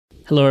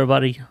Hello,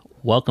 everybody.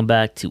 Welcome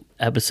back to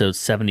episode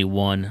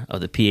 71 of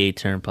the PA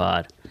Turn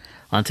Pod.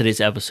 On today's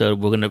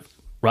episode,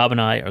 Rob and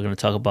I are going to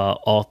talk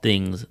about all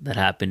things that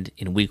happened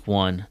in week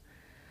one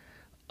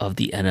of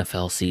the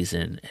NFL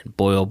season. And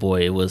boy, oh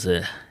boy, it was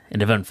an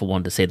eventful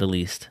one to say the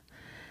least.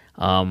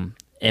 And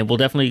we'll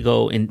definitely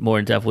go more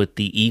in depth with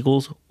the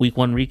Eagles week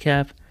one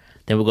recap.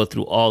 Then we'll go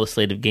through all the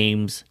slate of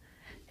games.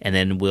 And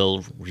then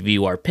we'll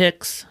review our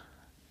picks,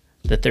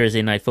 the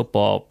Thursday Night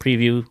Football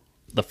preview,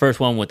 the first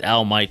one with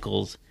Al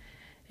Michaels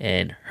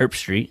and Herb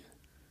Street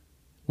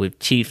with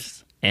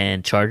Chiefs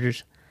and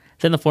Chargers.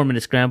 Then the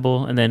 4-minute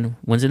scramble, and then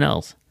wins and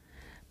L's.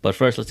 But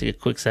first, let's take a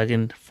quick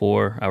second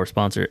for our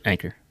sponsor,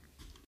 Anchor.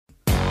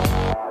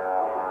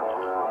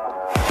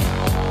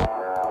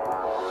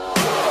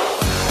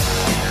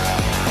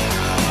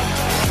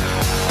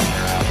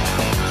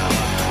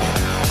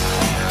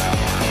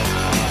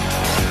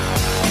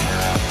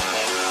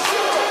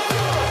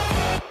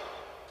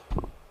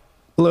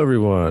 Hello,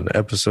 everyone.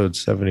 Episode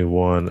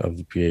 71 of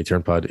the PA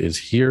Turn Pod is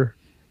here.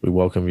 We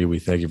welcome you. We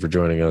thank you for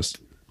joining us.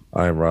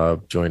 I am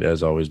Rob, joined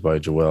as always by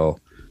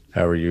Joel.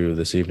 How are you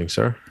this evening,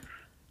 sir?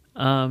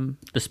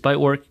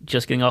 Despite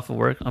just getting off of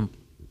work, I'm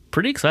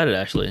pretty excited,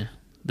 actually.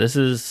 This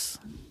is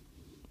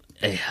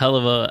a hell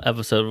of a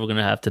episode we're going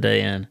to have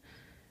today, and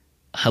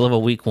a hell of a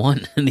week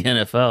one in the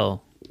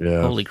NFL.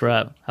 Yeah. Holy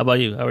crap. How about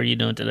you? How are you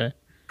doing today?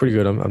 Pretty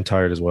good. I'm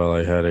tired as well.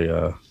 I had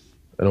an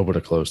open to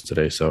close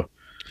today, so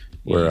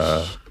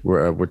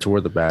we're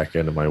toward the back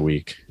end of my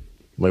week.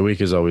 My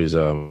week is always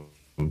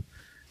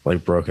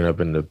like broken up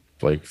into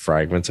like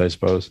fragments, I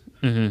suppose.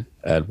 Mm-hmm.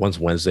 And once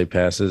Wednesday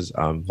passes,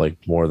 I'm like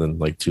more than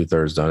like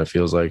 2/3 done. It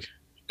feels like,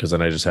 because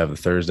then I just have the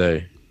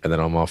Thursday, and then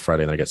I'm off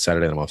Friday, and I get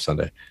Saturday, and I'm off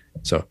Sunday.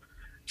 So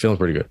feeling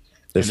pretty good.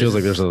 It feels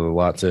like there's a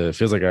lot to. It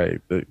feels like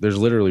there's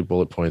literally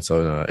bullet points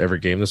on every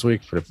game this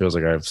week, but it feels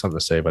like I have something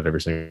to say about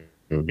every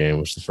single game,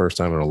 which is the first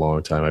time in a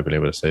long time I've been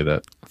able to say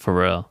that. For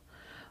real.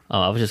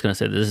 I was just going to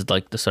say, this is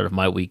like the start of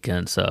my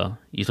weekend. So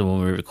usually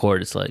when we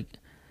record, it's like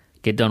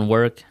get done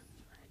work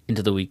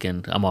into the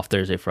weekend. I'm off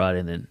Thursday, Friday,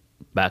 and then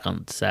back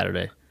on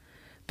Saturday.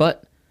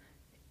 But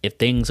if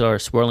things are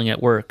swirling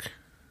at work,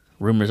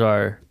 rumors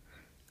are,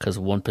 because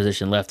one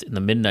position left in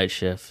the midnight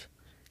shift,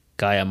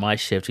 guy on my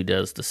shift who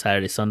does the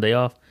Saturday, Sunday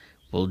off,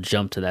 will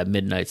jump to that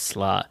midnight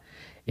slot.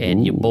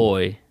 And your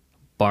boy,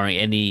 barring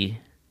any,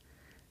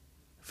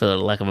 for the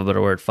lack of a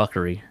better word,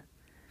 fuckery,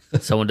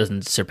 someone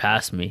doesn't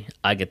surpass me,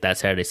 I get that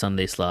Saturday,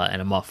 Sunday slot,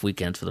 and I'm off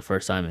weekends for the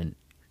first time in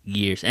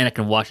years. And I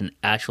can watch an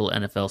actual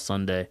NFL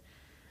Sunday,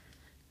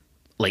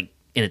 like,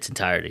 in its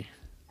entirety.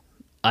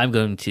 I'm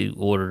going to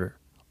order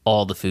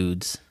all the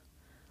foods,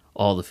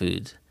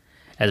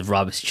 as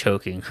Rob is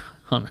choking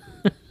on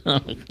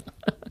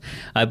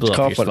I blew It's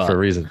up your spot. for a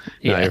reason.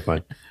 Yeah. No, you're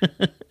fine.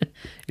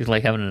 He's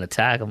like having an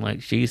attack. I'm like,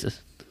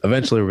 Jesus.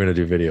 Eventually, we're going to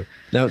do video.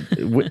 Now,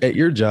 at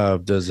your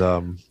job, does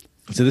so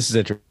this is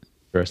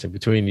interesting.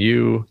 Between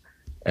you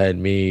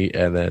and me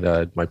and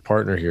then my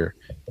partner here,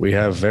 we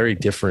have very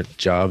different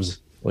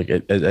jobs, like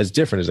as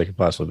different as they could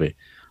possibly be.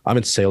 I'm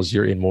in sales.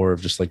 You're in more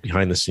of just like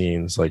behind the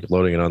scenes, like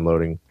loading and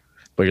unloading.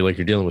 But you're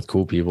dealing with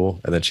cool people.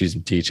 And then she's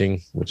in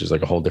teaching, which is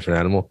like a whole different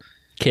animal.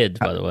 Kids,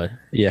 by the way.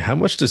 Yeah. How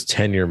much does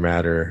tenure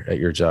matter at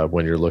your job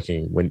when you're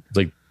looking,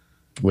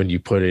 when you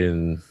put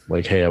in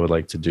like, hey, I would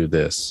like to do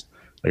this.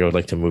 Like I would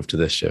like to move to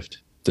this shift.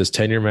 Does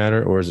tenure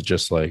matter, or is it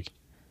just like,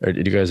 or do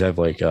you guys have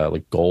like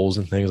goals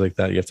and things like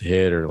that you have to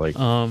hit, or like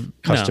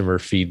customer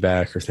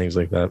feedback or things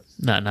like that?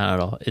 Not at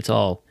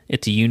all.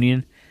 It's a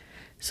union,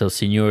 so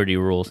seniority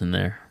rules in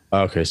there.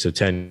 Okay, so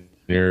tenure,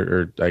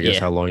 or I guess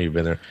how long you've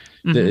been there.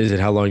 Mm-hmm. Is it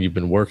how long you've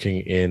been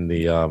working in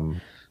the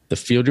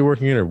field you're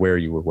working in, or where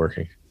you were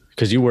working?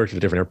 Because you worked at a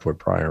different airport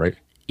prior, right?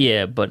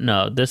 Yeah, but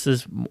no, this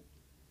is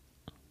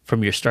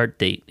from your start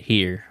date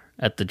here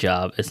at the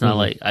job. It's not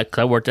like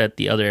I worked at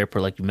the other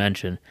airport, like you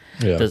mentioned.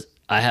 Yeah.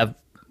 I have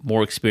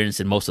more experience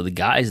than most of the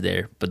guys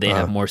there, but they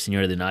have more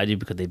seniority than I do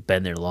because they've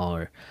been there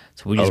longer.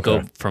 So we just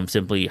go from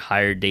simply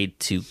hire date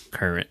to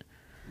current.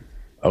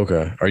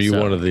 Okay. Are you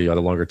one of the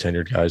longer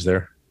tenured guys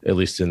there? At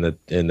least in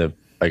the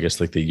I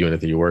guess like the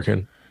unit that you work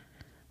in?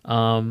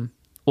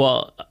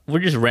 Well, we're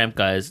just ramp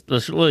guys.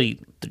 There's really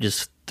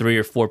just 3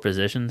 or 4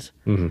 positions.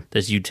 Mm-hmm.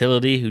 There's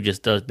utility, who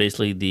just does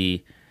basically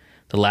the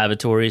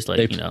lavatories, like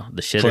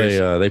the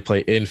shitters. They play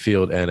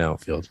infield and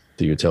outfield,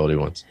 the utility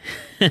ones.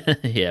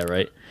 Yeah,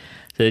 right.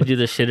 So they do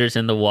the shitters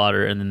in the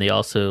water, and then they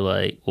also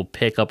will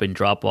pick up and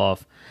drop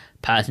off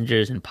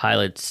passengers and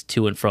pilots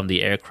to and from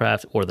the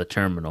aircraft or the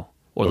terminal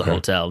or the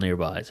hotel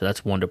nearby. So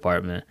that's one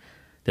department.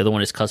 The other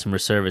one is customer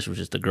service, which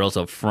is the girls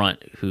up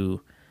front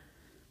who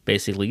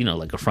basically,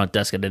 like a front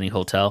desk at any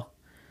hotel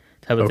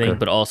type of thing.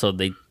 But also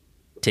they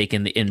take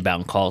in the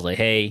inbound calls like,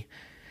 hey,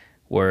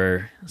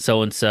 we're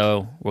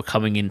so-and-so, we're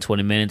coming in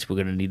 20 minutes, we're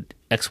going to need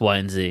X, Y,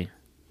 and Z.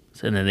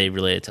 And then they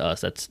relay it to us.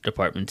 That's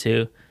department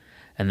 2.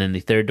 And then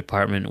the third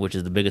department, which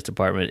is the biggest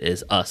department,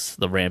 is us,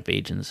 the ramp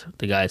agents,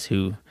 the guys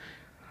who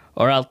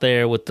are out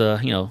there with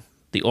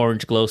the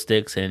orange glow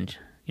sticks and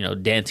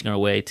dancing our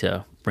way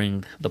to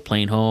bring the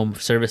plane home,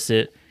 service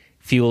it,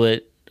 fuel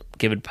it,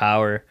 give it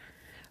power.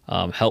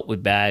 help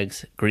with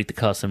bags, greet the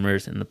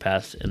customers, and the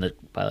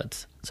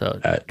pilots. So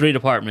Uh, 3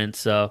 departments.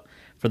 So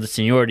for the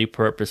seniority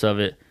purpose of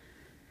it,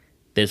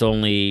 there's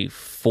only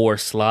 4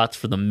 slots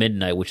for the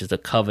midnight, which is the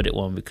coveted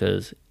one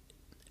because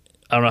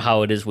I don't know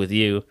how it is with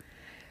you.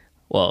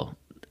 Well,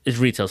 it's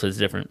retail, so it's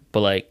different.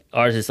 But like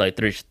ours is like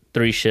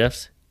three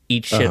shifts.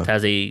 Each shift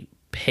has a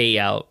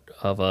payout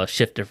of a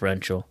shift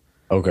differential.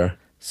 Okay.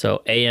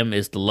 So AM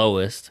is the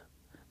lowest.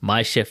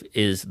 My shift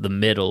is the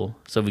middle,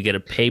 so we get a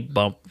pay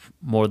bump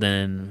more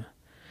than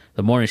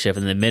the morning shift,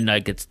 and then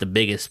midnight gets the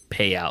biggest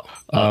payout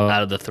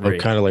out of the 3.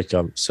 Kind of like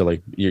so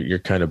like you're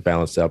kind of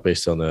balanced out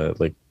based on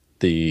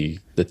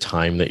the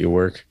time that you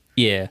work.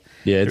 Yeah.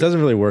 Yeah, it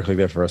doesn't really work like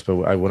that for us. But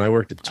when I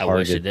worked at I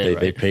wish it Target, did,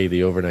 they right? pay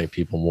the overnight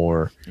people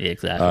more. Yeah,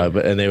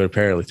 exactly. And they would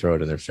apparently throw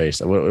it in their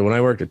face. When I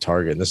worked at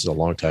Target, and this is a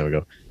long time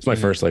ago, it's my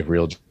first like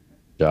real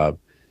job.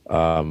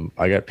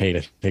 I got paid,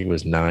 I think it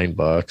was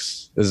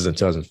 $9. This is in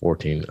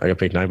 2014. I got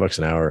paid $9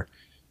 an hour,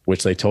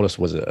 which they told us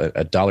was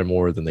a dollar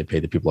more than they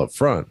paid the people up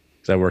front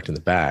because I worked in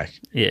the back.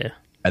 Yeah.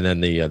 And then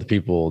the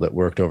people that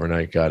worked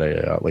overnight got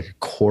like a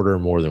quarter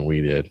more than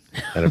we did,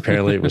 and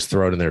apparently it was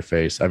thrown in their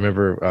face. I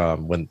remember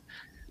when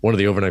one of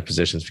the overnight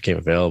positions became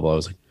available, I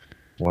was like,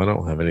 well, I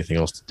don't have anything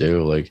else to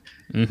do. Like,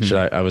 should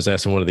I was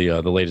asking one of the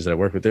ladies that I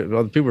worked with.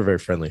 The people were very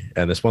friendly,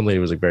 and this one lady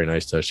was like very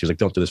nice to us. She was like,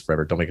 "Don't do this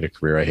forever. Don't make it a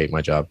career. I hate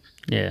my job."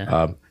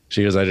 Yeah.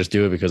 She goes, "I just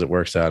do it because it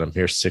works out. I'm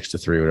here 6 to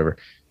 3, whatever."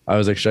 I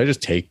was like, "Should I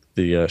just take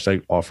the?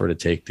 Should I offer to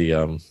take the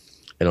an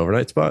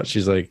overnight spot?"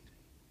 She's like,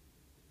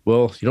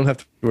 "Well, you don't have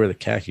to wear the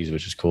khakis,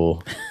 which is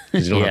cool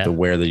because you don't have to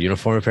wear the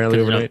uniform apparently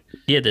overnight.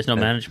 There's no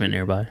management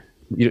nearby.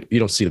 You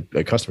don't see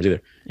the customers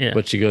either." Yeah.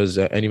 But she goes,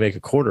 "And you make a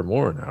quarter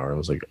more an hour." I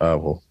was like, "Oh,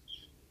 well,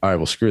 all right,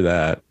 well, screw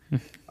that.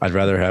 I'd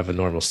rather have a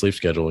normal sleep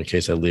schedule in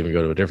case I leave and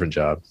go to a different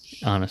job."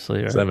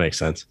 Honestly, right? So that makes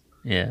sense.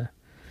 Yeah.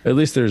 At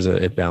least there's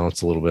it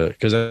balanced a little bit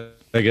because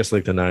I guess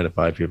like the 9 to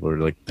 5 people are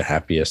like the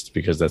happiest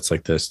because that's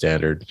like the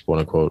standard quote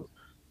unquote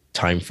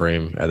time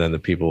frame, and then the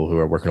people who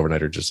are working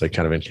overnight are just like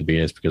kind of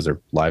inconvenienced because their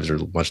lives are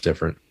much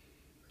different.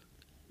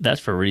 That's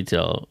for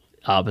retail.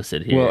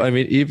 Opposite here. Well, I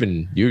mean,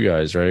 even you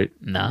guys, right?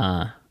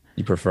 Nah.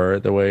 You prefer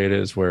it the way it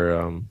is, where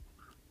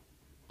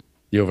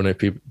the overnight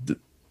people.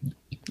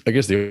 I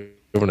guess the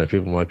overnight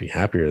people might be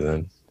happier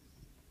then.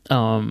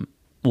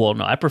 Well,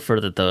 no, I prefer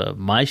that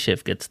my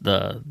shift gets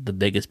the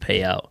biggest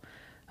payout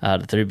out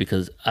of the 3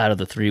 because out of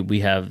the 3 we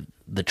have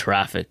the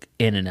traffic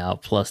in and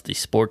out plus the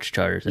sports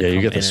charters. Yeah,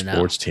 you get the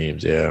sports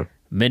teams. Yeah,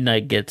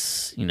 midnight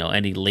gets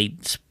any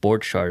late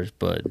sports charters,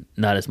 but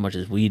not as much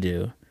as we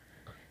do.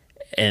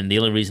 And the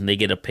only reason they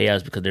get a payout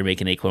is because they're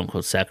making a quote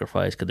unquote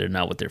sacrifice because they're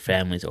not with their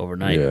families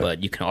overnight. Yeah.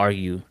 But you can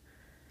argue,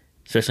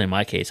 especially in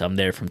my case, I'm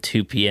there from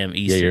 2 p.m.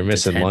 Eastern. Yeah, you're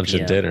missing to 10 lunch p.m.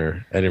 and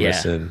dinner, and you're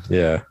missing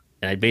and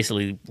I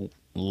basically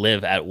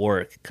live at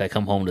work. I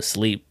come home to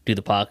sleep, do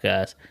the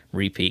podcast,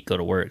 repeat, go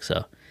to work.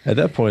 So at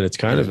that point, it's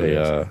kind of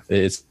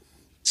it's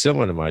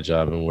similar to my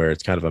job, and where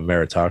it's kind of a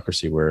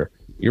meritocracy where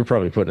you're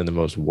probably putting in the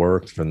most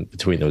work from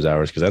between those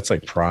hours because that's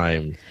like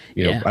prime.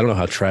 I don't know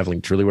how traveling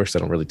truly works. I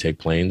don't really take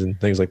planes and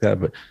things like that,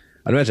 but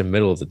I'd imagine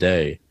middle of the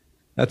day,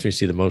 that's when you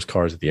see the most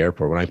cars at the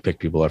airport. When I pick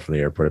people up from the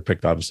airport, I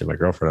picked obviously my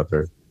girlfriend up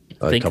there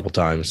a couple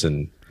times,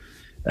 and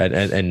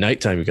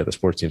nighttime you got the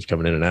sports teams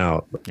coming in and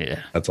out.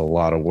 Yeah, that's a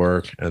lot of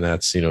work, and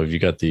that's if you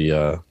got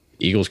the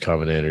Eagles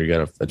coming in, or you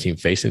got a team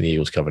facing the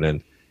Eagles coming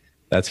in,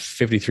 that's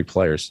 53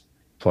 players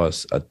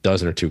plus a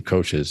dozen or 2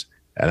 coaches,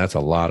 and that's a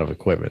lot of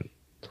equipment.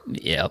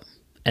 Yeah,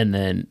 and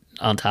then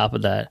on top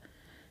of that,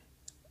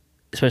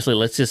 especially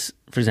let's just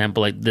for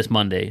example like this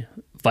Monday,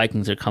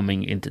 Vikings are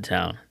coming into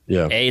town.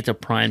 Yeah. A, it's a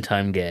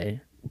primetime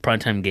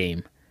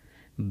game.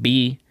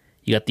 B,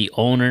 you got the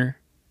owner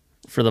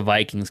for the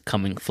Vikings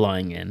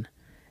flying in.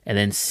 And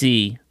then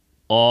C,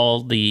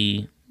 all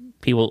the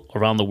people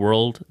around the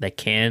world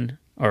that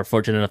are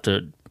fortunate enough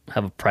to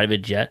have a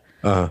private jet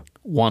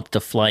want to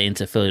fly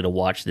into Philly to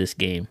watch this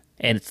game.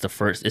 And it's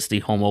the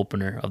home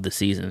opener of the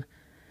season.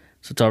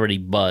 So it's already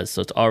buzzed.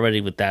 So it's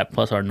already with that,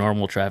 plus our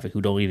normal traffic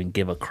who don't even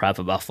give a crap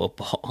about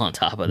football on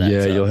top of that.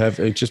 Yeah, so. you'll have,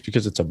 just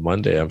because it's a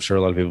Monday, I'm sure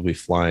a lot of people will be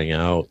flying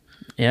out.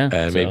 Yeah.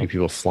 And maybe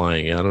people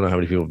flying in. I don't know how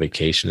many people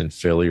vacation in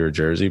Philly or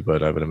Jersey,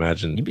 but I would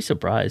imagine you'd be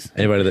surprised.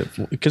 Anybody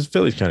because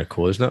Philly's kind of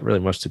cool. There's not really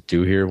much to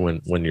do here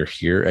when you're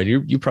here. And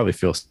you probably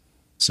feel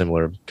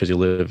similar because you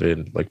live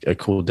in like a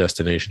cool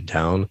destination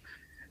town.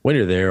 When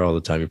you're there all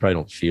the time, you probably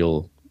don't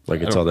feel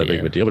like it's all that big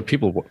of a deal, but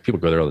people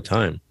go there all the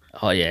time.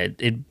 Oh yeah,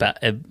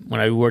 when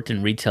I worked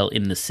in retail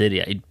in the city,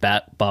 it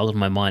boggles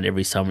my mind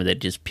every summer that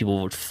just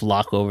people would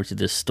flock over to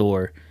this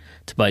store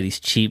to buy these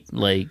cheap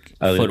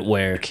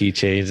footwear,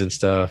 keychains and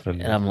stuff,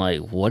 and I'm like,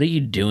 what are you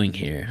doing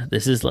here?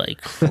 This is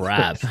like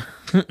crap.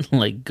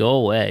 Like, go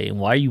away. And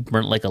why are you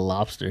burnt like a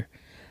lobster?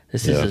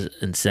 This is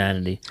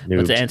insanity. Noobs.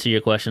 But to answer your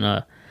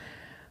question,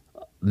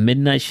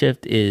 midnight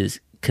shift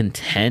is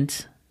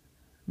content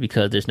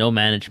because there's no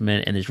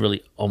management and there's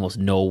really almost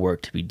no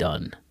work to be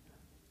done.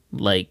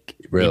 Like,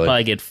 really? You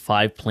probably get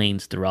 5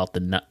 planes throughout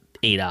the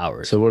 8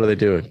 hours. So what are they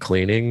doing?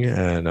 Cleaning?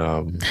 And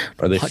are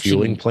they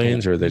fueling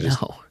planes, or are they just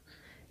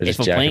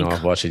jacking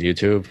off watching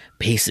YouTube?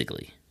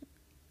 Basically.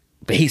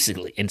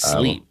 basically, and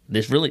sleep.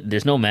 There's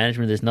no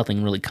management. There's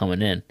nothing really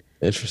coming in.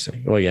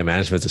 Interesting. Well, yeah,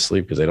 management's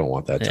asleep because they don't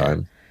want that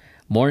time.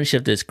 Morning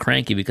shift is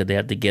cranky because they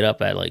have to get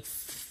up at like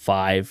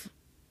 5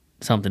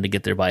 something to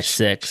get there by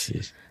 6.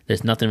 Jeez.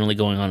 There's nothing really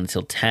going on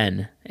until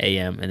 10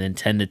 a.m. and then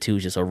 10 to 2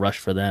 is just a rush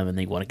for them, and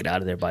they want to get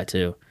out of there by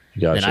 2.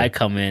 Gotcha. Then I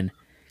come in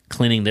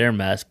cleaning their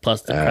mess,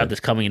 plus the crap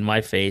that's coming in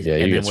my face, Yeah,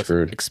 and you then get what's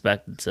screwed.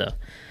 expected. So,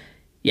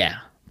 yeah,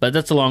 but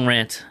that's a long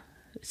rant.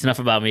 It's enough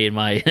about me and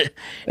my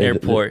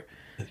airport.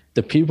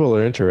 The people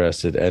are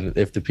interested, and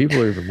if the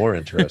people are even more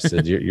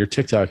interested, your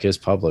TikTok is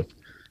public.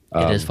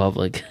 It is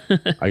public.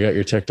 I got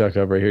your TikTok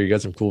up right here. You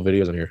got some cool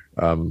videos on here.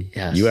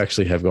 Yes. You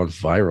actually have gone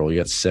viral. You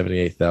got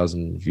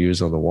 78,000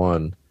 views on the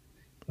one,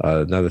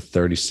 another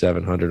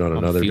 3,700 on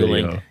another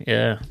video.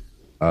 Yeah.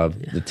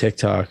 The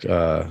TikTok,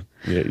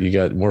 you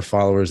got more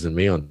followers than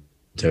me on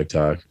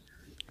TikTok,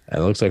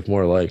 and it looks like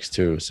more likes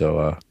too. So,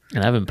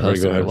 And I haven't I'm gonna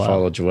posted go ahead in a and while.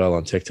 follow Joel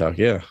on TikTok.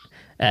 Yeah.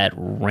 At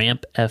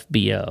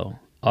RampFBO.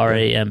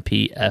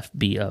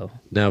 RampFBO.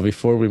 Now,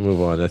 before we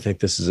move on, I think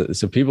this is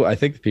so people. I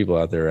think the people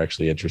out there are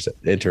actually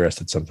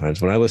interested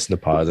sometimes. When I listen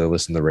to pods, I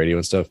listen to radio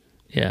and stuff.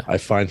 Yeah. I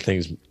find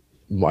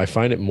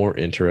it more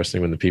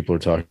interesting when the people are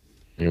talking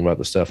about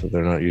the stuff that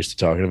they're not used to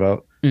talking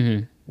about.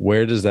 Mm-hmm.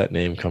 Where does that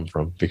name come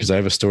from? Because I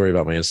have a story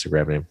about my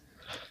Instagram name.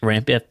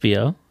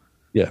 RampFBO.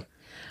 Yeah.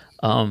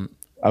 I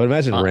would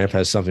imagine ramp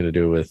has something to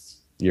do with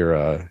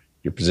your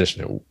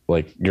position,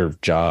 like your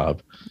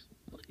job.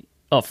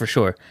 Oh, for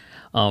sure.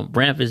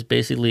 Ramp is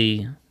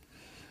basically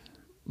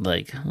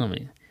like, I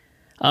don't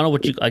know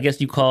what I guess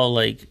you call,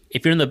 like,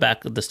 if you're in the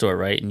back of the store,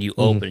 right, and you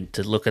open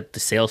to look at the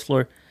sales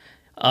floor.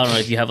 I don't know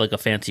if you have like a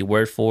fancy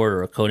word for it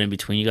or a code in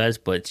between you guys,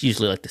 but it's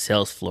usually like the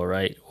sales floor,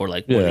 right? Or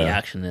like where the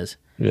action is.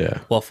 Yeah.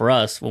 Well, for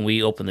us, when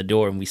we open the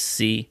door and we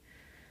see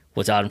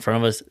what's out in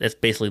front of us, that's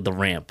basically the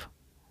ramp.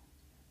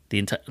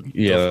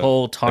 The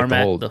whole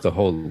tarmac, the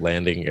whole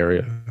landing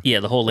area. Yeah,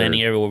 the whole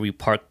landing area where we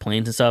park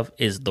planes and stuff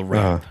is the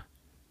ramp.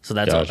 So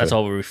that's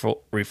all we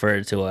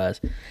refer to it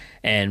as.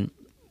 And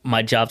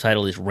my job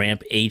title is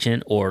ramp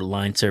agent or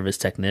line service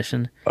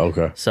technician.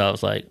 Okay. So I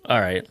was like, all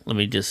right, let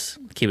me just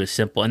keep it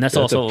simple. And that's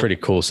also a pretty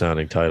cool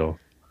sounding title.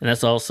 And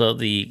that's also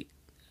the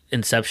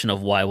inception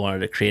of why I wanted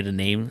to create a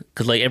name.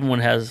 Because like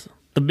everyone has,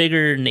 the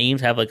bigger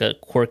names have like a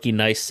quirky,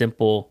 nice,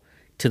 simple,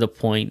 to the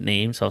point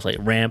name. So I was like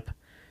ramp.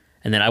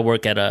 And then I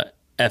work at a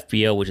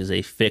FBO, which is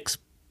a fixed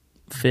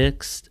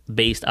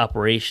based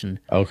operation.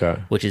 Okay.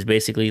 Which is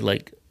basically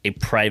like a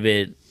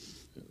private,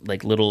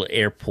 like little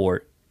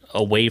airport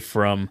away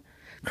from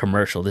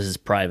commercial. This is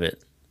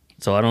private.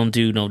 So I don't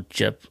do no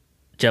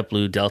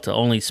JetBlue, Delta,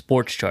 only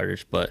sports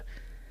charters. But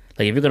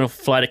like if you're going to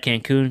fly to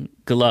Cancun,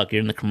 good luck.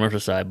 You're in the commercial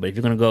side. But if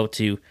you're going to go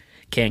to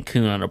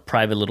Cancun on a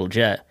private little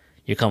jet,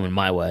 you're coming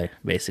my way,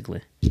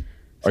 basically.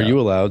 Are you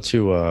allowed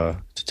to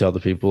tell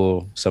the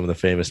people some of the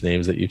famous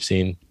names that you've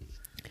seen?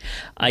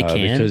 I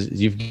can.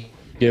 Because you've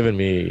given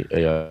me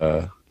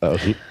a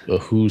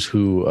who's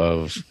who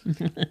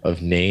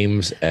of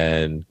names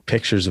and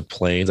pictures of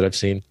planes that I've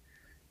seen.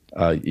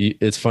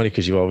 It's funny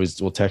because you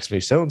always will text me,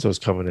 so-and-so's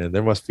coming in.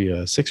 There must be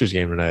a Sixers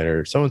game tonight,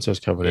 or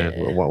so-and-so's coming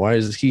in. Why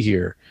is he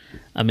here?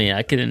 I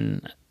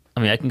can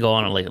go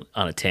on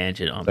a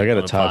tangent. I got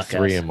a top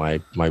 3 in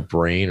my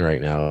brain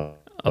right now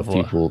of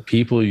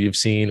people you've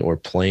seen or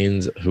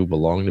planes who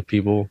belong to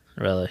people.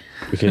 Really?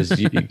 Because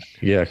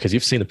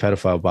you've seen the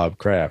pedophile Bob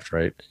Kraft,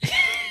 right?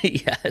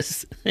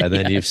 Yes. And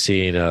then you've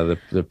seen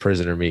the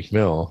prisoner Meek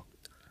Mill.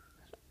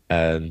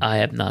 And I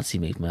have not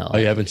seen Meek Mill. Oh,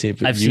 you haven't seen?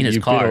 I've seen his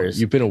cars.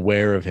 You've been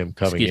aware of him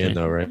coming in,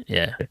 though, right?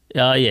 Yeah.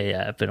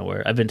 Yeah. I've been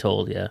aware. I've been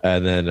told. Yeah.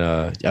 And then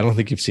I don't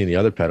think you've seen the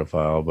other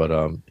pedophile, but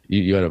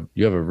you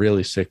have a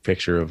really sick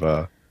picture of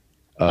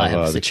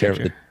the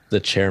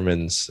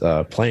chairman's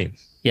plane.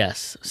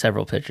 Yes,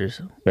 several pictures.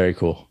 Very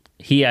cool.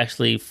 He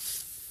actually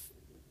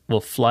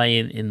will fly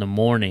in the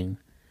morning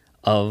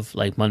of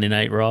like Monday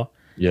Night Raw.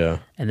 Yeah.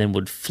 And then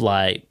would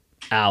fly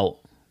out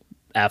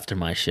after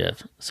my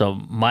shift. So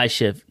my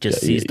shift just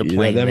sees the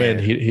plane. That there.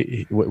 man,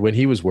 he when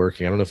he was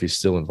working, I don't know if he's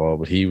still involved,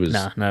 but he was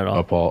not at all.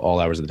 Up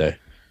all hours of the day.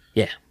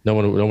 Yeah. No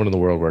one in the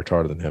world worked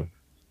harder than him.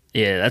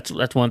 Yeah,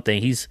 that's one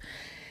thing. He's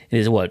in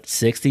his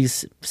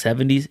 60s,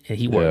 70s, and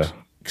he works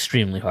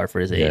extremely hard for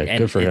his age. Yeah, and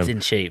good for it's him.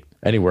 in shape.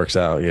 And he works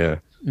out, yeah.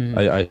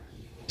 I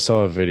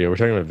saw a video. We're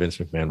talking about Vince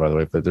McMahon, by the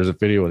way, but there's a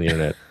video on the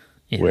internet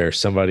where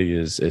somebody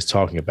is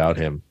talking about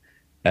him,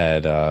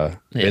 and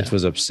Vince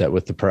was upset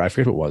with I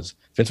forget who it was.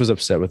 Vince was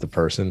upset with the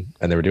person,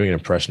 and they were doing an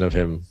impression of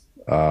him.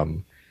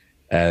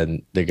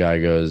 And the guy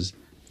goes,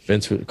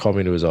 Vince called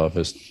me into his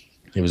office.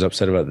 He was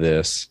upset about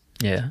this.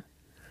 Yeah.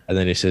 And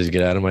then he says,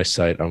 "Get out of my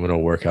sight. I'm going to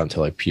work out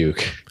until I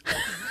puke."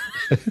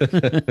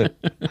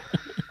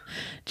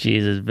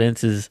 Jesus,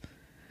 Vince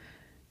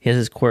he has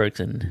his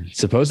quirks, and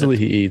supposedly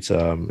he eats.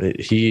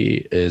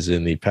 He is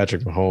in the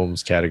Patrick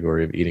Mahomes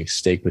category of eating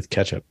steak with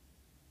ketchup.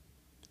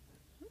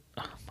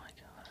 Oh my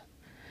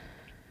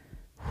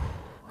god!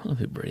 Let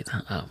me breathe.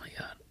 Oh my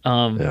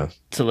god.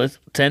 So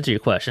to answer your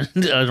question,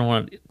 I don't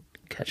want to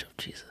ketchup.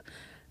 Jesus.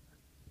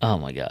 Oh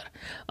my god.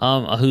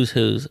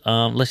 Who's.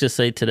 Let's just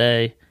say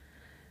today.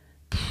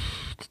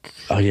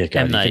 Oh yeah,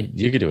 God, M Night.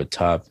 you could do a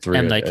top three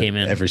M Night came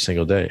in. every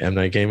single day. M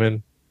Night came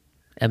in.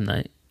 M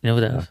Night. You know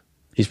who that is?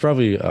 He's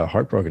probably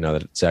heartbroken now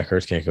that Zach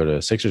Ertz can't go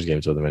to Sixers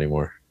games with him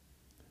anymore.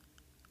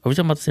 Are we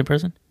talking about the same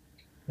person?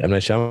 M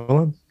Night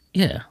Shyamalan.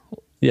 Yeah.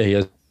 Yeah, he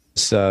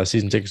has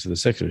season tickets to the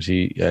Sixers.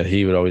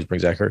 He would always bring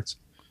Zach Ertz.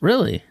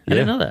 Really? I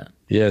didn't know that.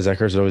 Yeah, Zach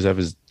Ertz would always have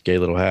his gay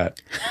little hat.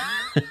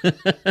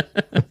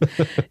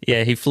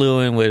 Yeah, he flew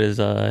in with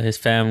his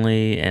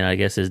family, and I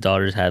guess his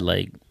daughters had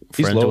like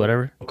friends or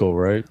whatever. Local,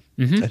 right?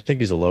 Mm-hmm. I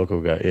think he's a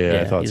local guy.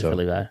 Yeah, I thought he's so. a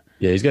Philly guy.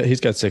 Yeah, he's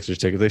got Sixers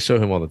tickets. They show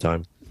him all the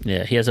time.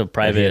 Yeah, he has a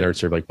private. He and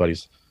Ertz are like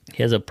buddies.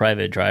 He has a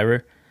private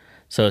driver.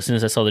 So as soon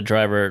as I saw the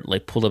driver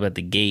like pull up at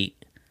the gate,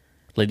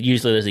 like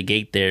usually there's a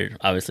gate there,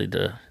 obviously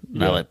to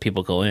not let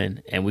people go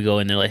in, and we go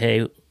in there like,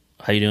 hey,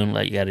 how you doing?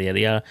 Like yada yada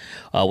yada.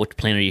 What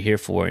plane are you here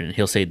for? And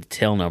he'll say the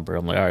tail number.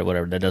 I'm like, all right,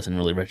 whatever. That doesn't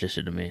really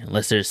register to me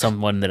unless there's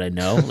someone that I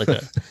know, like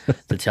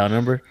the tail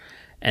number.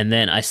 And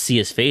then I see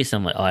his face.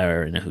 And I'm like, oh, I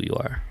already know who you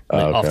are.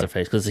 Like, off the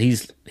face because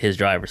he's his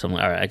driver. So I'm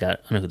like, all right,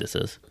 I know who this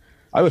is.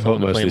 I would hope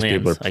most of these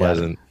people are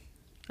pleasant.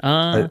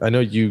 I know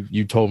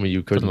you told me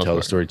you couldn't tell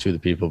the story to the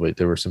people, but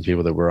there were some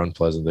people that were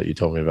unpleasant that you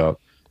told me about.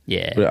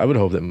 Yeah, but I would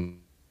hope that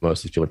most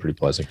of these people are pretty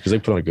pleasant because they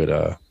put on a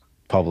good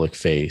public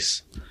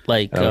face.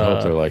 Like, and I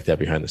hope they're like that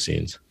behind the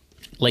scenes.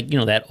 Like, you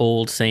know, that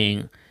old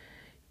saying,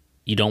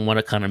 you don't want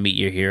to kind of meet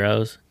your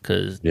heroes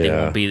because they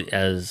won't be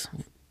as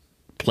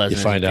pleasant.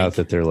 You find out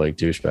that they're like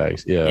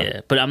douchebags.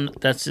 Yeah.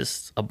 But that's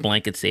just a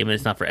blanket statement.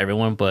 It's not for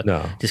everyone, but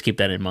just keep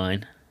that in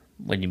mind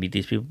when you meet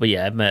these people. But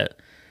yeah, I've met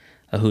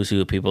a who's who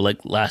of people. Like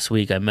last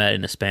week, I met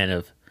in a span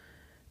of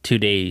 2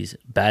 days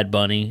Bad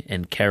Bunny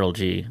and Karol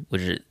G,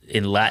 which is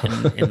in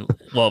Latin.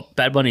 Well,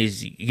 Bad Bunny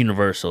is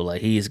universal.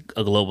 Like he's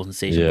a global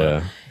sensation.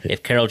 Yeah. But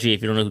if you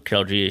don't know who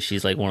Karol G is,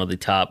 she's like one of the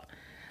top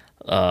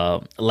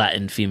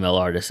Latin female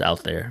artists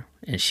out there,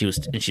 and she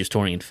was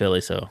touring in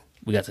Philly, so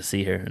we got to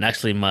see her. And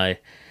actually, my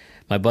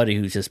buddy,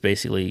 who's just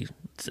basically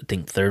I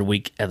think third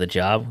week at the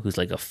job, who's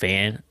like a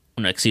stan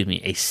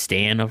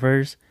of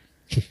hers.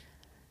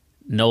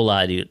 No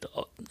lie, dude.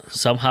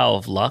 Somehow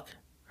of luck,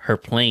 her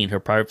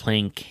private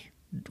plane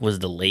was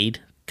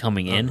delayed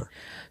coming in.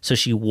 So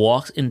she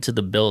walks into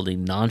the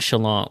building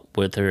nonchalant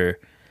with her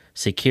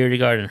security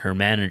guard and her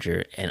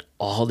manager and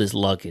all this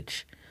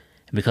luggage.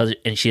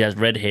 And she has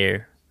red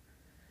hair.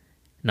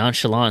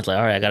 Nonchalant, like,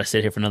 all right, I got to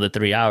sit here for another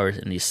 3 hours.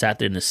 And he sat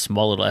there in this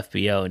small little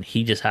FBO, and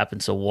he just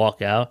happens to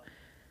walk out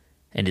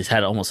and just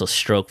had almost a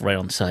stroke right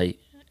on site.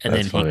 And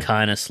then he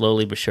kind of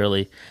slowly but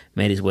surely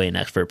made his way and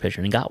asked for a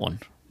picture and got one.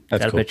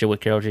 Got a picture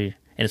with Karol G.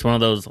 And it's one of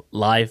those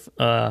live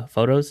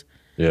photos.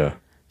 Yeah.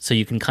 So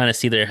you can kind of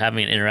see they're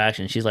having an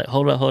interaction. She's like,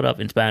 hold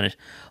up, in Spanish.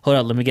 Hold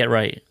up, let me get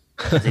right.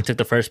 They took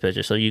the first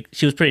picture. So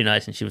she was pretty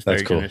nice, and she was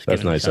very generous.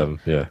 That's nice of him,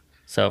 yeah.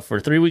 So for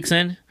 3 weeks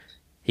in,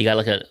 he got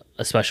like a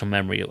special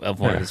memory of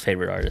one of his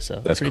favorite artists. So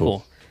that's pretty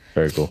cool.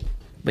 Very cool.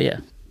 But yeah,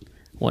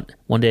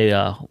 one day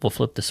we'll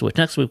flip the switch.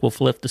 Next week we'll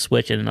flip the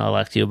switch, and I'll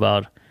ask you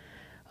about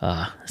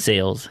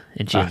sales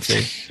in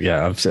GMC.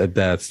 Yeah, I've said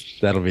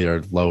that'll be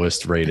our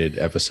lowest rated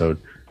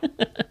episode.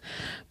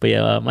 But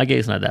yeah, my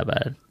gig's not that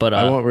bad. But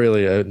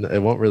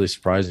it won't really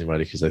surprise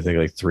anybody because I think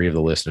like 3 of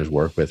the listeners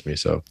work with me.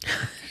 So,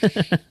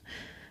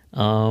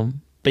 but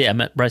yeah, I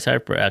met Bryce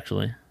Harper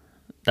actually.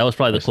 That was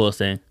probably the coolest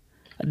thing.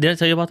 Did I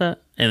tell you about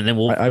that? And then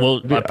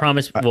I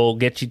promise we'll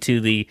get you to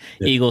the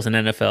Eagles and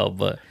NFL.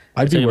 But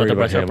I'd be worried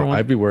about him.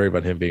 I'd be worried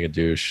about him being a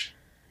douche.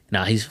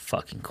 Nah, he's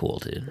fucking cool,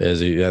 dude. Is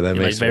he? Yeah, that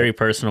makes like very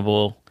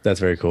personable. That's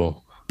very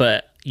cool.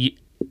 But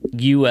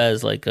you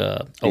as like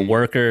a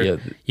worker,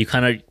 you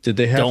kind of did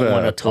they have don't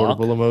want to talk.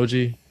 Portable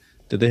emoji?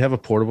 Did they have a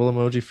portable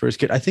emoji for his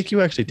kid? I think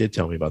you actually did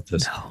tell me about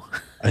this. No,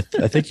 I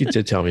think you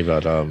did tell me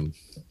about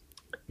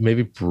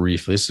maybe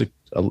briefly. This is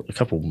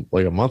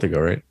a month ago,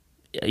 right?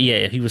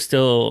 Yeah, he was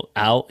still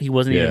out. He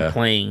wasn't even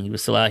playing. He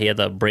was still out. He had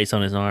the brace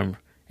on his arm,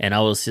 and I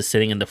was just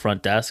sitting in the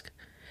front desk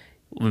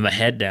with my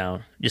head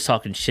down, just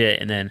talking shit.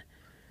 And then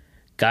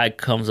guy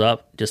comes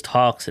up, just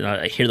talks, and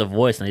I hear the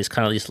voice, and I just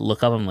kind of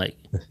look up. I'm like,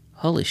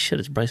 holy shit,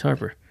 it's Bryce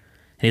Harper.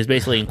 And he was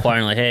basically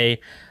inquiring like, hey,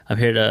 I'm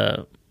here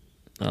to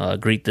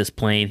greet this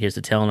plane. Here's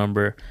the tail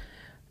number.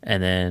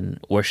 And then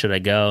where should I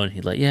go? And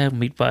he's like, yeah,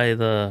 meet by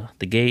the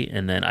gate.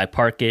 And then I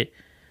park it.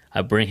 I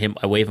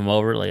wave him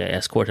over, like I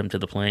escort him to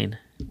the plane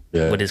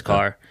with his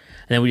car.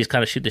 And then we just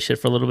kind of shoot the shit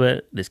for a little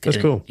bit. That's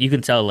cool. You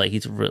can tell like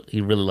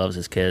he really loves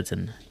his kids,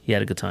 and he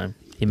had a good time.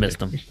 He missed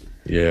them.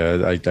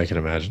 Yeah, I can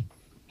imagine.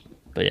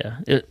 But yeah,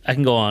 I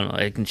can go on.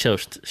 I can share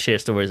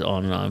stories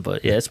on and on.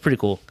 But yeah, it's a pretty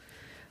cool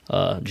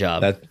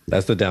job.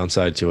 That's the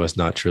downside to us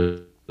not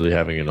truly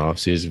having an off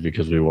season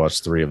because we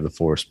watch 3 of the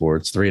 4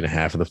 sports,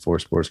 3.5 of the 4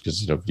 sports.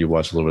 Because you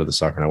watch a little bit of the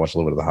soccer and I watch a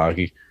little bit of the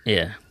hockey.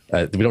 Yeah,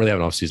 we don't really have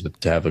an off season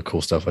to have the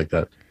cool stuff like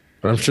that.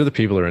 But I'm sure the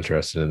people are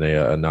interested in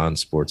a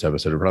non-sports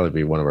episode. It'll probably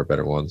be one of our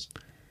better ones.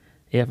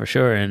 Yeah, for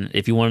sure. And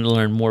if you want to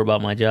learn more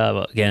about my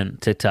job, again,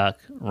 TikTok,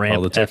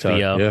 Ramp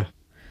FBO. Yeah.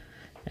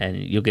 And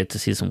you'll get to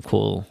see some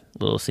cool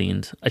little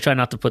scenes. I try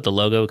not to put the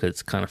logo because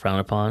it's kind of frowned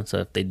upon.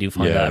 So if they do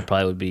find out, it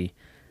probably would be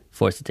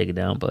forced to take it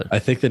down. But I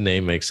think the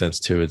name makes sense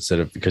too. Instead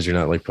of because you're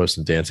not like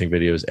posting dancing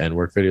videos and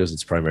work videos,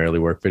 it's primarily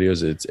work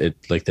videos. It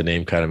like the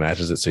name kind of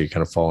matches it, so you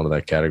kind of fall into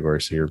that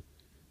category. So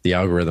the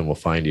algorithm will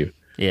find you.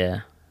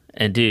 yeah,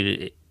 and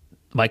dude,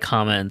 my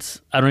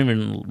comments, I don't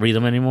even read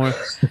them anymore.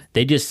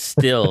 They just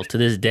still to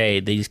this day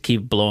they just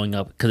keep blowing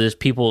up because there's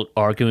people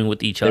arguing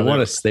with each other.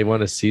 They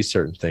want to see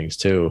certain things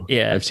too.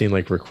 Yeah, I've seen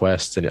like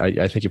requests, and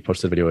I think you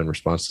posted a video in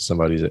response to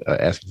somebody's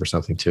asking for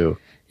something too.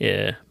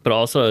 yeah, but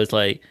also it's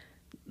like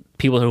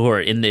people who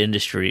are in the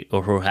industry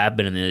or who have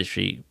been in the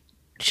industry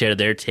share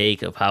their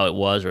take of how it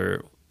was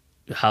or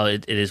how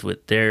it is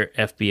with their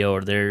FBO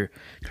or their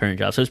current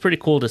job. So it's pretty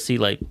cool to see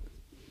like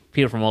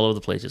people from all over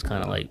the place just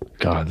kind of like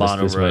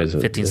bond over a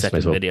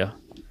 15-second video.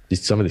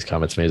 Some of these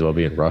comments may as well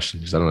be in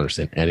Russian because I don't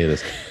understand any of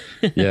this.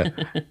 Yeah,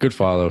 good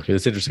follow.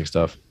 It's interesting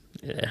stuff.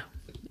 Yeah,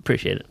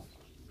 appreciate it.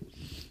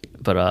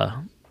 But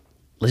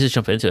let's just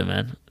jump into it,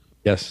 man.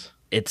 Yes.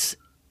 It's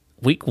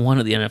week 1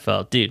 of the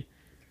NFL. Dude,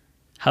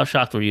 how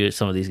shocked were you at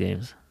some of these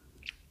games?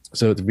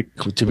 So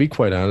to be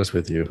quite honest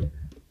with you,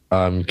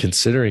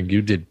 considering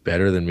you did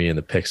better than me in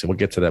the picks, and we'll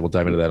get to that. We'll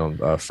dive into that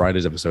on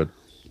Friday's episode.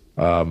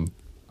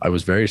 I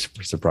was very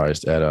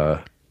surprised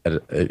at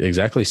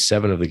exactly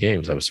 7 of the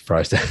games. I was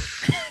surprised at.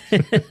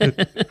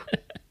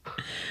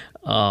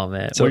 Oh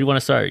man, where do you want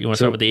to start? You want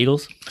to start with the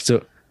Eagles?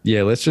 So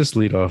yeah, let's just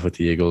lead off with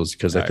the Eagles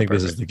because I think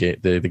this is the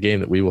game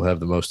that we will have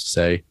the most to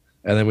say.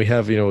 And then we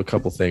have a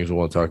couple things we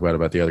want to talk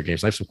about the other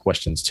games. I have some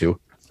questions too.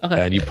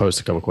 Okay. And you post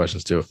a couple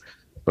questions too.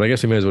 But I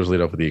guess we may as well just lead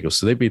off with the Eagles.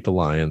 So they beat the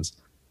Lions.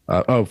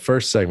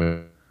 First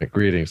segment.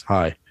 Greetings.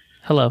 Hi.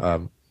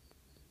 Hello.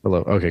 Hello.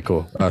 Okay,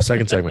 cool.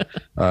 Second segment.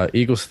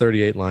 Eagles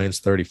 38, Lions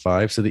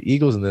 35. So the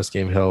Eagles in this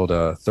game held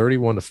a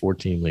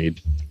 31-14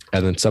 lead,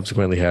 and then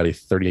subsequently had a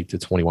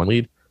 38-21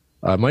 lead.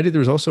 Mind you, there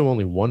was also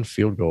only 1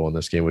 field goal in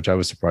this game, which I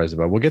was surprised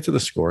about. We'll get to the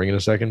scoring in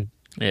a second.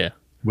 Yeah.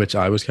 Which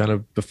I was kind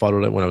of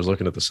befuddled at when I was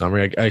looking at the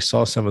summary. I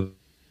saw some of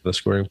the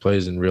scoring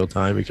plays in real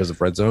time because of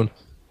Red Zone,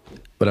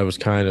 but I was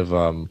kind of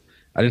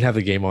I didn't have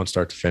the game on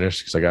start to finish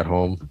because I got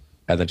home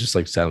and then just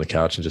like sat on the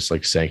couch and just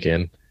like sank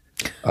in.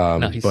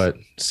 Nice. But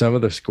some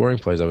of the scoring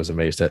plays I was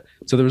amazed at.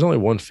 So there was only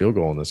 1 field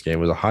goal in this game.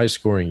 It was a high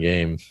scoring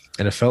game,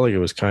 and it felt like it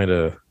was kind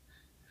of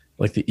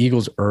like the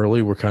Eagles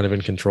early were kind of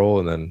in control,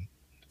 and then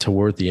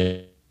toward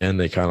the end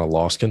they kind of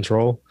lost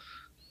control.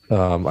 I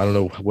don't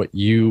know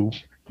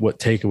what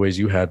takeaways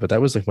you had, but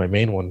that was like my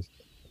main one.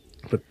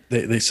 But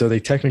they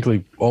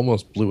technically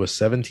almost blew a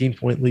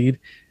 17-point lead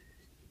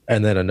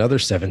and then another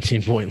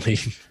 17-point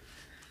lead,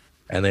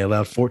 and they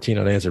allowed 14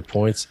 unanswered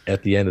points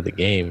at the end of the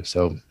game.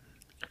 So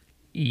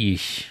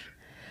yeesh.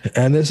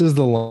 And this is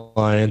the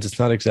Lions. It's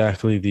not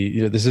exactly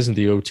this isn't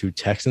the 0-2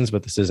 Texans,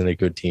 but this isn't a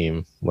good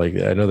team. Like,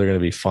 I know they're going to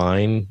be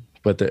fine,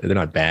 but they're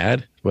not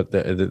bad, but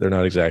they're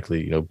not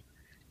exactly,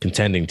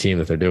 contending team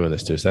that they're doing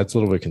this to. So that's a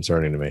little bit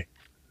concerning to me.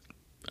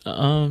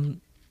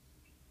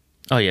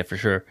 Oh yeah, for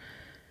sure.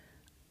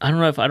 I don't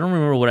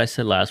remember what I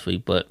said last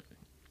week, but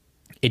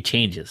it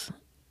changes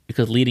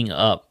because leading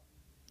up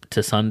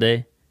to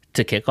Sunday,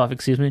 to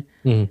kickoff,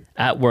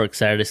 at work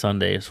Saturday,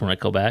 Sunday is when I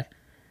go back.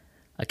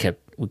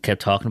 We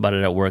kept talking about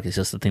it at work. It's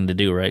just the thing to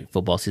do, right?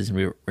 Football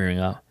season rearing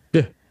up.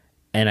 Yeah.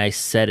 And I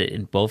said it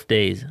in both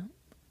days.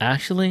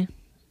 Actually,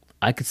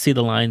 I could see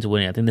the Lions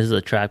winning. I think this is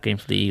a trap game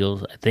for the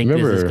Eagles. I think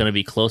this is going to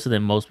be closer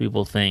than most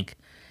people think.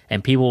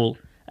 And people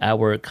at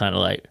work kind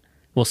of like,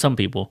 well, some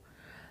people,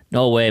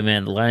 no way,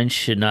 man. The Lions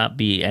should not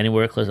be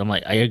anywhere close. I'm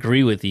like, I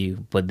agree with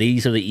you, but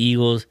these are the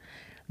Eagles.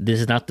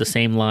 This is not the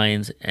same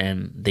Lions,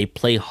 and they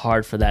play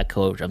hard for that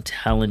coach. I'm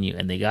telling you.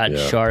 And they got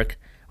Chark.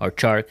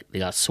 They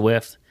got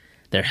Swift.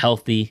 They're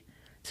healthy.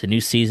 It's a new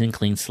season,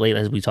 clean slate,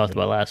 as we talked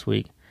about last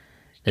week.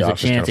 There's a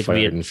chance it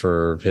could be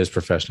for his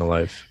professional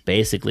life,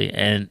 basically,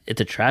 and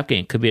it's a trap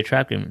game. Could be a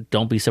trap game.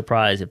 Don't be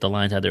surprised if the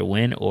Lions either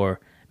win or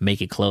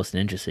make it close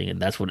and interesting,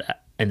 and that's what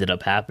ended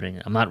up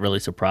happening. I'm not really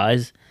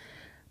surprised,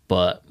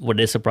 but what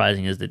is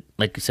surprising is that,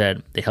 like you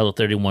said, they held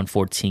a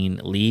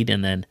 31-14 lead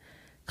and then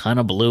kind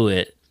of blew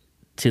it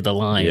to the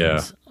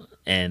Lions,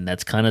 and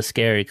that's kind of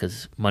scary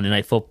because Monday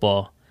Night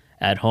Football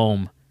at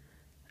home.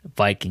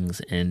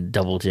 Vikings and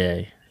Double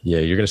J.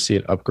 Yeah, you're going to see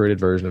an upgraded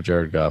version of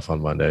Jared Goff on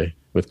Monday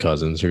with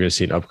Cousins. You're going to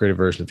see an upgraded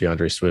version of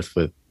DeAndre Swift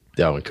with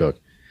Dalvin Cook.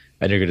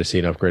 And you're going to see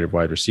an upgraded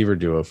wide receiver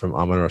duo from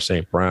Amon-Ra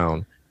St.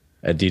 Brown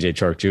and DJ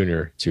Chark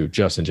Jr. to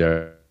Justin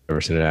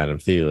Jefferson and Adam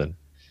Thielen.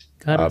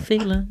 Got a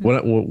feeling.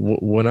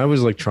 When I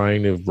was like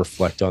trying to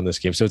reflect on this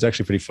game, so it's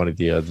actually pretty funny.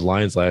 The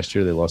Lions last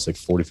year, they lost like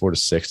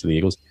 44-6 to the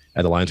Eagles,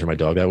 and the Lions were my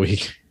dog that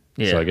week.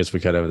 Yeah. So I guess we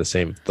kind of have the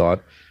same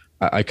thought.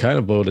 I kind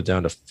of boiled it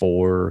down to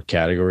 4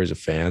 categories of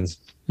fans.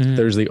 Mm-hmm.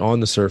 There's the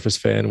on-the-surface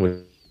fan,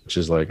 which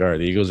is like, all right,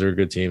 the Eagles are a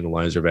good team, the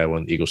Lions are a bad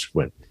one, the Eagles should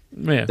win.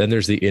 Yeah. Then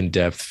there's the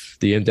in-depth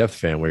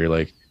fan where you're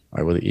like, all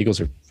right, well, the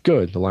Eagles are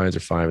good, the Lions are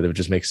fine, but it would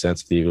just make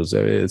sense. The Eagles,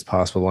 it's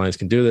possible the Lions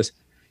can do this.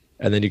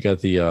 And then you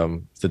got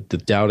the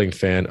doubting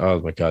fan.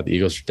 Oh my God, the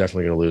Eagles are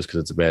definitely going to lose because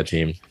it's a bad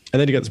team.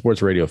 And then you got the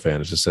sports radio fan.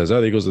 It just says,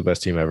 oh, the Eagles are the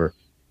best team ever,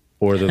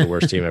 or they're the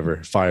worst team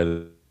ever.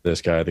 Fire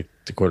this guy.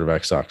 The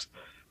quarterback sucks.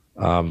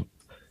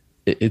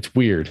 It's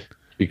weird.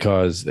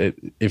 because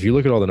if you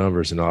look at all the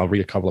numbers, and I'll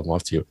read a couple of them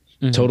off to you.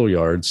 Mhm. Total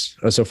yards.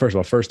 So first of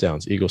all, first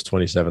downs, Eagles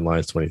 27,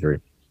 Lions 23.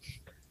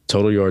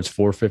 Total yards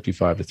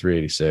 455 to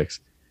 386.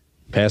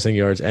 Passing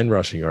yards and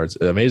rushing yards.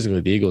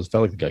 Amazingly, the Eagles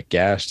felt like they got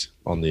gashed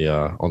on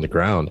the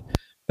ground.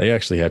 They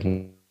actually had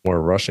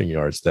more rushing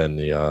yards than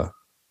the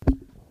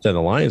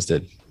Lions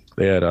did.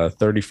 They had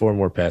 34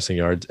 more passing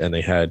yards, and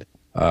they had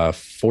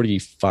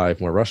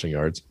 45 more rushing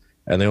yards,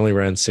 and they only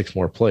ran 6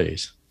 more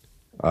plays.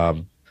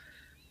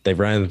 They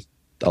ran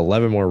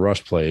 11 more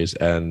rush plays,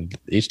 and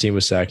each team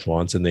was sacked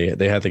once, and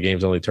they had the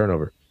game's only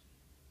turnover.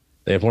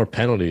 They have more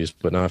penalties,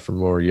 but not for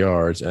more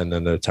yards, and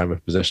then the time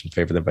of possession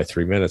favored them by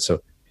 3 minutes.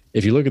 So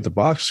if you look at the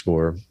box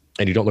score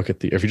and you don't look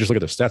at if you just look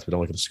at the stats but don't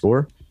look at the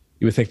score,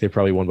 you would think they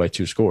probably won by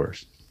 2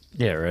 scores.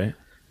 Yeah, right.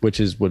 Which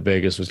is what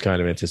Vegas was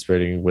kind of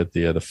anticipating with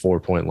the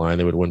 4-point line.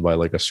 They would win by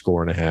like a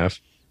score and a half.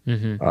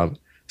 Mm-hmm.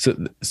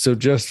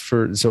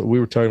 So we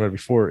were talking about it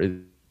before.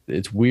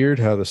 It's weird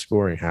how the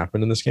scoring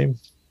happened in this game.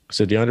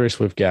 So DeAndre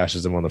Swift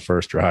gashes them on the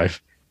first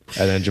drive,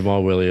 and then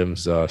Jamal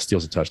Williams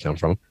steals a touchdown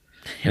from him.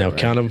 Yeah, Now right.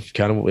 count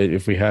them.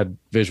 If we had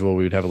visual,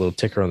 we would have a little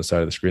ticker on the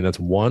side of the screen. That's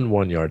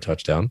 1-1-yard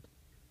touchdown,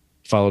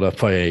 followed up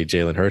by a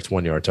Jalen Hurts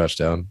 1-yard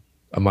touchdown,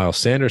 a Miles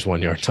Sanders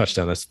 1-yard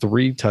touchdown. That's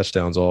 3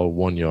 touchdowns, all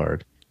 1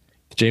 yard.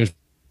 James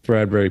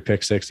Bradbury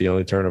pick 6, the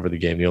only turnover of the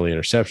game, the only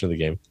interception of the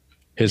game.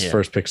 His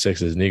first pick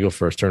 6 is an Eagle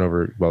first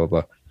turnover, blah, blah,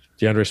 blah.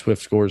 DeAndre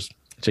Swift scores.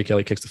 Jake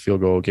Kelly kicks the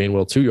field goal.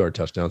 Gainwell 2-yard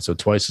touchdown, so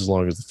twice as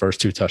long as the first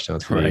 2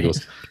 touchdowns for the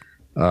Eagles.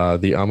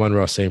 The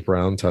Amon-Ra St.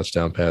 Brown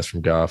touchdown pass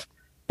from Goff.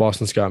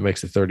 Boston Scott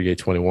makes it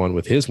 38-21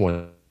 with his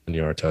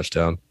 1-yard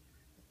touchdown.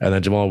 And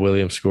then Jamal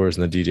Williams scores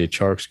and then DJ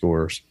Chark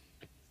scores.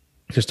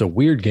 Just a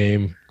weird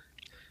game.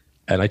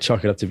 And I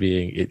chalk it up to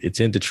being it's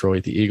in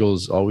Detroit. The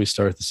Eagles always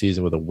start the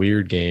season with a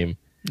weird game.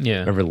 Yeah.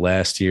 Remember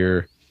last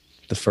year,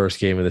 the first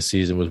game of the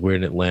season was weird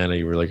in Atlanta.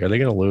 You were like, are they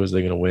going to lose? Are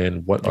they going to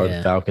win? What are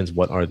the Falcons?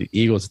 What are the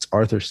Eagles? It's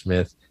Arthur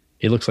Smith.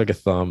 He looks like a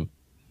thumb.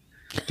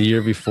 The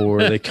year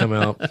before, they come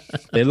out.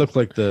 They look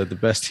like the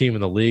best team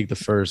in the league the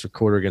first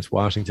quarter against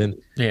Washington.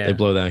 Yeah. They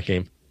blow that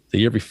game. The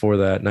year before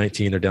that,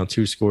 19, they're down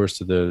 2 scores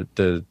to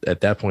the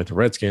at that point, the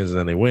Redskins, and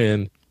then they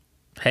win.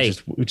 Hey,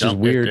 which is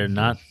weird. They're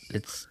not.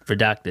 It's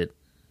redacted.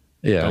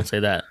 Yeah. Don't say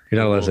that.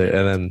 You're not allowed to say.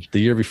 And then the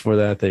year before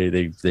that,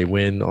 they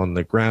win on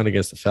the ground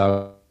against the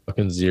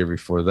Falcons. The year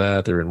before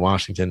that, they're in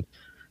Washington.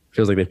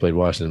 Feels like they played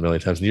Washington a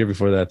million times. The year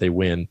before that, they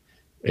win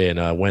in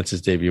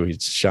Wentz's debut. He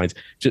shines.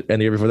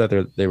 And the year before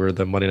that, they were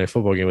the Monday Night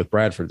Football game with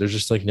Bradford. There's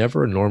just like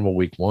never a normal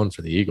week 1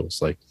 for the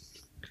Eagles. Like,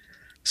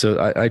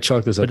 so I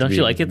chalk this up to don't be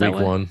you like it that week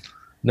way? 1.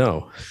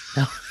 No.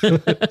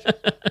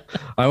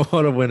 I want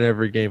to win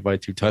every game by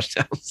 2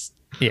 touchdowns.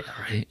 Yeah,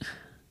 right.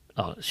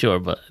 Oh, sure,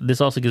 but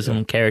this also gives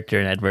them character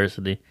and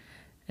adversity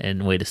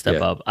and way to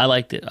step up. I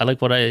liked it. I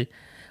like what I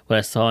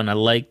saw, and I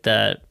like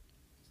that.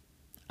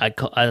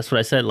 That's what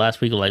I said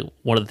last week. Like,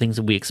 one of the things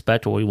that we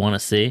expect or we want to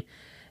see,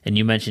 and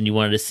you mentioned you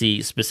wanted to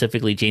see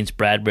specifically James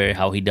Bradbury,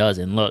 how he does.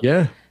 And look,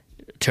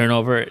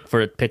 turnover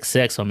for a pick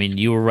 6. I mean,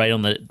 you were right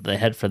on the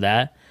head for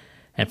that.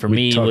 And for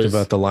me, we talked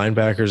about the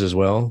linebackers as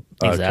well.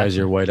 Exactly.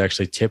 Kaiser White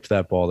actually tipped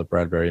that ball that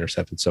Bradbury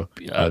intercepted. So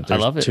I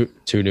love it.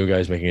 Two new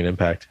guys making an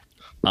impact.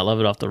 I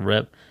love it off the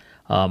rip.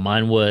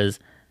 Mine was,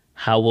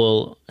 how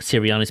will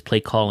Sirianni's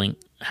play calling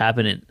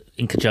happen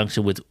in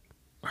conjunction with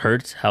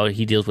Hurts? How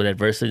he deals with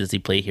adversity? Does he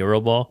play hero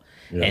ball?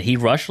 Yeah. And he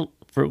rushed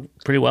for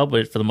pretty well,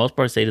 but for the most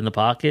part, stayed in the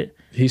pocket.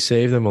 He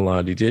saved them a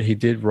lot. He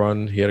did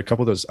run. He had a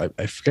couple of those.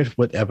 I forget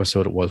what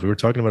episode it was. We were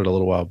talking about it a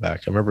little while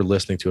back. I remember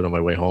listening to it on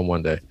my way home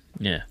one day.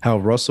 Yeah. How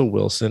Russell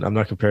Wilson, I'm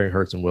not comparing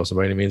Hurts and Wilson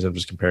by any means. I'm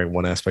just comparing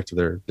one aspect of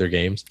their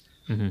games.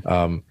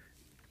 Mm-hmm.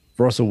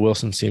 Russell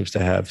Wilson seems to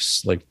have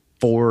like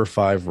 4 or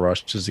 5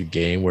 rushes a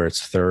game where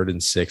it's 3rd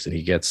and 6 and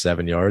he gets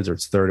 7 yards, or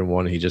it's 3rd and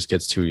 1 and he just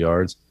gets 2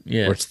 yards,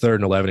 or it's 3rd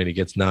and 11 and he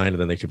gets 9 and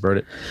then they convert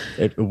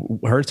it.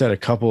 Hurts had a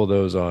couple of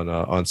those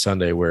on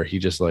Sunday where he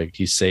just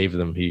he saved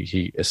them.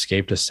 He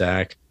escaped a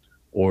sack,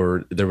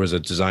 or there was a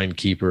design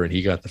keeper and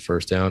he got the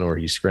first down, or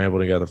he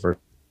scrambled and got the first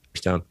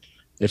down.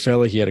 It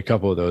felt like he had a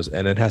couple of those,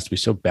 and it has to be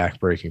so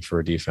backbreaking for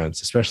a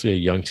defense, especially a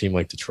young team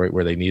like Detroit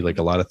where they need like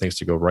a lot of things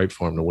to go right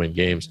for them to win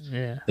games.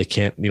 Yeah. They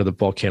can't, the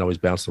ball can't always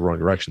bounce the wrong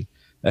direction.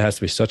 It has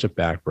to be such a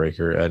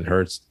backbreaker, and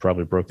Hurts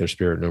probably broke their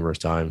spirit numerous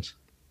times.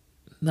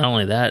 Not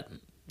only that,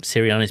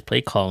 Sirianni's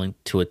play calling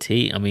to a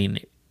T. I mean,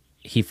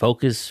 he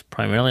focused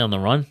primarily on the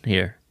run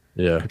here.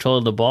 Yeah. Control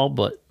of the ball,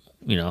 but,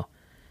 you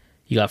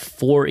got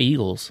 4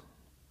 Eagles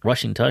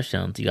rushing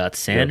touchdowns. You got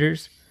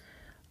Sanders,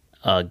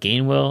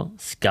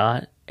 Gainwell,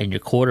 Scott, and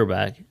your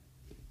quarterback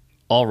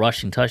all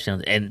rushing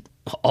touchdowns, and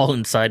all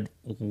inside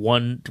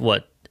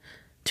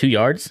 2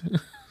 yards?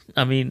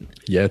 I mean...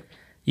 Yeah.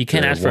 You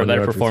can't ask for a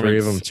better performance. 3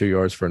 of them, 2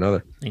 yards for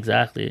another.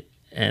 Exactly.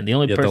 And the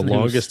only person the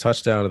longest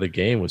touchdown of the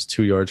game was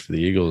 2 yards for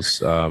the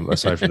Eagles,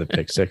 aside from the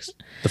pick 6.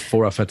 The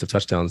 4 offensive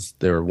touchdowns,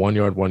 they were 1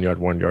 yard, 1 yard,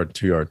 1 yard,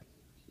 2 yard.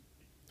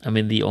 I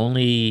mean, the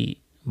only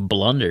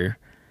blunder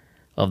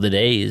of the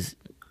day is,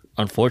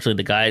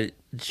 unfortunately, the guy's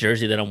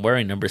jersey that I'm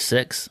wearing, number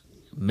 6,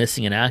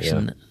 missing in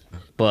action. Yeah.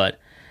 But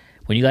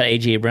when you got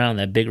AJ Brown,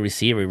 that big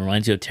receiver, it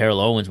reminds you of Terrell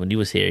Owens when he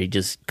was here. He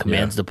just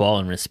commands the ball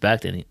and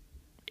respect. And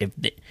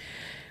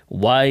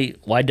why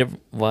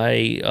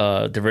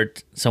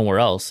divert somewhere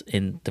else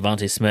in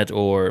Devontae Smith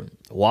or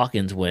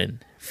Watkins when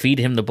feed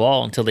him the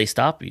ball until they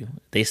stop you?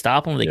 They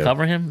stop him, they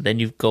cover him, then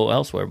you go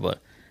elsewhere. But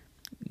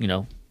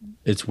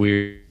it's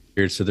weird.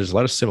 So there's a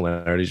lot of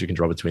similarities you can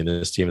draw between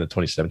this team and the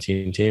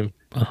 2017 team.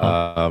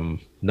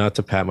 Not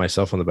to pat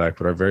myself on the back,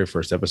 but our very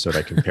first episode,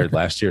 I compared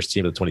last year's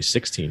team to the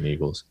 2016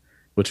 Eagles,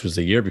 which was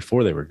the year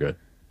before they were good.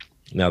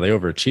 Now, they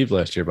overachieved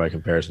last year by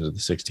comparison to the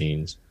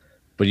 16s,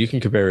 but you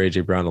can compare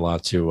A.J. Brown a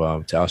lot to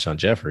Alshon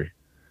Jeffrey.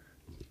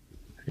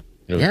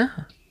 Yeah.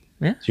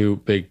 Two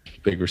big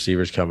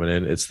receivers coming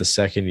in. It's the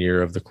second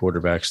year of the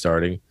quarterback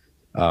starting.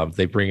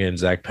 They bring in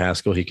Zach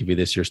Pascal. He could be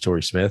this year's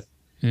Torrey Smith.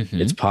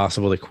 It's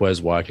possible that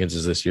Quez Watkins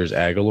is this year's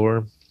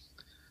Aguilar.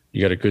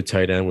 You got a good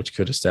tight end, which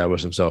could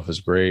establish himself as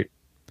great.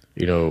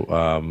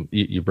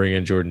 You bring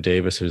in Jordan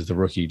Davis, who's the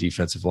rookie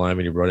defensive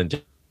lineman. You brought in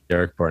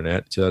Derek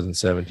Barnett,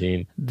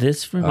 2017.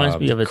 This reminds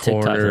me of a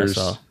TikTok I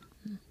saw.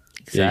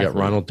 Exactly. Yeah, you got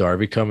Ronald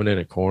Darby coming in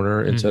at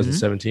corner in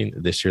 2017.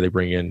 This year they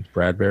bring in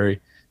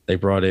Bradbury. They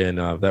brought in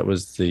that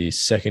was the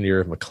second year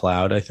of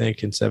McLeod, I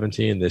think, in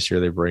 17. This year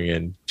they bring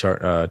in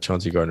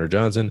Chauncey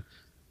Gardner-Johnson.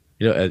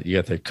 You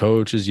got the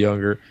coach is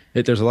younger.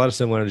 There's a lot of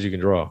similarities you can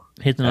draw.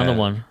 Here's another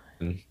one.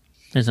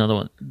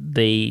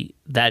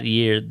 That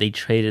year they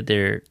traded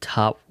their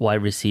top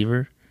wide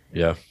receiver.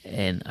 Yeah.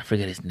 And I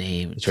forget his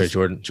name. It's right,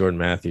 Jordan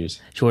Matthews.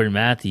 Jordan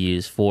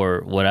Matthews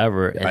for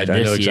whatever. And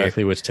I know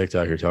exactly which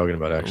TikTok you're talking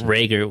about,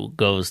 actually. Rager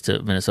goes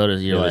to Minnesota.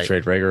 They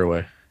trade Rager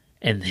away.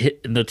 And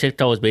the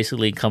TikTok was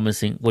basically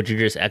encompassing what you're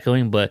just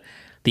echoing, but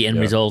the end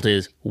result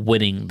is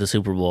winning the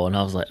Super Bowl. And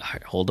I was like, all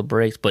right, hold the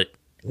brakes. But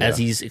as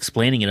he's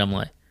explaining it, I'm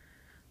like,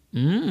 so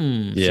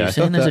you're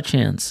saying there's a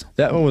chance.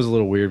 That one was a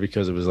little weird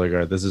because it was like, all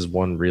right, this is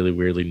one really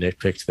weirdly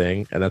nitpicked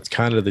thing. And that's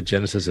kind of the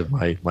genesis of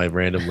my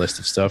random list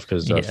of stuff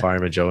because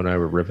Fireman Joe and I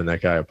were ripping that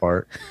guy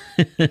apart.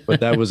 But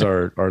that was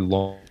our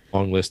long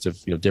list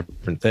of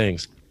different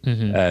things.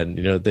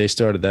 And they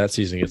started that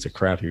season against a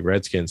crappy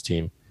Redskins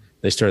team.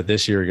 They started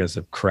this year against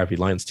a crappy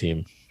Lions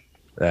team.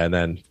 And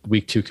then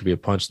week 2 could be a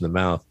punch in the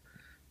mouth,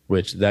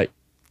 which that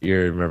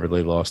year, remember,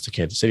 they lost to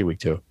Kansas City week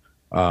 2.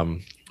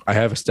 I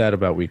have a stat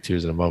about week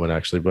 2s in a moment,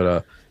 actually.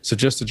 But so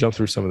just to jump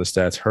through some of the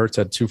stats, Hurts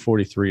had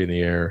 243 in the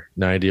air,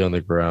 90 on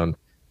the ground.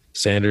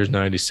 Sanders,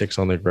 96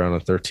 on the ground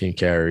on 13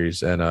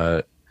 carries. And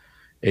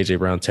A.J.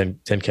 Brown, 10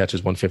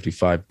 catches,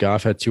 155.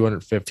 Goff had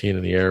 215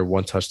 in the air,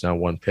 1 touchdown,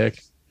 1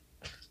 pick.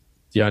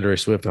 DeAndre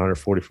Swift,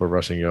 144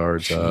 rushing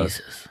yards.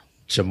 Jesus.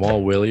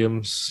 Jamal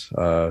Williams,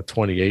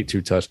 28,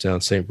 2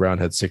 touchdowns. St. Brown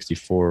had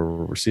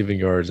 64 receiving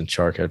yards, and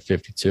Chark had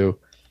 52.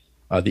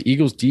 The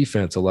Eagles'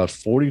 defense allowed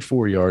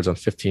 44 yards on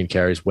 15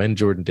 carries when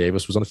Jordan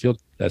Davis was on the field.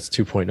 That's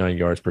 2.9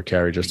 yards per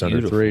carry, just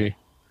under 3.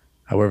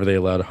 However, they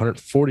allowed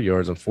 140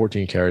 yards on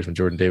 14 carries when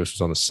Jordan Davis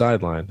was on the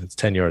sideline. That's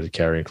 10 yards a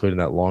carry, including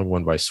that long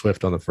one by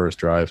Swift on the first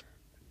drive.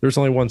 There was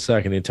only 1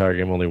 sack in the entire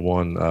game, only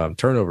 1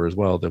 turnover as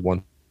well. The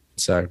 1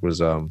 sack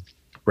was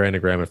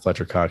Brandon Graham and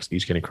Fletcher Cox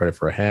each getting credit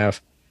for a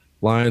half.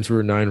 Lions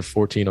were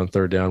 9-14 on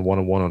third down,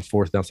 1-1 on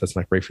fourth down. So that's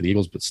not great for the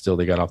Eagles, but still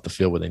they got off the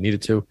field when they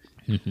needed to.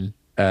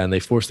 And they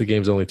forced the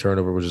game's only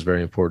turnover, which is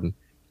very important.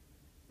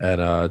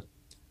 And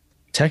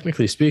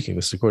technically speaking,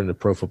 this is according to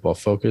Pro Football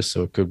Focus,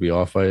 so it could be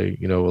off by a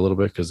little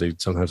bit because they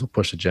sometimes will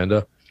push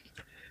agenda.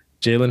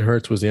 Jalen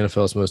Hurts was the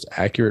NFL's most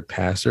accurate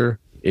passer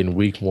in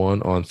week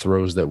 1 on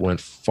throws that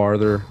went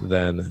farther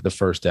than the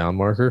first down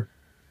marker.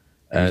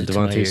 And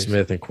Devontae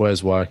Smith and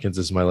Quez Watkins,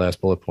 this is my last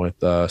bullet point.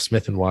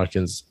 Smith and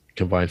Watkins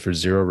combined for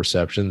 0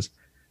 receptions.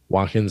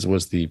 Watkins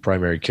was the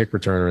primary kick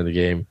returner in the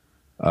game.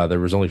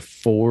 There was only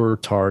 4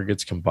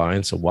 targets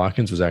combined, so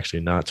Watkins was actually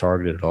not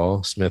targeted at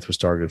all. Smith was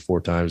targeted 4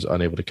 times,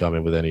 unable to come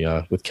in with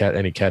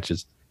any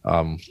catches,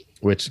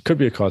 which could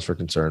be a cause for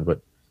concern.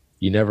 But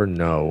you never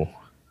know.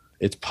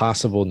 It's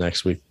possible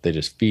next week they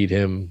just feed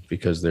him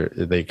because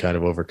they kind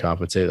of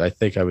overcompensate. I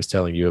think I was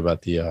telling you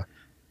about the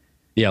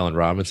Allen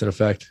Robinson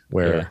effect,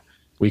 where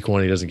week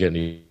 1 he doesn't get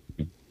any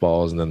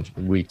balls, and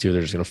then week 2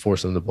 they're just going to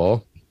force him the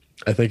ball.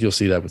 I think you'll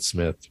see that with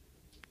Smith.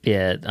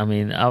 Yeah, I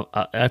mean,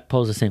 I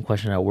posed the same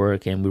question at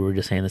work, and we were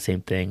just saying the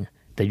same thing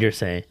that you're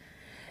saying.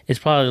 It's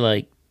probably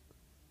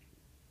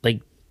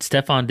like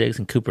Stephon Diggs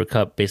and Cooper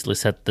Kupp basically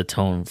set the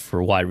tone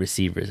for wide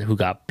receivers who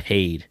got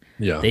paid.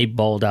 Yeah, they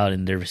balled out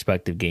in their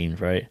respective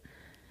games, right?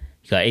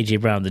 You got A.J.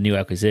 Brown, the new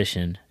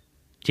acquisition,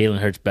 Jalen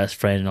Hurts' best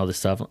friend, and all this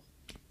stuff.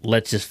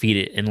 Let's just feed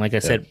it. And like I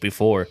said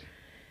before,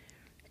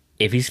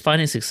 if he's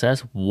finding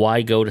success,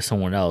 why go to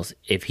someone else?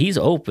 If he's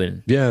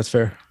open, that's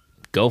fair.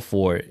 Go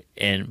for it.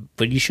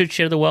 But you should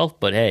share the wealth.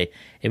 But hey,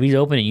 if he's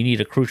open and you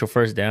need a crucial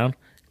first down,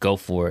 go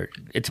for it.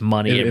 It's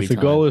money every time. If the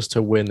goal is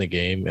to win the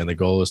game and the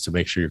goal is to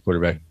make sure your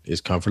quarterback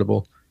is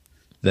comfortable,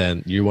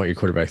 then you want your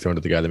quarterback thrown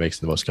to the guy that makes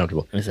it the most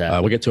comfortable.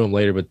 Exactly. We'll get to him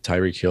later, but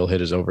Tyreek Hill hit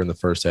his over in the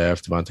first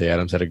half. Devontae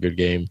Adams had a good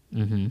game.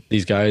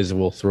 These guys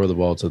will throw the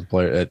ball to the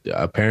player.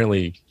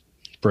 Apparently,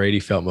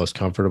 Brady felt most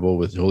comfortable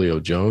with Julio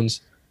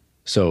Jones.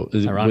 So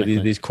these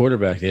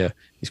quarterbacks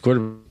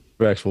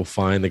quarterbacks will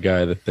find the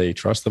guy that they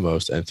trust the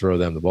most and throw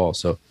them the ball.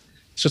 So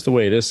it's just the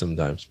way it is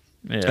sometimes.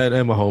 Yeah.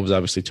 And Mahomes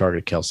obviously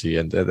targeted Kelsey,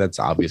 and that's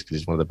obvious because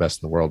he's one of the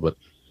best in the world. But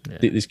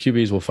these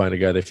QBs will find a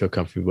guy they feel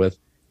comfortable with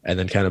and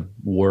then kind of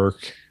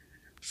work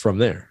from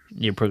there.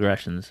 Your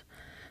progressions.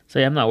 So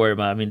yeah, I'm not worried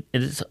about it. I mean,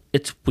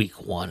 it's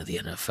week 1 of the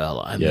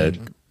NFL. I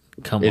mean,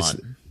 come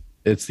on.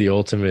 It's the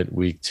ultimate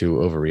week to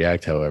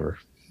overreact, however.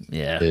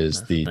 Yeah.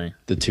 Is the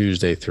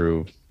Tuesday,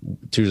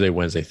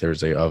 Wednesday,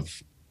 Thursday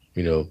of,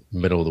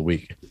 middle of the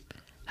week.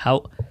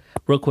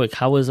 Real quick,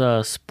 how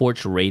was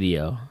sports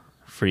radio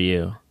for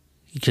you?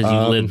 Because you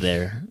lived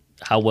there.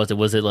 How was it?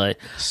 Was it like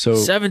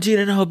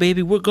 17-0,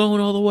 baby, we're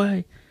going all the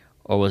way?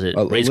 Or was it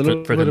race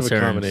for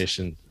concerns?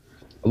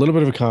 A little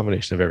bit of a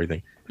combination of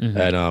everything. Mm-hmm.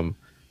 And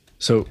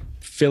so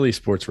Philly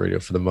sports radio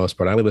for the most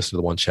part. I only listen to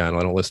the one channel.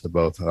 I don't listen to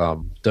both.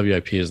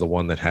 WIP is the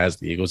one that has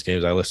the Eagles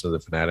games. I listen to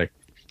the Fanatic.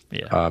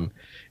 Yeah.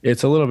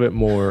 It's a little bit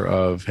more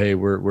of, hey,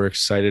 we're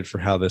excited for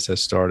how this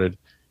has started.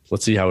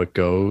 Let's see how it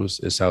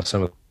goes. Is how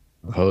some of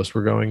the hosts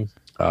were going.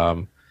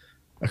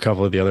 A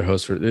couple of the other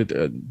hosts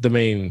the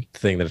main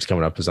thing that is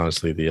coming up is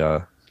honestly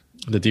the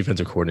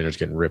defensive coordinator's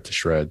getting ripped to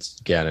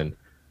shreds, Gannon,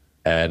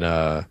 and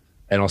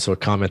also a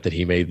comment that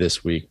he made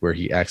this week where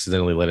he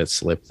accidentally let it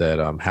slip that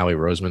Howie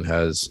Roseman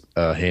has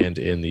a hand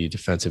in the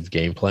defensive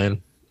game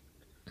plan.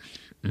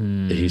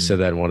 He said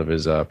that in one of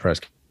his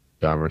press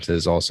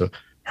conferences. Also,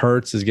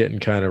 Hurts is getting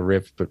kind of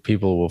ripped, but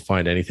people will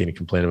find anything to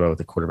complain about with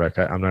the quarterback.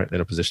 I'm not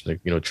in a position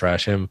to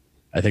trash him.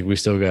 I think we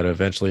still got to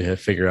eventually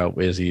figure out,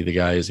 is he the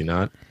guy, is he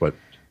not? But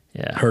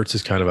yeah, Hurts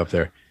is kind of up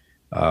there.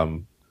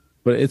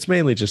 But it's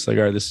mainly just like,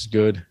 all right, this is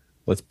good.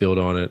 Let's build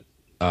on it.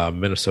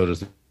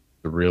 Minnesota's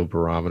the real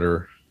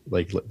barometer.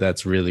 Like,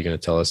 that's really going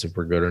to tell us if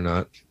we're good or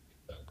not.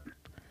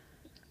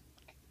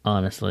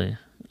 Honestly,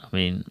 I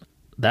mean,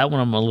 that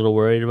one I'm a little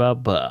worried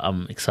about, but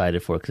I'm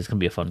excited for it because it's going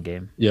to be a fun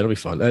game. Yeah, it'll be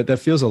fun. That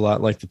feels a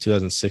lot like the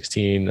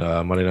 2016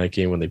 Monday night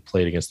game when they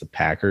played against the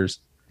Packers.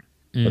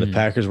 When the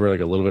Packers were like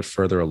a little bit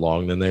further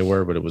along than they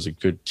were, but it was a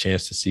good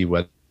chance to see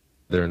whether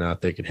or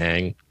not they could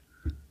hang.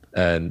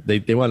 And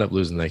they wound up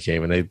losing that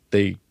game, and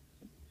they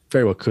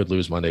very well could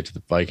lose Monday to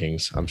the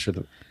Vikings. I'm sure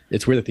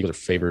it's weird that the Eagles are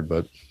favored,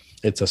 but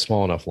it's a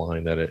small enough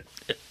line that it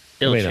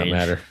may not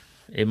matter.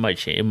 It might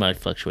change. It might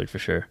fluctuate for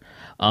sure.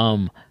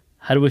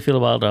 How do we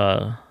feel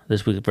about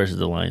this week versus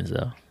the Lions,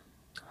 though?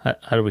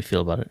 How do we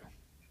feel about it?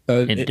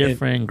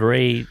 Indifferent,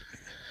 great.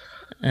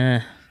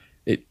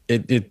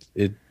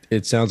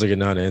 It sounds like a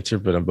non-answer,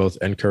 but I'm both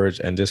encouraged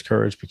and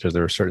discouraged because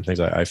there are certain things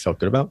I felt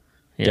good about.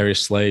 Yeah.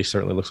 Darius Slay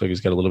certainly looks like he's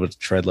got a little bit of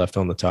tread left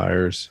on the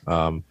tires.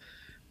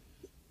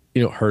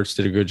 Hurts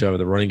did a good job.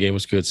 The running game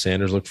was good.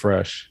 Sanders looked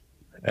fresh.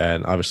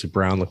 And obviously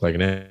Brown looked like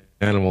an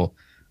animal.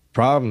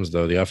 Problems,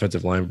 though, the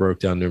offensive line broke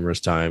down numerous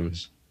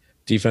times.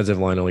 Defensive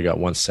line only got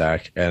 1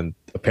 sack. And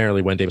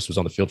apparently when Davis was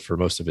on the field for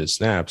most of his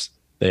snaps,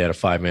 they had a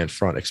 5-man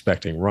front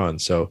expecting run.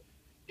 So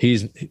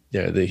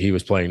he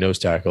was playing nose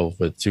tackle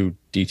with 2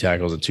 D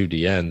tackles and 2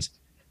 D ends.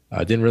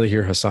 I didn't really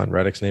hear Hassan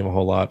Reddick's name a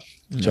whole lot.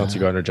 Chauncey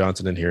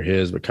Gardner-Johnson didn't hear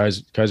his, but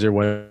Kaiser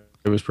White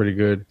was pretty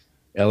good.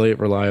 Elliott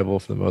reliable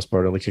for the most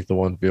part. Only kicked the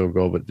 1 field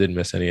goal, but didn't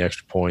miss any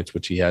extra points,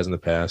 which he has in the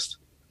past.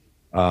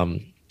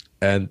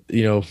 And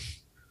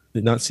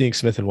not seeing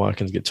Smith and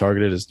Watkins get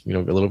targeted is a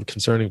little bit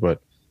concerning,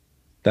 but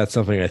that's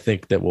something I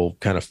think that will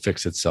kind of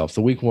fix itself.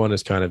 The week 1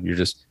 is kind of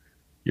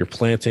you're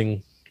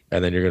planting,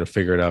 and then you're going to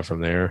figure it out from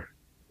there.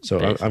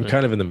 So I'm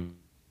kind of in the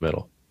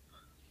middle.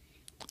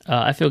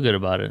 I feel good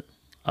about it.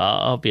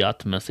 I'll be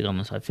optimistic on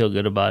this. I feel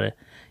good about it.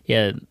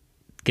 Yeah,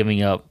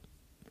 giving up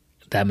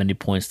that many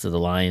points to the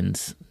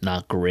Lions,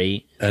 not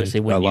great. And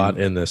a lot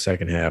in the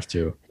second half,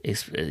 too.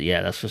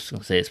 Yeah, that's what I was going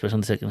to say, especially in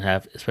the second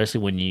half,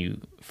 especially when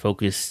you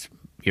focus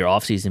your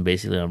offseason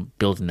basically on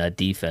building that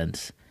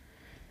defense.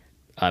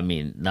 I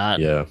mean,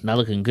 not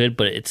looking good,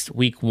 but it's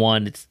week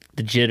 1. It's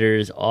the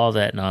jitters, all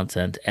that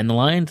nonsense. And the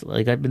Lions,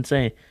 like I've been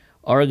saying,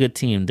 are a good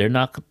team. They're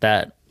not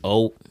they're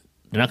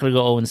not going to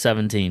go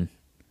 0-17.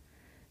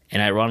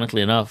 And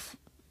ironically enough,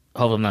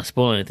 hope I'm not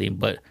spoiling anything,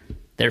 but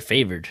they're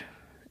favored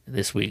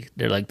this week.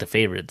 They're like the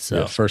favorites.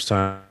 So first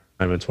time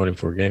in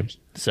 24 games.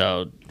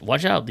 So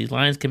watch out. These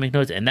Lions can make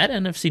noise. And that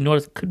NFC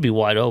North could be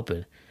wide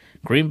open.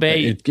 Green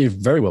Bay. It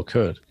very well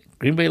could.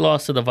 Green Bay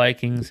lost to the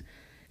Vikings.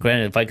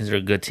 Granted, the Vikings are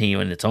a good team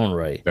in its own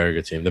right. Very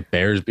good team. The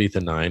Bears beat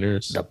the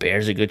Niners. The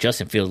Bears are good.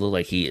 Justin Fields looks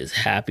like he is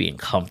happy and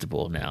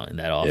comfortable now in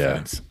that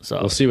offense. Yeah. So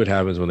we'll see what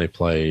happens when they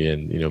play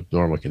in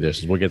normal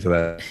conditions. We'll get to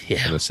that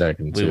in a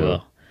second too. We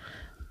will.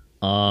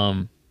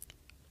 What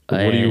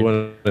do you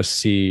want to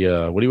see?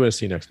 What do you want to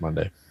see next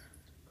Monday?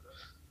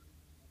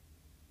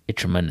 A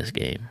tremendous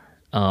game.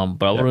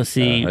 But I want to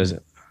see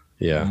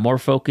more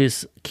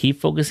focus.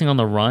 Keep focusing on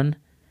the run.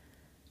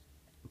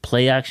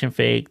 Play action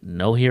fake.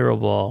 No hero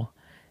ball.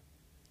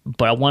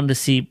 But I wanted to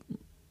see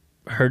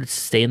Hurts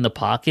stay in the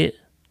pocket,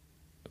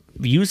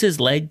 use his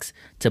legs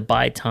to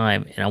buy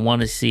time, and I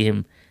want to see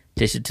him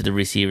dish it to the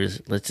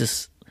receivers. Let's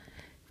just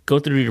go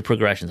through your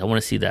progressions. I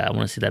want to see that. I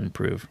want to see that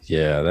improve.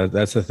 Yeah,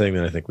 that's the thing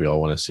that I think we all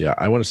want to see.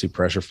 I want to see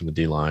pressure from the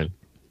D-line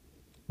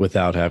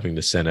without having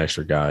to send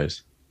extra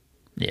guys.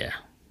 Yeah.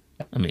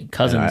 I mean,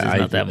 Cousins is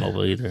not that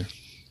mobile either.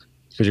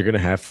 Because you're going to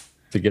have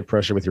to get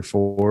pressure with your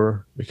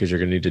 4 because you're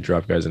going to need to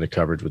drop guys into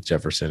coverage with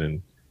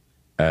Jefferson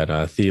and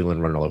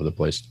Thielen running all over the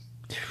place.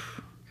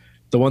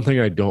 The one thing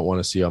I don't want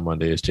to see on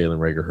Monday is Jalen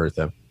Reagor hurt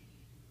them.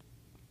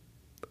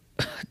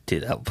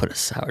 Dude, that would put a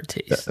sour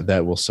taste.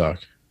 That will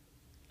suck.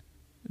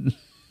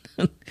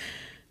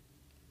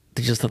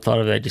 Just the thought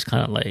of that just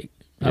kind of like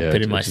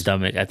pit in my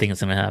stomach. I think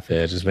it's going to happen.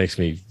 Yeah, it just makes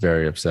me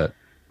very upset.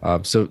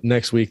 So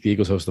next week, the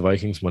Eagles host the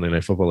Vikings, Monday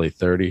Night Football,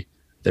 8:30.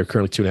 They're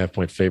currently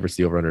 2.5-point favorites.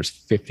 The over-under is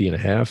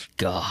 50.5.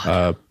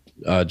 God.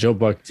 Joe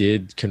Buck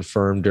did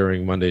confirm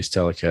during Monday's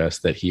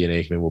telecast that he and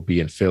Aikman will be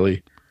in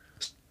Philly.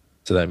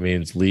 So that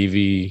means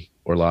Levy,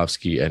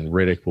 Orlovsky, and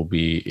Riddick will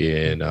be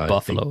in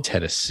Buffalo,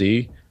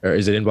 Tennessee. Or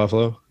is it in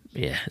Buffalo?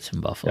 Yeah, it's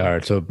in Buffalo. All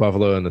right, so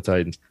Buffalo and the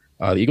Titans.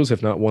 The Eagles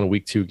have not won a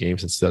Week 2 game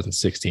since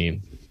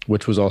 2016,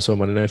 which was also a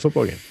Monday Night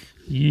Football game.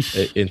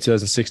 Yeesh. In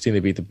 2016,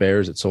 they beat the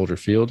Bears at Soldier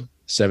Field.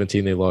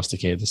 17, they lost to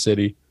Kansas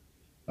City.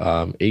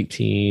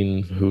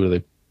 18, who do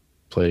they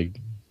play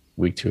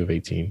Week 2 of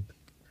 18?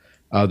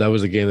 That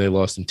was the game they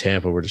lost in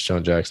Tampa where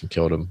Deshaun Jackson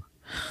killed him.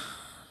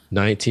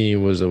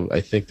 19 was,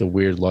 I think, the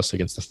weird loss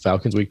against the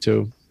Falcons Week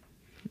 2.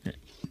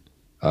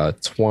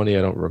 20,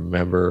 I don't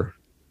remember.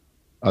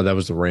 That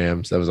was the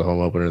Rams. That was a home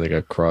opener. They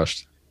got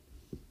crushed.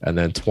 And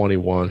then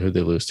 21, who'd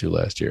they lose to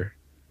last year?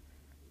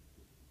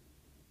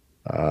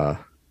 The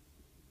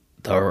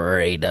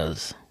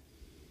Raiders.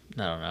 I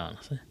don't know,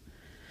 honestly.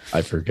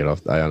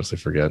 I honestly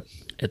forget.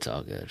 It's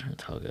all good.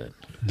 It's all good.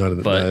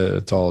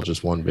 It's all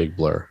just one big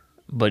blur.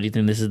 But do you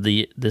think this is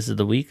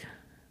the week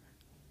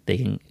they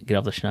can get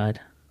off the schneid?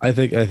 I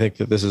think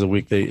that this is a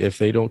week if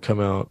they don't come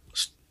out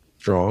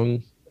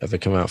strong, if they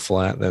come out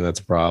flat, then that's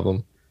a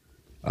problem.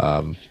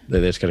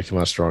 They just got to come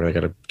out strong. They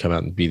got to come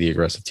out and be the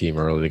aggressive team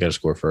early. They got to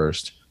score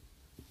first.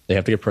 They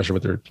have to get pressure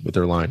with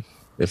their line.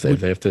 If they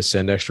have to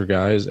send extra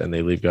guys and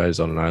they leave guys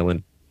on an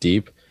island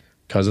deep,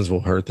 Cousins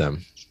will hurt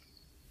them.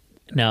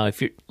 Now,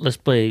 let's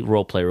play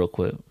role play real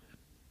quick.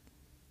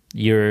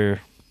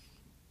 You're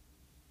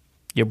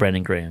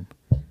Brandon Graham.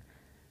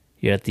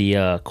 You're at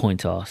the coin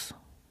toss.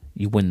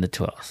 You win the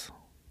toss.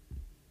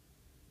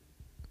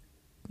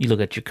 You look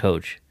at your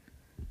coach.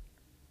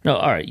 No,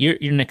 all right. You're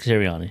Nick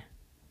Sirianni,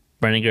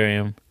 Brandon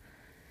Graham,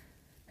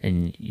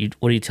 and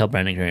what do you tell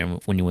Brandon Graham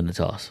when you win the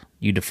toss?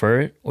 You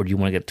defer it, or do you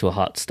want to get to a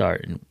hot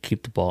start and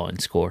keep the ball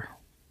and score?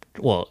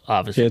 Well,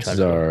 obviously, chances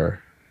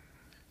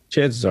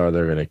are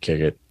they're going to kick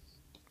it.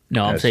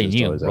 No, I'm saying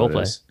you role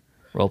play.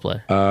 Role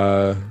play.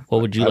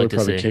 What would you like to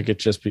say?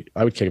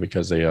 I would kick it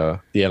because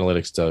the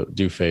analytics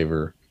do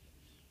favor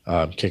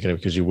kicking it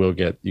because you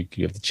have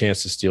the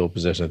chance to steal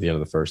possession at the end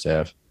of the first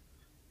half.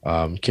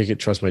 Kick it,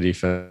 trust my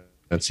defense,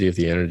 and see if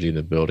the energy in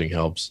the building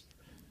helps,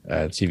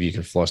 and see if you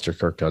can fluster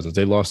Kirk Cousins.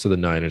 They lost to the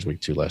Niners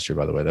Week 2 last year,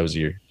 by the way. That was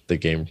the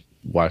game.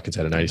 Watkins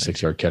had a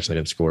 96-yard catch. They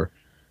didn't score.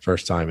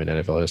 First time in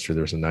NFL history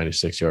there was a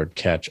 96-yard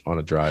catch on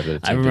a drive that a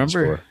team didn't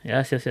score.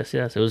 Yes.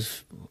 It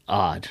was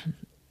odd.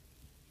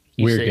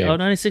 Weird game.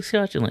 96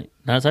 catch and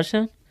not a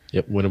touchdown?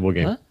 Yep, winnable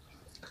game. Huh?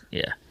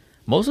 Yeah.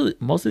 Most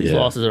of these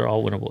losses are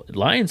all winnable.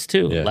 Lions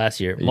too.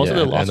 Last year, most of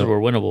the losses were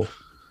winnable,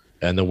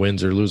 and the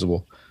wins are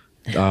losable.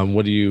 What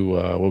would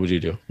you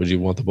do? Would you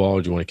want the ball, or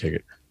would you want to kick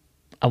it?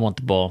 I want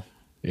the ball.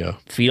 Yeah.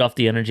 Feed off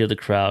the energy of the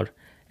crowd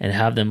and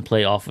have them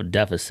play off a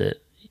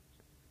deficit.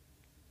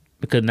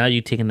 Because now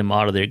you're taking them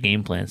out of their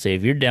game plan. Say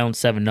if you're down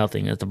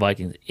 7-0 as the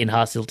Vikings in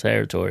hostile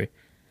territory,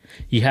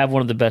 you have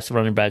one of the best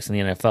running backs in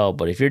the NFL.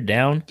 But if you're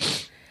down,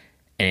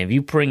 and if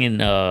you bring in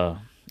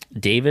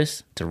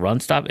Davis to run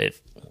stop,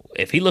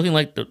 if he's looking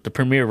like the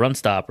premier run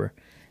stopper,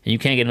 and you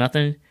can't get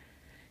nothing,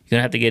 you're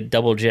gonna have to get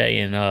Double J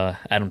and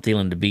Adam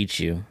Thielen to beat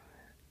you.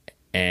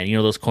 And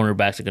those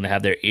cornerbacks are gonna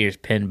have their ears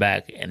pinned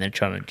back, and they're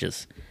trying to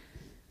just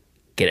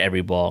get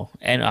every ball,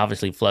 and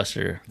obviously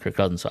fluster Kirk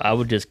Cousins. So I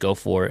would just go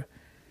for it.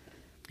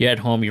 You're at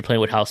home. You're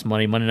playing with house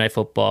money. Monday Night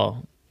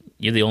Football.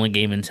 You're the only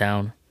game in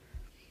town.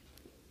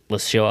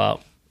 Let's show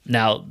out.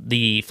 Now,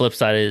 the flip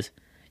side is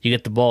you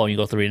get the ball and you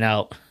go 3 and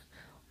out.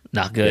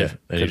 Not good. Yeah,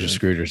 and you just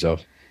screwed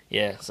yourself.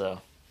 Yeah,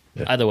 so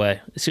either way,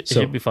 it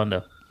should be fun,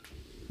 though.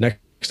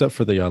 Next up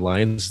for the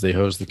Lions, they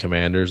host the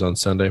Commanders on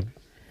Sunday.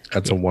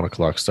 That's a 1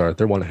 o'clock start.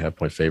 They're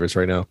 1.5-point favorites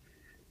right now.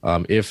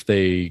 If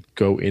they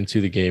go into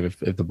the game, if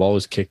the ball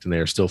is kicked and they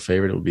are still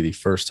favored, it would be the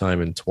first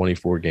time in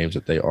 24 games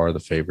that they are the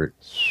favorite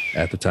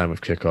at the time of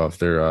kickoff.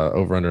 Their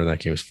over-under in that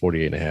game is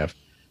 48.5.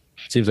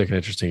 Seems like an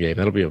interesting game.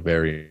 That'll be a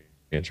very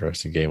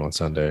interesting game on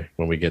Sunday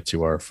when we get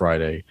to our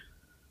Friday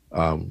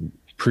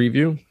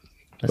preview.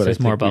 That says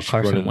more about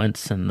Carson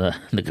Wentz and the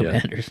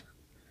Commanders.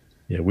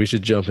 Yeah, we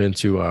should jump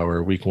into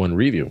our Week 1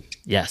 review.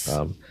 Yes.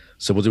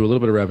 So we'll do a little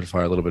bit of rapid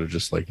fire, a little bit of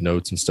just like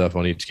notes and stuff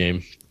on each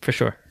game. For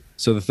sure.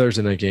 So the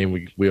Thursday night game,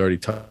 we already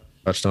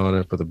touched on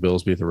it, but the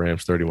Bills beat the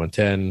Rams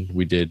 31-10.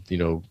 We did,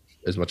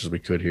 as much as we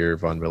could here,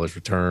 Von Miller's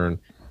return,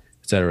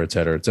 et cetera, et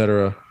cetera, et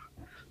cetera.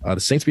 The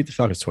Saints beat the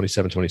Falcons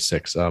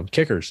 27-26.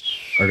 Kickers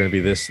are going to be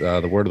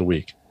the word of the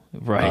week.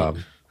 Right.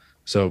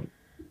 So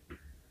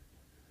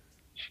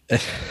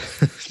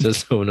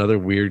another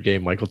weird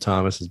game. Michael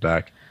Thomas is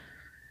back.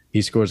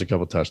 He scores a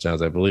couple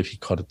touchdowns. I believe he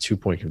caught a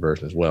 2-point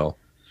conversion as well.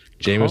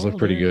 Jameis looked Called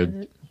pretty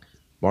good. it.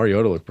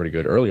 Mariota looked pretty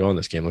good early on.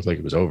 This game looked like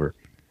it was over.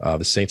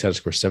 The Saints had to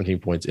score 17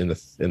 points in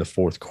the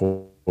fourth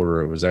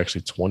quarter. It was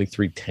actually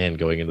 23-10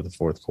 going into the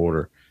fourth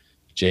quarter.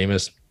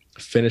 Jameis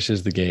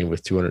finishes the game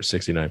with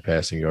 269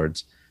 passing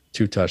yards,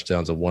 2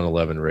 touchdowns, a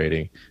 111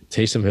 rating.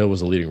 Taysom Hill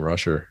was the leading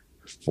rusher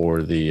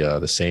for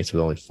the Saints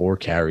with only 4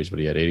 carries, but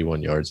he had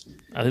 81 yards. I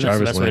think that's the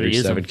Jarvis best way to Landry,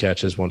 use 7 him.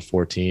 catches,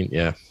 114.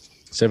 Yeah,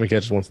 7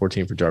 catches,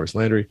 114 for Jarvis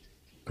Landry.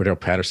 Cordell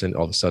Patterson,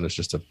 all of a sudden, is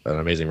just an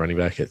amazing running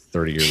back at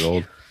 30 years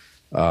old.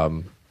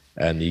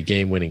 And the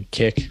game-winning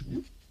kick,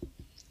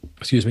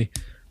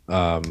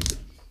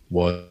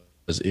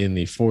 was in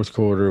the fourth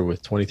quarter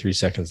with 23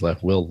 seconds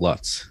left. Will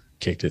Lutz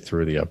kicked it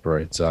through the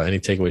uprights. Any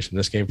takeaways from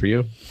this game for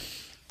you?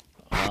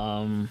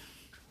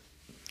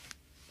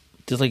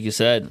 Just like you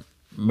said,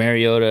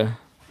 Mariota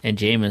and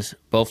Jameis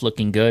both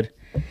looking good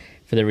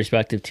for their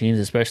respective teams.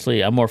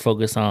 Especially, I'm more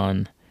focused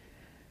on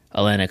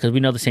Atlanta because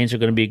we know the Saints are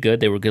going to be good.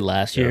 They were good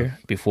last year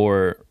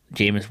before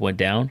Jameis went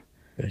down.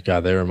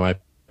 God, they were my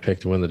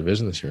pick to win the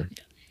division this year.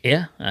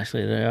 Yeah,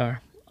 actually they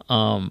are.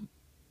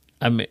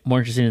 I'm more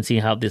interested in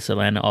seeing how this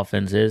Atlanta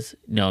offense is.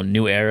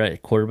 New era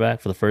at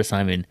quarterback for the first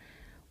time in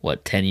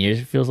 10 years.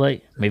 It feels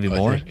like maybe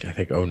more. I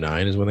think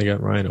 09 is when they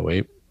got Ryan.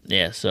 08.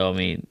 Yeah, so I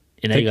mean,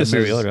 and now you got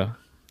Mariota.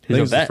 I think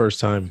it's the first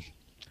time.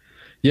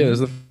 Yeah, it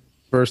was the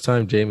first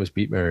time Jameis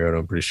beat Mariota.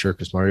 I'm pretty sure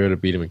because Mariota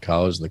beat him in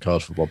college in the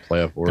college football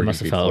playoff. They must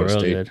have felt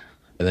real good.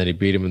 And then he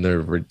beat him in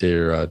their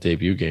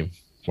debut game.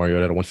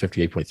 Mariota had a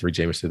 158.3.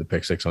 Jameis threw the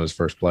pick 6 on his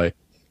first play.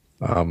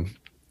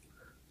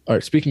 All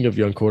right, speaking of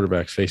young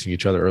quarterbacks facing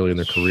each other early in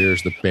their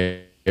careers,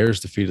 the Bears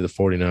defeated the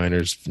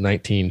 49ers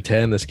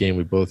 19-10. This game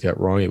we both got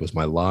wrong. It was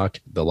my lock.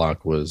 The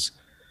lock was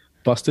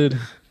busted.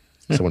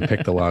 Someone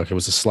picked the lock. It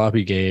was a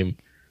sloppy game.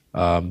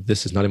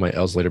 This is not in my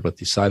L's later, but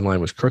the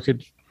sideline was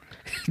crooked.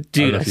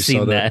 Dude, I've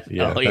seen that.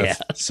 Yeah, oh, yeah.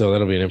 So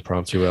that'll be an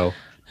impromptu L.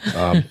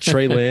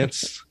 Trey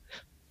Lance,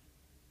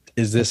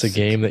 is this a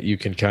game that you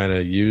can kind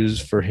of use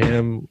for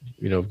him,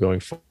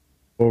 going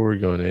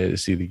forward, going to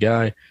see the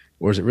guy?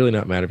 Or does it really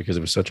not matter because it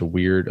was such a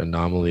weird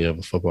anomaly of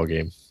a football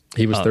game?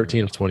 He was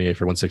 13 of 28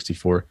 for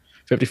 164,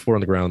 54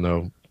 on the ground,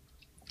 though.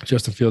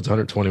 Justin Fields,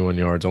 121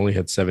 yards, only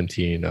had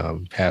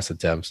 17 pass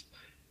attempts.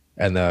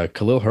 And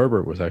Khalil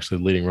Herbert was actually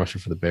the leading rusher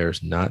for the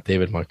Bears, not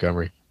David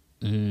Montgomery.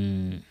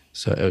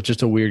 So it was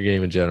just a weird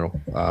game in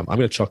general. I'm going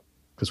to chalk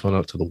this one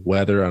up to the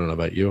weather. I don't know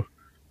about you.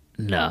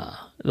 Nah,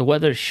 the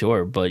weather's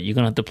sure, but you're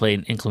going to have to play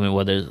in inclement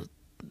weather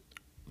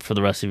for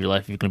the rest of your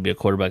life if you're going to be a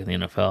quarterback in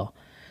the NFL.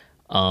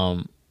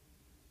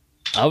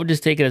 I would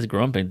just take it as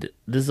grumping.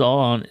 This is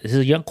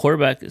a young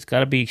quarterback. It's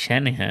got to be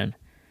Shanahan.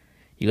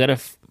 You got to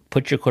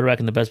put your quarterback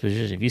in the best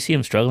position. If you see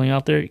him struggling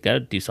out there, you got to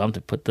do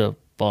something. Put the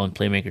ball in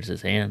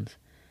playmakers' hands.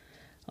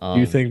 Do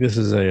you think this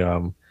is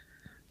an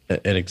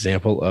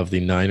example of the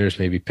Niners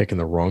maybe picking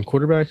the wrong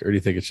quarterback, or do you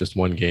think it's just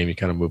one game? You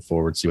kind of move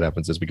forward, see what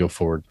happens as we go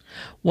forward.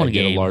 One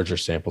game, get a larger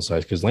sample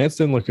size because Lance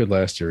didn't look good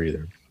last year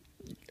either.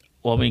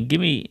 Well, I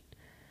mean,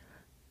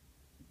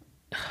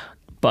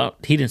 but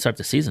he didn't start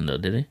the season though,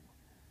 did he?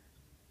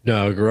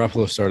 No,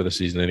 Garoppolo started the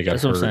season, and he got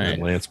That's what hurt, I'm saying.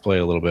 and Lance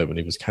played a little bit, but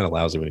he was kind of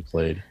lousy when he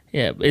played.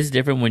 Yeah, but it's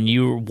different when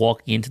you're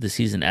walking into the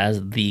season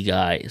as the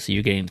guy. So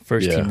you're getting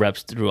first-team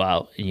reps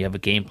throughout, and you have a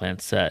game plan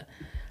set.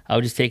 I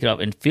would just take it off.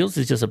 And Fields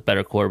is just a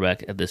better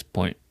quarterback at this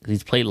point because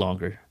he's played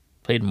longer,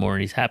 played more,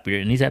 and he's happier,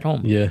 and he's at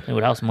home. Yeah. And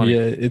with house money.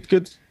 Yeah, it's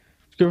good. It's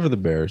good for the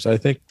Bears. I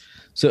think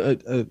so.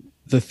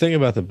 The thing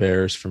about the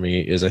Bears for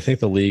me is I think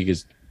the league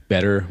is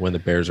better when the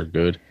Bears are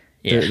good.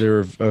 Yeah. There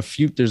are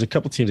there's a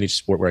couple teams in each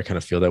sport where I kind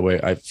of feel that way.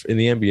 In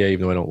the NBA,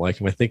 even though I don't like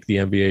them, I think the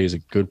NBA is a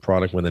good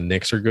product when the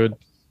Knicks are good.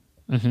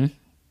 Mm-hmm.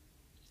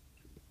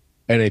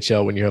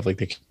 NHL, when you have like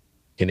the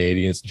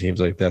Canadians and teams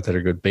like that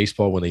are good.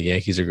 Baseball, when the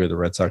Yankees are good, the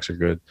Red Sox are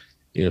good.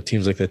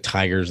 Teams like the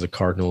Tigers, the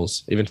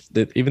Cardinals, even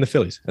the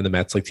Phillies and the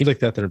Mets, like teams like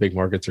that are big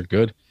markets are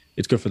good.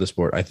 It's good for the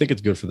sport. I think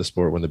it's good for the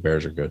sport when the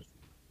Bears are good.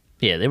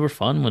 Yeah, they were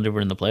fun when they were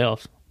in the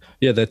playoffs.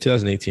 Yeah, that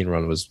 2018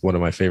 run was one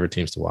of my favorite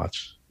teams to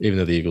watch, even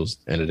though the Eagles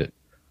ended it.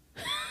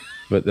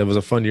 But that was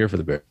a fun year for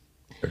the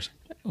Bears.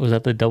 Was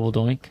that the double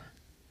doink?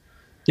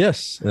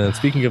 Yes. And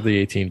speaking of the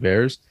 18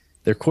 Bears,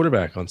 their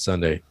quarterback on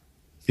Sunday,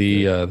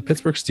 the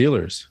Pittsburgh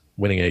Steelers,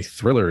 winning a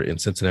thriller in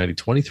Cincinnati,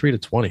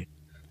 23-20.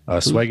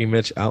 Swaggy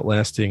Mitch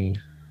outlasting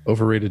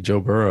overrated Joe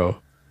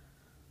Burrow.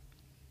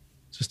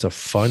 Just a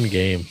fun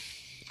game.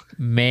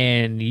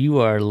 Man, you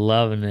are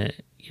loving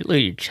it.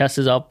 Your chest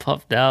is all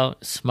puffed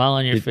out, smile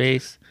on your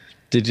face.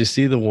 Did you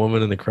see the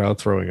woman in the crowd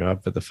throwing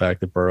up at the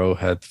fact that Burrow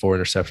had 4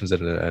 interceptions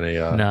and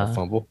a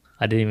fumble?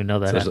 I didn't even know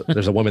that. So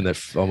there's a woman that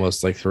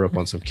almost like threw up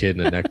on some kid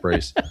in a neck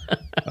brace.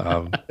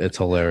 It's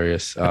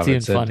hilarious. It's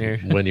even funnier.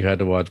 When you had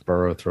to watch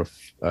Burrow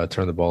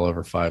turn the ball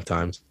over 5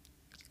 times.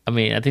 I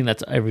mean, I think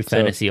that's every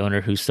fantasy owner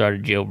who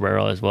started Joe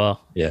Burrow as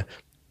well. Yeah.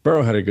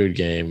 Burrow had a good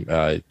game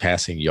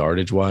passing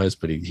yardage-wise,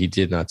 but he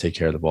did not take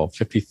care of the ball.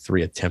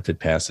 53 attempted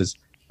passes,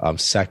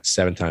 sacked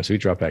 7 times, so he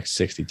dropped back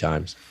 60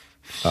 times.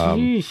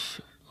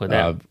 With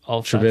that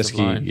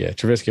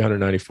Trubisky,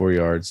 194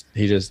 yards.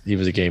 He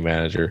was a game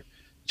manager.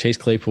 Chase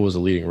Claypool was the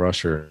leading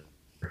rusher.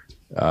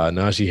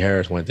 Najee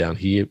Harris went down.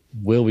 He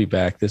will be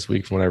back this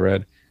week, from what I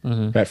read.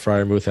 Pat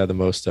Fryermuth had the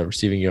most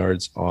receiving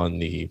yards on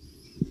the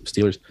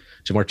Steelers.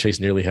 Jamar Chase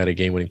nearly had a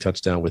game-winning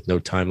touchdown with no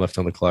time left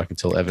on the clock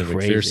until Evan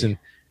McPherson.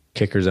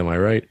 Kickers, am I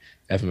right?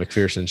 Evan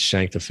McPherson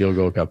shanked a field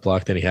goal, got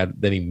blocked. Then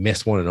he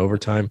missed one in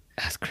overtime.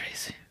 That's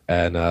crazy.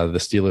 And the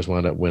Steelers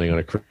wound up winning on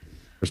a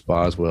Chris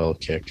Boswell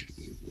kick.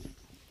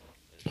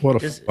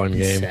 What a fun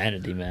game!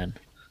 Insanity, man.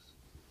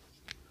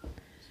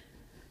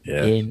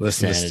 Yeah,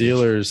 listen, the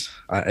Steelers.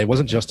 It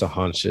wasn't just a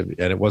hunch, and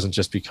it wasn't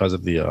just because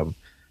of the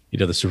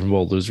the Super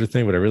Bowl loser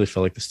thing. But I really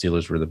felt like the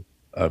Steelers were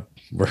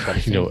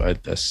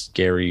a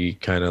scary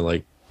kind of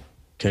like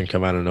can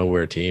come out of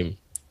nowhere team.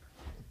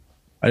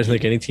 I just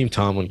think any team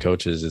Tomlin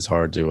coaches is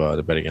hard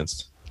to bet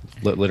against,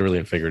 literally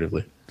and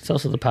figuratively. It's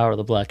also the power of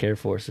the Black Air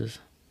Forces.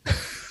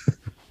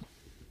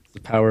 The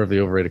power of the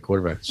overrated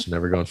quarterback. Should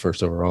never gone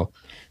first overall.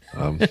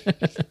 Who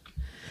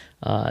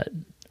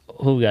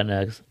we got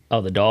next?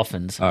 Oh, the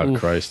Dolphins. Oh, oof.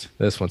 Christ.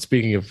 This one.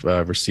 Speaking of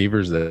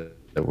receivers that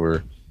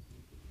were,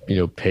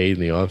 paid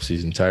in the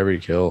offseason,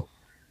 Tyreek Hill,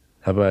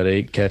 how about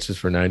 8 catches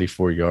for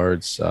 94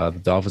 yards? The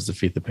Dolphins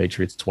defeat the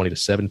Patriots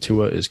 20-7.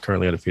 Tua is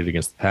currently undefeated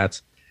against the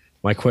Pats.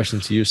 My question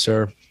to you,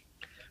 sir,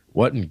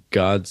 what in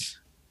God's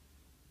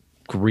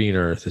green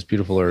earth, this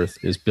beautiful earth,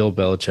 is Bill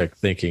Belichick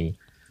thinking,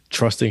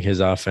 trusting his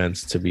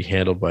offense to be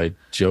handled by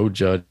Joe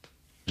Judge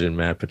and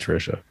Matt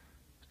Patricia?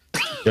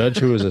 Judge,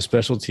 who was a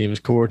special teams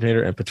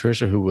coordinator, and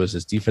Patricia, who was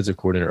his defensive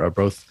coordinator, are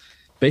both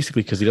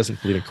basically, because he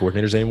doesn't believe in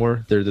coordinators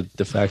anymore, they're the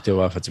de facto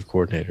offensive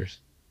coordinators.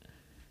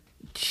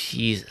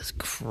 Jesus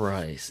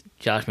Christ.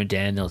 Josh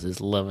McDaniels is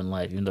loving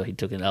life, even though he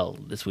took an L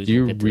this week. Do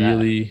you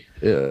really,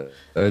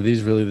 are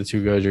these really the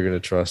two guys you're going to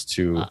trust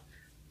to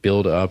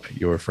build up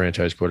your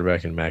franchise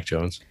quarterback in Mac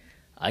Jones?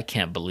 I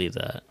can't believe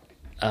that.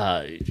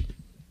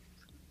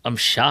 I'm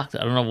shocked.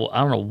 I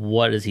don't know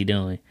what is he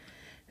doing.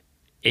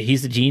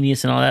 He's a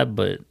genius and all that,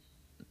 but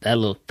that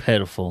looked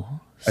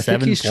pitiful. I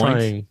think he's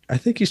trying to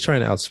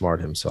outsmart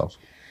himself.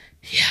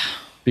 Yeah,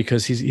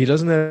 because he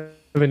doesn't have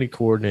any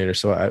coordinator.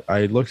 So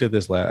I looked at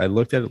this. I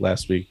looked at it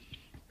last week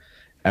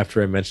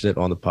after I mentioned it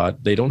on the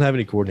pod. They don't have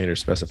any coordinators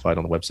specified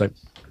on the website.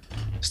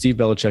 Steve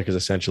Belichick is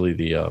essentially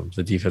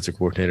the defensive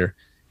coordinator,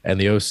 and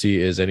the OC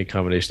is any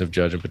combination of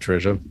Judge and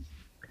Patricia.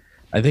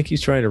 I think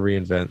he's trying to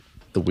reinvent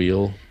the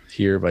wheel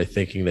here by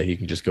thinking that he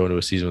can just go into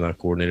a season without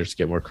coordinators to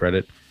get more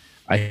credit.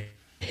 I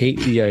hate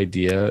the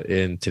idea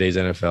in today's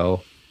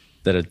NFL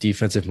that a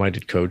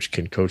defensive-minded coach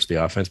can coach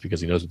the offense because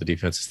he knows what the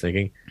defense is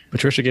thinking.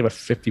 Patricia gave up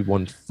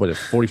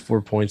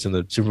 44 points in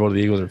the Super Bowl to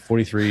the Eagles, or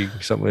 43,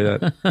 something like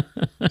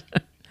that.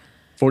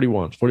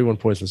 41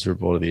 points in the Super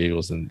Bowl to the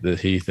Eagles, and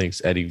he thinks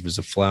Eddie was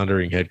a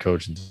floundering head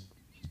coach in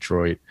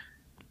Detroit,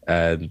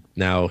 and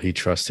now he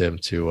trusts him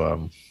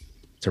to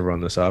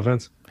run this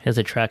offense. He has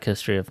a track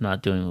history of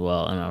not doing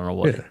well, and I don't know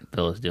what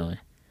Bill is doing.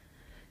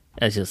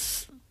 It's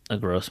just a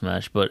gross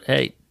match. But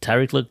hey,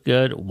 Tyreek looked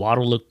good.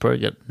 Waddle looked pretty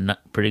good.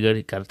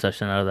 He got a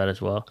touchdown out of that as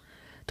well.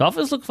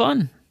 Dolphins look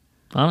fun,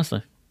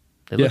 honestly.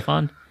 They look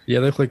fun.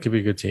 Yeah, they look like could be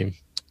a good team.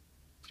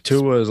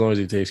 Tua, as long as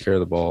he takes care of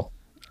the ball.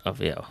 Oh,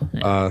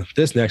 yeah.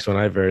 This next one,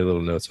 I have very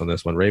little notes on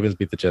this one. Ravens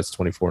beat the Jets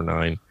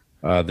 24-9.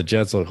 The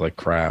Jets look like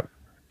crap,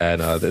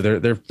 and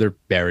they're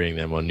burying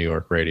them on New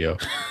York radio,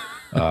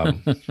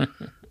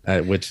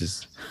 which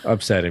is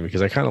upsetting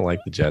because I kind of like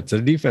the Jets. The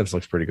defense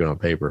looks pretty good on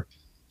paper.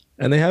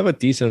 And they have a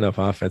decent enough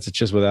offense. It's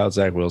just without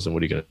Zach Wilson,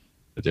 what are you going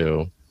to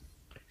do?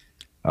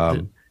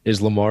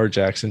 Is Lamar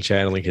Jackson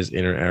channeling his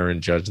inner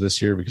Aaron Judge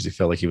this year because he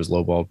felt like he was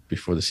lowballed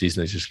before the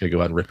season? He's just going to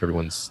go out and rip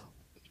everyone's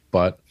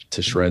butt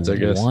to shreds, I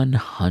guess.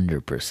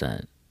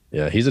 100%.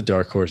 Yeah, he's a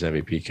dark horse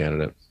MVP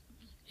candidate.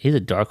 He's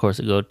a dark horse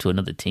to go to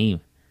another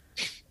team.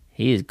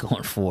 He is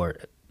going for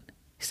it.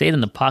 He stayed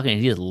in the pocket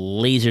and he just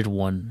lasered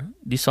one.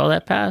 You saw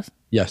that pass?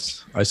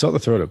 Yes. I saw the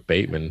throw to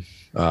Bateman.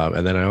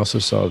 And then I also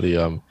saw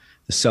the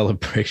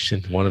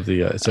celebration, one of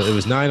the so it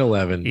was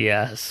 9/11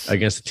 yes,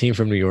 against a team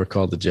from New York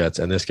called the Jets,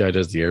 and this guy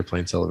does the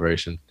airplane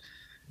celebration,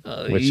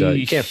 which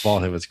you can't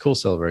fault him. It's a cool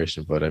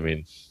celebration, but I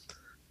mean,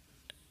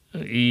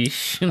 I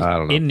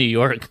don't know. In New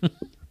York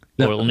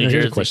or New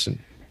Jersey. Question.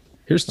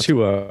 Here's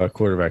two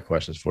quarterback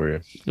questions for you.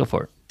 Go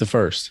for it. The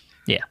first,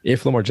 yeah,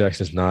 if Lamar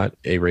Jackson is not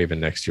a Raven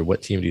next year,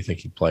 what team do you think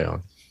he'd play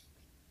on?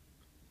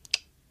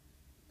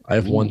 I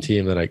have one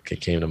team that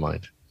came to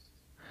mind.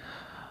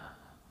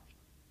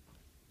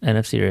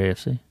 NFC or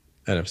AFC?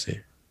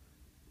 NFC.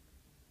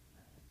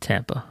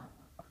 Tampa.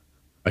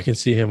 I can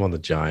see him on the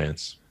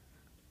Giants.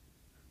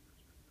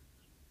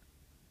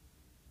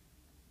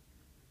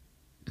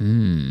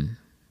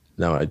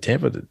 Now,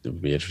 Tampa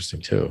would be interesting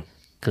too.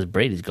 Because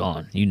Brady's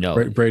gone.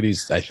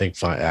 Brady's, I think,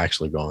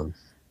 actually gone.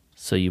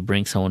 So you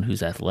bring someone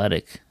who's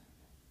athletic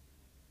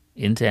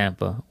in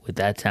Tampa with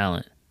that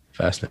talent.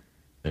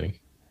 Fascinating.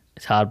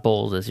 Todd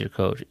Bowles as your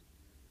coach.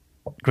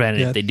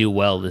 Granted, they do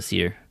well this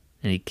year.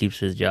 And he keeps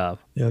his job.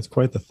 Yeah, it's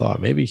quite the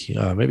thought. Maybe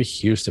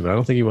Houston, but I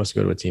don't think he wants to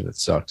go to a team that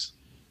sucks.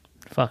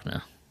 Fuck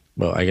no.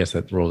 Well, I guess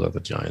that rolls out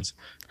the Giants.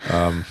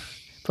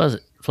 Plus,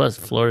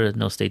 Florida has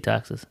no state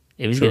taxes.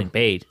 If he's getting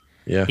paid,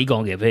 Yeah. He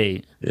gonna get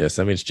paid. Yes,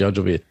 that means Judge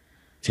will be a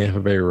Tampa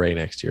Bay Ray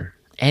next year.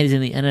 And he's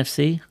in the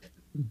NFC.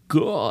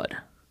 God.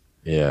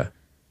 Yeah.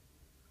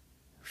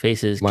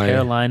 Faces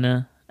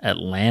Carolina,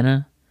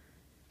 Atlanta,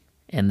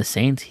 and the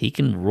Saints. He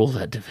can rule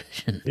that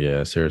division.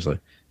 Yeah, seriously.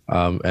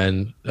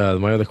 And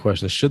my other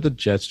question is, should the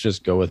Jets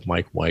just go with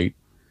Mike White,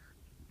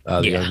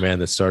 the young man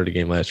that started the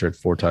game last year at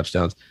 4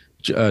 touchdowns?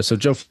 So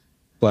Joe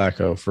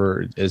Flacco,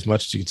 for as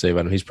much as you can say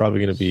about him, he's probably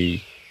going to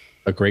be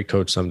a great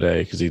coach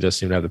someday because he does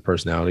seem to have the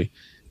personality.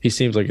 He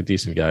seems like a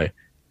decent guy.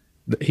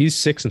 He's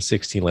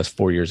 6-16 last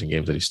 4 years in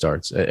games that he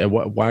starts. And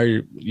why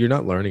are you're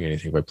not learning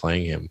anything by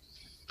playing him?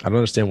 I don't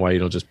understand why you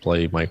don't just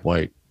play Mike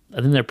White.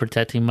 I think they're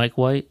protecting Mike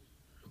White,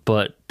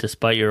 but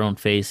despite your own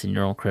face and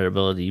your own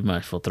credibility, you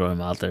might as well throw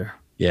him out there.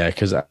 Yeah,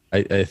 because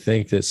I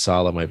think that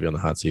Saleh might be on the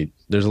hot seat.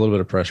 There's a little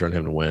bit of pressure on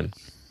him to win.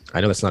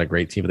 I know that's not a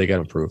great team, but they got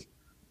to improve.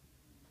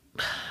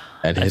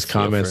 And his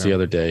comments the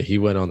other day, he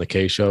went on the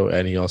K show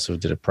and he also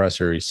did a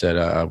presser. He said,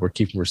 "We're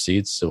keeping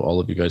receipts so all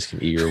of you guys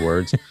can eat your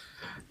words."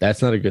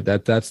 That's not a good.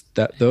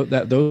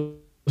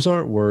 Those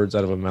aren't words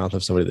out of a mouth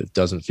of somebody that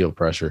doesn't feel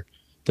pressure.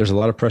 There's a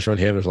lot of pressure on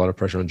him. There's a lot of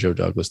pressure on Joe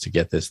Douglas to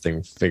get this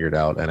thing figured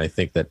out. And I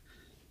think that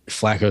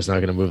Flacco's not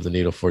going to move the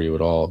needle for you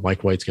at all.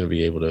 Mike White's going to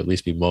be able to at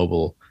least be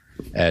mobile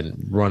and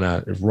run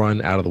out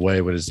of the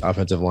way with his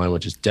offensive line,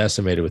 which is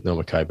decimated with no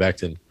Mekhi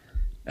Becton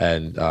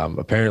and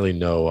apparently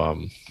no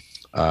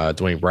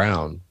Dwayne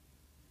Brown.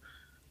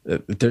 They're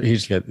going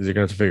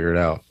to have to figure it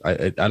out.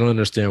 I don't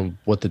understand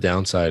what the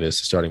downside is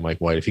to starting Mike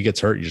White. If he gets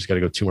hurt, you just got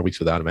to go 2 more weeks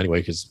without him anyway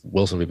because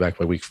Wilson will be back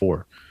by week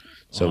 4.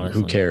 So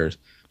honestly, who cares?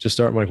 Just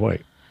start Mike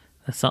White.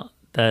 That's not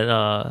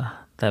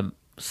that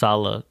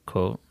Saleh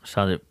quote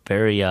sounded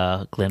very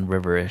Glenn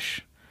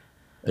River-ish.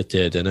 It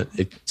did, didn't it?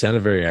 It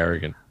sounded very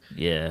arrogant.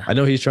 Yeah. I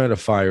know he's trying to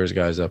fire his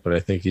guys up, but I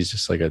think he's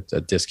just like a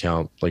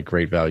discount, like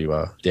great value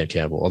Dan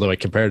Campbell. Although I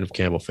compared him to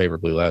Campbell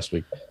favorably last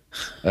week.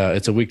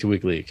 It's a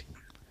week-to-week league.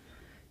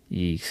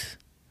 Yeeks.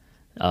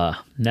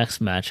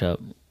 Next matchup.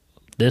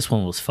 This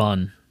one was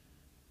fun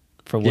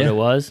for what it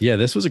was. Yeah,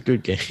 this was a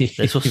good game.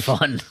 This was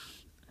fun.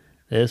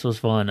 This was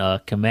fun.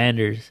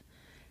 Commanders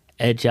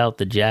edge out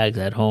the Jags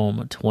at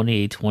home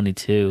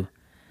 28-22.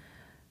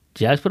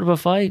 Jags put up a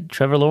fight.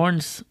 Trevor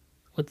Lawrence,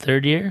 what,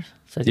 third year?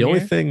 Second the only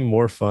year? thing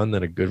more fun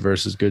than a good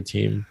versus good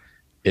team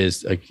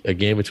is a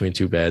game between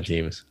 2 bad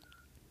teams.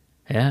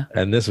 Yeah.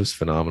 And this was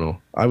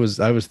phenomenal. I was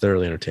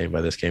thoroughly entertained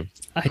by this game.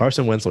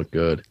 Carson Wentz looked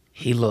good.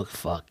 He looked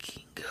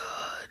fucking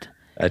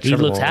good. He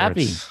looks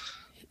happy.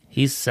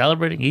 He's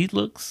celebrating. He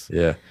looks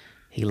good.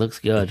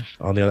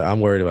 On the other,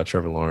 I'm worried about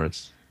Trevor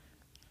Lawrence.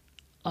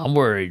 I'm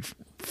worried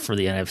for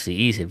the NFC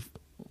East. If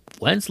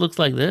Wentz looks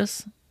like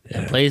this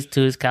and plays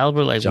to his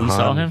caliber like we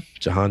saw him.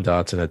 Jahan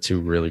Dotson had 2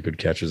 really good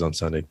catches on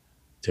Sunday,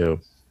 too.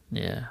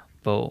 Yeah.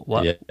 But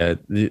what? Yeah,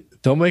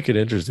 they'll make it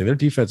interesting. Their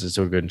defense is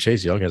so good, and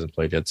Chase Young hasn't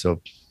played yet.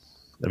 So,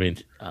 I mean,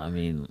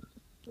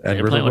 and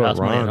they're playing with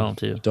Ron at home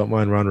too. Don't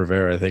mind Ron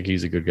Rivera. I think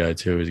he's a good guy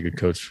too. He's a good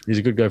coach. He's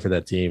a good guy for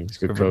that team.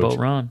 He's a good coach.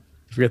 Ron.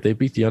 I forget they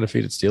beat the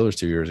undefeated Steelers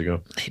 2 years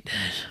ago. They did.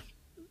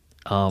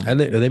 And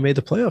they made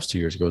the playoffs 2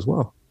 years ago as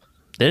well.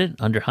 Did it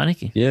under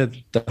Heineke? Yeah,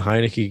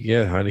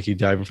 Heineke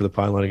diving for the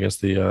pylon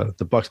against the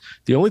Bucks.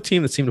 The only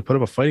team that seemed to put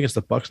up a fight against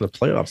the Bucks in the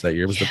playoffs that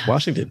year was the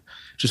Washington.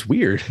 Just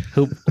weird.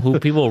 Who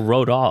people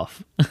wrote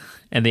off,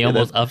 and they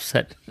almost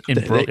upset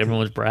and broke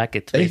everyone's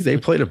brackets. They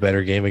played a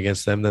better game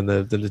against them than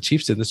the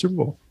Chiefs did in the Super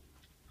Bowl.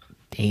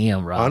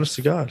 Damn, Rob. Honest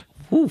to God.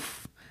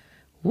 Woof.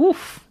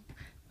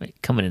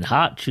 Coming in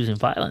hot, choosing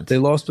violence. They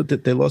lost,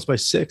 but they lost by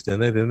 6. Then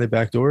they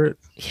backdoor it,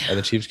 and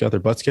the Chiefs got their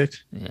butts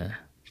kicked. Yeah.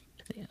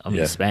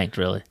 Spanked,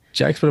 really.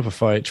 Jack's put up a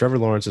fight. Trevor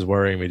Lawrence is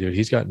worrying me, dude.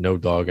 He's got no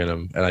dog in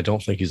him, and I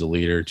don't think he's a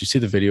leader. Did you see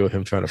the video of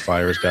him trying to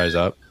fire his guys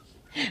up?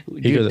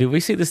 Did we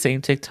see the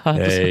same TikTok?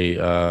 Hey,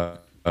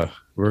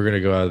 we're going to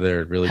go out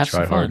there and really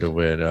try hard to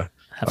win. Our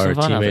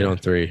teammate on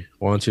 3.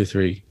 1, 2,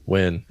 3,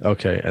 win.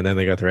 Okay, and then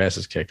they got their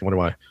asses kicked. I wonder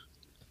why.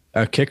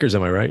 Kickers,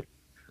 am I right?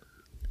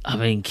 I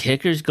mean,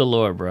 kickers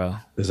galore, bro.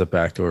 There's a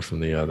backdoor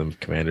from the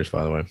Commanders,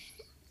 by the way.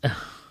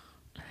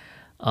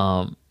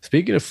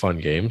 Speaking of fun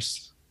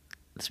games.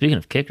 Speaking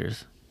of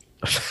kickers.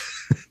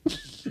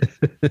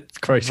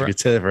 Christ, you could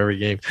say that for every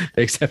game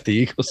except the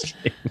Eagles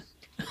game.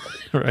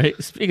 Right?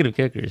 Speaking of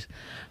kickers,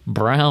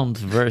 Browns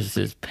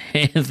versus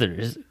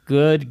Panthers.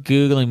 Good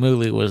googly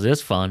moogly. Was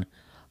this fun?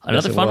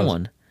 Another fun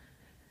one.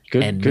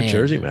 Good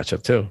jersey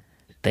matchup, too.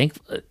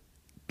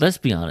 Let's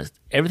be honest.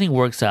 Everything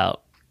works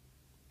out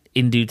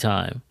in due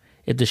time.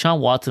 If Deshaun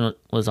Watson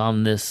was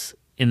in this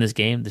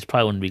game, this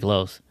probably wouldn't be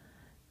close.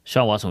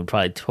 Deshaun Watson would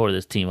probably tore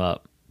this team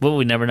up. But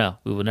we never know.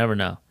 We would never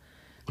know.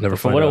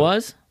 For what it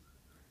was,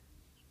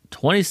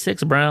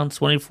 26 Browns,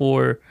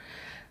 24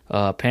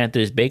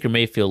 Panthers. Baker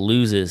Mayfield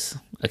loses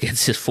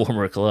against his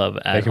former club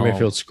at home.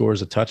 Mayfield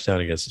scores a touchdown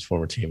against his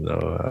former team,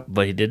 though.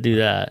 But he did do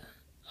that.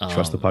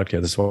 Trust the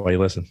podcast. This is why you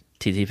listen.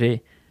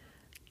 TTP.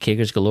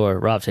 Kickers galore.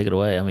 Rob, take it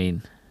away. I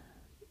mean,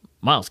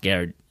 Myles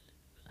Garrett.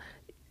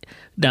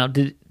 Now,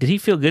 did he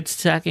feel good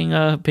sacking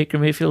Baker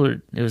Mayfield,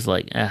 or it was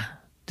like,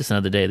 just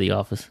another day at the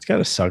office? It's got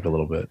to suck a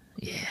little bit.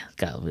 Yeah, it's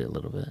got to be a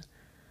little bit.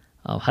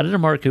 How did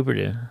Amari Cooper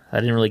do? I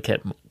didn't really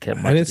kept much I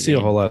of didn't the see a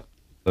game. whole lot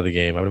of the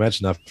game. I would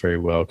imagine not very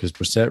well because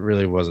Brissett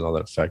really wasn't all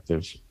that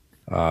effective.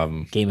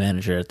 Game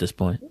manager at this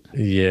point.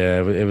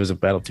 Yeah, it was a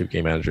battle of two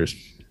game managers.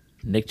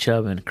 Nick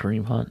Chubb and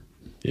Kareem Hunt.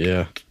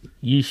 Yeah,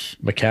 Yeesh.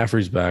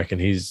 McCaffrey's back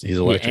and he's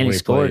electric and he when he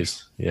scored.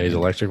 plays. Yeah, he's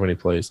electric when he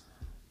plays.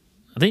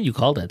 I think you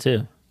called that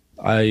too.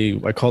 I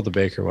called the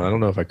Baker one. I don't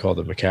know if I called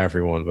the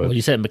McCaffrey one, but Well,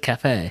 you said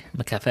McCaffrey.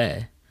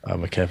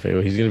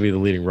 McCaffrey, he's going to be the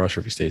leading rusher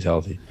if he stays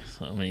healthy.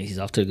 So, I mean, he's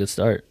off to a good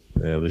start.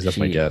 Yeah, at least that's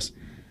my Shit. guess.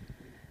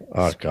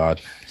 Oh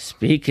God,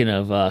 Speaking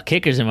of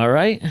kickers, am I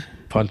right?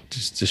 punt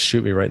just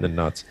shoot me right in the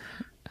nuts.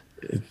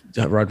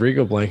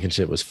 Rodrigo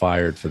Blankenship was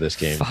fired for this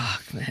game.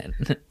 Fuck, man.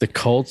 The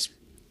Colts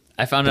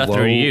I found out blow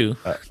through you.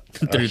 a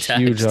through huge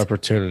text.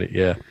 opportunity.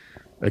 Yeah,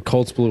 the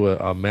Colts blew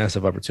a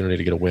massive opportunity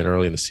to get a win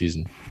early in the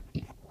season.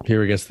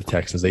 Here against the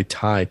Texans, they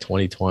tie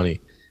 2020.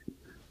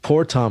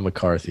 Poor Tom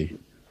McCarthy.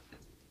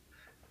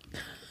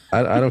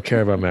 I don't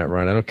care about Matt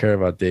Ryan. I don't care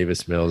about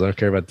Davis Mills. I don't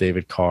care about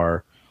David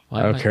Carr.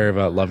 Why I am don't care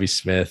about Lovie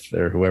Smith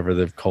or whoever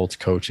the Colts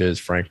coach is,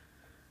 Frank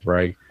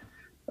Reich.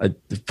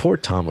 Poor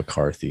Tom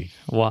McCarthy.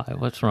 Why?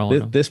 What's wrong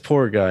with him? This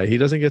poor guy, he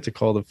doesn't get to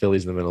call the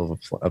Phillies in the middle of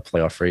a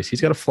playoff race.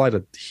 He's got to fly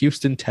to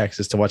Houston,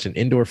 Texas to watch an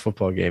indoor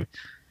football game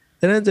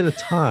that ends in a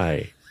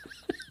tie.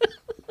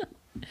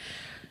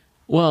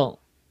 Well,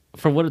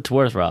 for what it's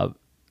worth, Rob,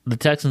 the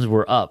Texans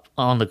were up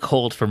on the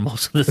Colts for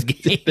most of this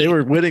game. They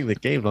were winning the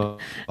game the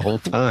whole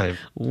time.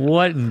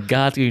 What in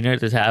God's green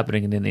earth is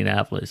happening in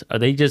Indianapolis? Are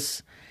they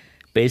just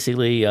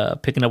basically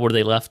picking up where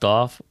they left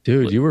off?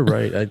 Dude, you were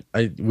right.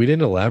 We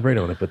didn't elaborate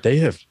on it, but they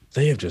have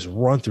just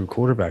run through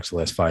quarterbacks the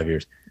last 5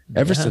 years.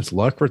 Ever since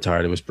Luck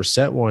retired, it was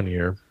Brissett 1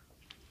 year.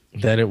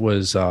 Then it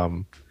was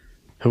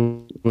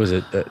who was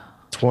it?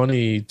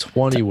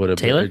 2020 would have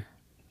Taylor? been.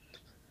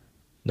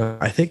 No,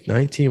 I think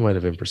 19 might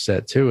have been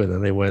Brissett too, and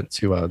then they went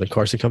to the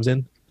Carson comes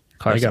in.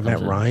 I got Matt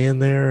comes in. Ryan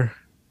there.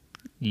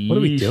 What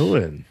are we Yeesh.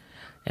 doing?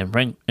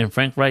 And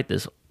Frank Wright,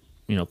 this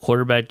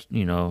quarterback,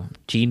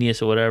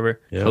 genius or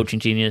whatever, Yeah. coaching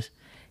genius.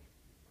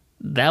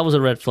 That was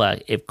a red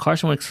flag. If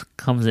Carson Wentz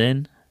comes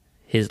in,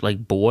 his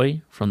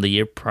boy from the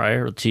year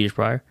prior or 2 years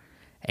prior,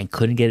 and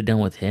couldn't get it done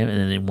with him, and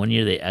then in 1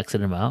 year they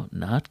exit him out,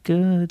 not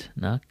good,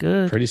 not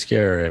good. Pretty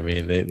scary. I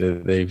mean,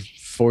 they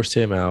forced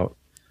him out.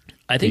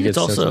 I think He it's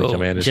gets sent to the also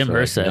Commanders Jim for,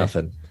 like, Irsay.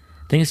 nothing.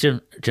 I think it's Jim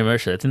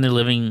Irsay. I think they're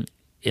living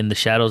in the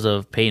shadows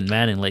of Peyton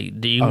Manning.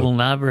 You will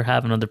never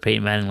have another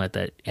Peyton Manning like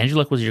that. Andrew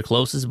Luck was your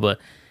closest,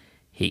 but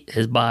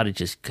his body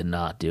just could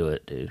not do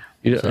it, dude.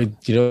 You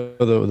know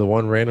the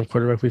one random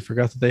quarterback we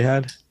forgot that they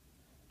had?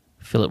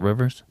 Phillip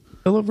Rivers?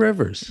 Phillip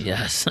Rivers.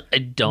 Yes.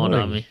 It dawned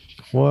on me.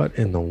 What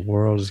in the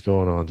world is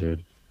going on,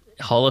 dude?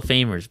 Hall of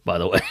Famers, by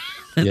the way.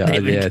 Yeah,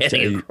 They've been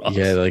getting across.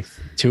 like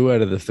 2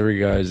 out of the 3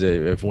 guys.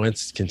 If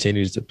Wentz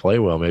continues to play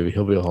well, maybe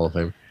he'll be a Hall of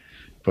Famer.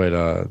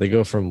 But they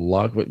go from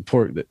Luck. But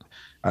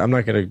I'm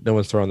not gonna. No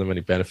one's throwing them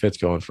any benefits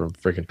going from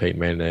freaking Peyton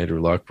Manning to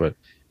Andrew Luck. But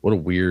what a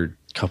weird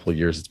couple of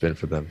years it's been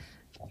for them.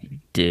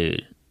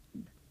 Dude.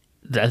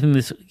 I think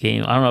this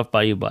game, I don't know if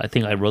by you, but I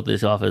think I wrote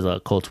this off as a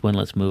Colts win.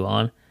 Let's move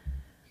on.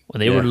 When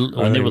they were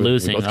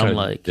losing, both I'm kinda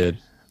like, did.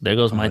 there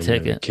goes my Oh, you're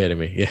ticket. kidding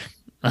me? Yeah.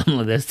 I'm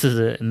like, this is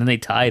it. And then they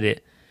tied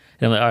it.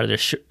 And I'm like, all right, they're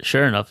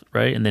sure enough,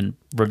 right? And then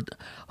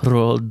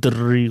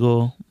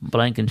Rodrigo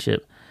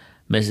Blankenship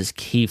misses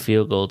key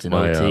field goals in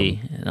OT.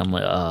 And I'm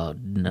like, oh,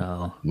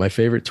 no. My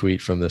favorite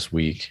tweet from this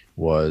week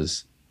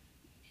was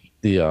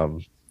the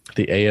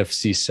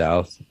AFC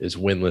South is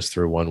winless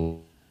through 1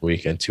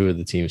 week, and 2 of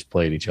the teams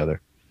played each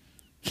other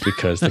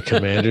because the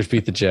Commanders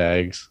beat the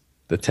Jags,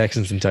 the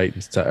Texans and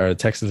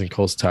Texans and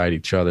Colts tied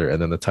each other,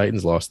 and then the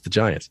Titans lost to the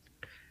Giants.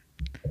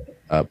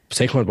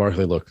 Saquon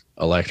Barkley looked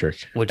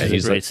electric, Which and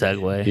is a great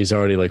segue. He's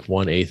already like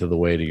 1/8 of the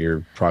way to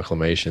your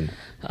proclamation.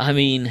 I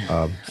mean,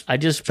 I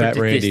just Fat predict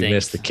these Randy things.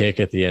 missed the kick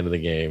at the end of the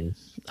game.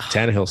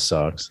 Tannehill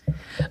sucks.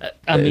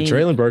 I mean,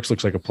 Traylon Burks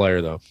looks like a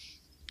player though.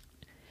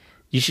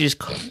 I should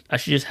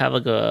just have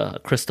like a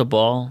crystal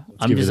ball.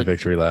 I'm Give you just the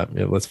victory lap.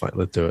 Yeah, let's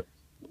do it.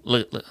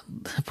 look,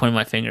 pointing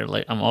my finger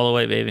like I'm all the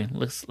way, baby.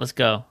 Let's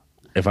go.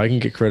 If I can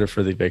get credit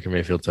for the Baker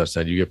Mayfield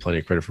touchdown, you get plenty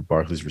of credit for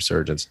Barkley's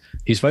resurgence.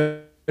 He's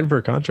fighting for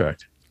a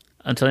contract.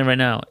 I'm telling you right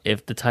now,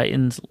 if the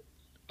Titans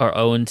are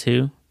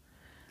 0-2,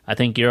 I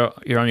think you're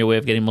on your way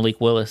of getting Malik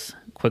Willis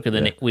quicker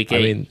than week 8.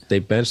 I mean, they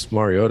benched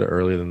Mariota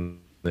earlier than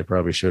they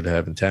probably should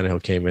have, and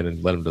Tannehill came in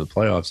and led him to the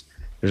playoffs.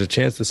 There's a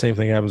chance the same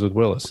thing happens with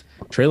Willis.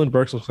 Traylon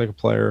Burks looks like a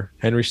player.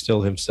 Henry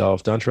Still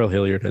himself. Dontrell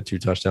Hilliard had 2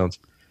 touchdowns.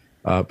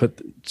 But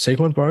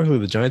Saquon Barkley,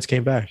 the Giants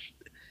came back.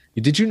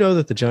 Did you know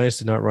that the Giants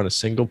did not run a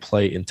single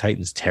play in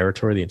Titans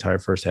territory the entire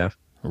first half?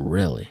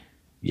 Really?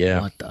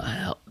 Yeah. What the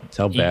hell? That's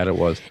how bad it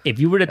was. If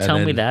you were to tell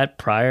me then- that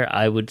prior,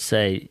 I would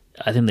say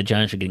I think the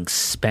Giants are getting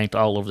spanked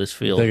all over this I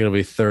field. think it'll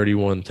be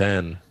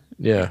 31-10.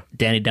 Yeah.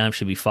 Danny Dimes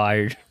should be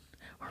fired,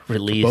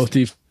 released. Both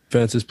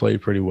defenses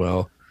played pretty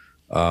well.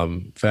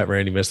 Fat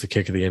Randy missed the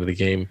kick at the end of the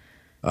game.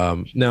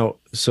 Now,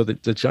 so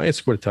the Giants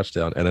scored a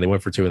touchdown, and then they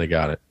went for 2 and they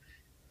got it.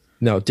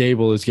 Now,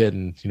 Dable is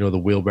getting, the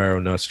wheelbarrow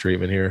nuts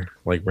treatment here,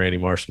 like Randy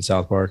Marsh in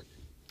South Park.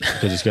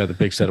 because he's got the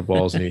big set of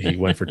balls and he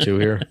went for two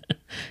here.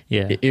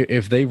 Yeah,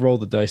 If they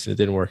rolled the dice and it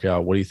didn't work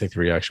out, what do you think the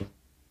reaction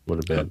would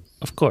have been?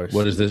 of course.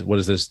 What is this? What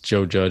is this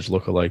Joe Judge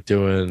lookalike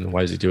doing?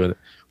 Why is he doing it?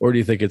 Or do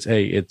you think it's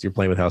you're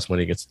playing with house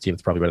money against a team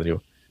that's probably better than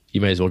you?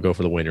 You may as well go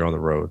for the win. You're on the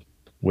road.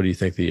 What do you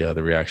think the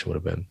reaction would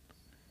have been?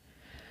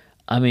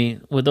 I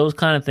mean, with those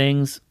kind of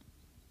things,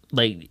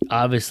 like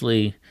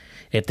obviously,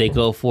 if they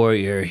go for it,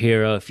 you're a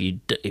hero. If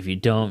you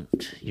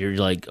don't, you're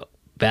like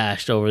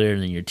bashed over there,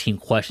 and then your team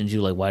questions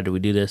you like, "Why do we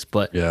do this?"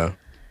 But Yeah,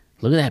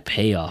 look at that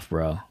payoff,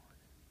 bro.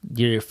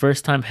 You're your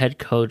first time head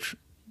coach,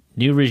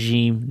 new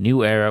regime,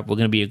 new era. We're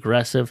gonna be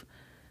aggressive,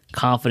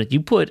 confident.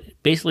 You put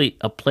basically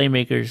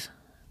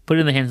put it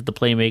in the hands of the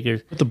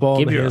playmakers. put the ball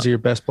in Give the hands of your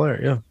best player.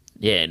 Yeah.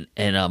 Yeah,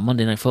 and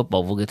Monday Night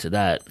Football, we'll get to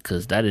that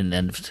because that didn't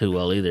end too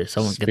well either.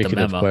 Someone get the Speaking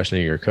memo. of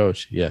questioning your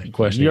coach,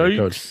 questioning your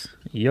coach.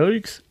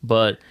 Yikes.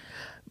 But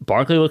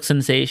Barkley looked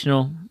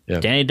sensational. Yeah.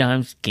 Danny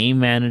Dimes, game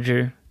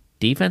manager.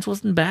 Defense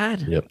wasn't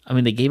bad. Yep. I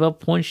mean, they gave up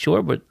points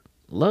short, but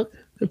look,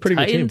 They're a pretty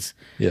good team. Titans,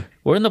 Yeah,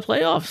 we're in the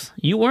playoffs.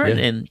 You weren't,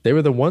 yeah. and They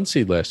were the 1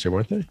 seed last year,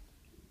 weren't they?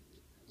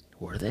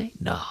 were they?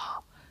 No.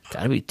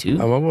 Gotta be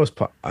 2.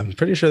 I'm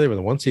pretty sure they were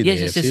the 1 seed. Yes,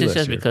 in yes, the yes, AFC yes,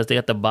 last year. because they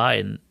got the bye,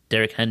 and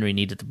Derrick Henry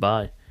needed to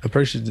buy. I'm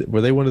pretty sure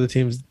were they one of the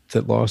teams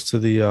that lost to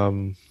the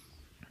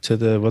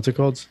what's it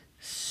called?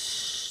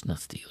 Not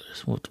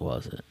Steelers. What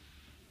was it?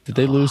 Did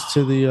they lose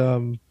to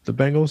the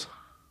Bengals?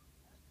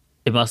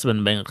 It must have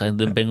been the Bengals.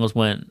 The Bengals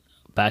went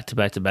back to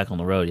back to back on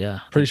the road.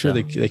 Yeah, Pretty sure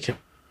So, they kicked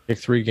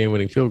 3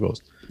 game-winning field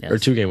goals or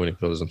Yes. 2 game-winning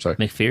field goals. I'm sorry.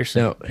 McPherson.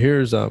 Now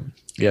here's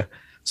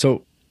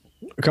So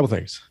a couple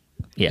things.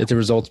 Yeah. It's a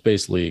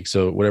results-based league,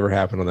 so whatever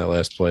happened on that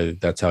last play,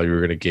 that's how you were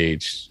going to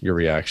gauge your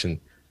reaction.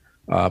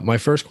 My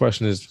first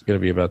question is going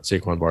to be about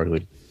Saquon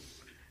Barkley.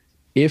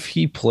 If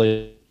he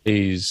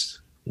plays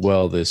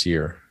well this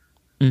year,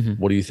 Mhm.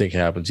 what do you think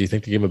happens? Do you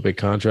think they give him a big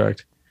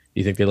contract?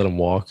 Do you think they let him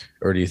walk,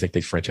 or do you think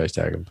they franchise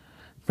tag him?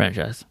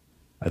 franchise.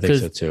 I think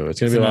so 'Cause too. It's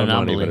going it's to be a an lot of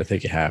money, anomaly. but I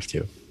think you have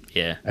to.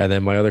 Yeah. And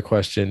then my other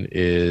question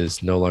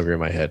is no longer in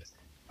my head.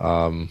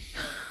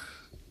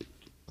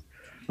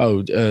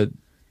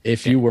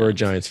 If you were a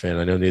Giants fan,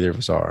 I know neither of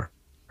us are.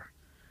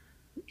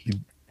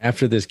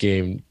 After this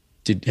game,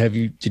 did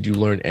you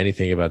learn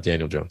anything about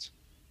Daniel Jones?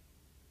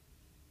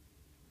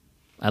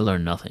 I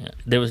learned nothing.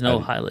 There was no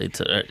highlights.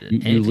 Or You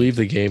anything. leave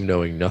the game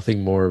knowing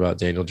nothing more about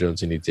Daniel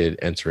Jones than you did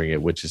entering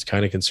it, which is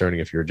kind of concerning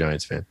if you're a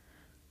Giants fan.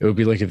 It would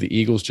be like if the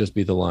Eagles just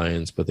beat the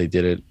Lions, but they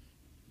did it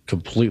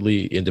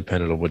completely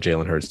independent of what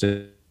Jalen Hurts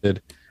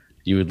did.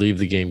 You would leave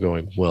the game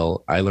going,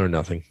 well, I learned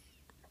nothing.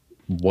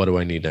 What do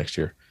I need next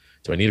year?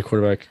 Do I need a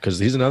quarterback? Because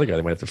he's another guy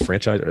they might have to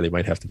franchise or they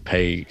might have to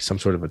pay some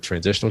sort of a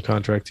transitional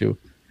contract to.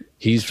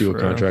 He's due a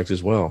True. contract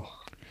as well.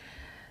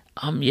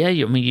 Yeah.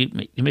 You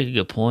make a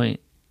good point.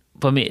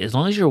 But I mean, as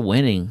long as you're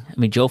winning, I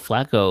mean, Joe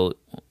Flacco,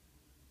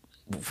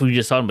 we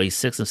just talking about he's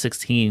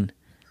 6-16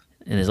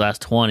 in his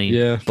last 20.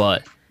 Yeah.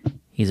 But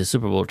he's a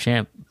Super Bowl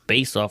champ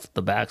based off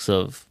the backs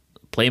of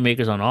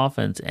playmakers on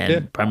offense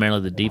and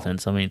primarily the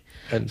defense. I mean,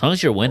 And- as long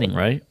as you're winning,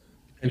 right?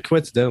 And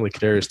coincidentally,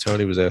 Kadarius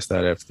Toney was asked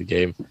that after the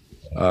game.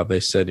 They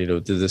said,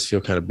 did this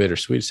feel kind of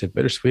bittersweet? He said,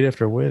 bittersweet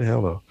after a win?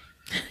 Hell no.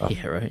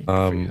 Yeah, right.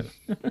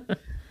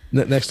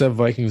 Next up,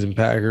 Vikings and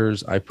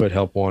Packers. I put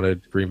help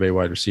wanted, Green Bay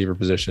wide receiver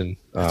position.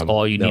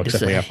 all you need to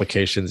accept my say.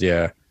 applications,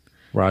 yeah.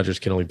 Rodgers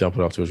can only dump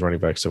it off to his running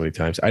back so many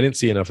times. I didn't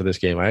see enough of this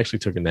game. I actually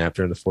took a nap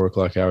during the 4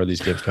 o'clock hour.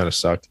 These games kind of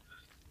sucked.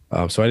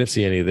 So I didn't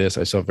see any of this.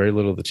 I saw very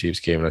little of the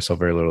Chiefs game, and I saw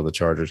very little of the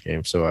Chargers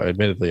game. So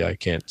admittedly, I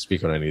can't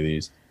speak on any of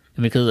these.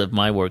 And because of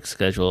my work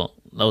schedule,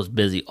 I was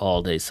busy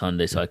all day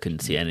Sunday, so I couldn't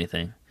see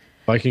anything.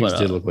 Vikings But,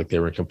 did look like they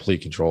were in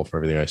complete control from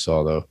everything I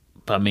saw, though.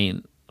 But I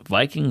mean,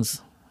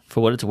 Vikings,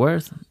 for what it's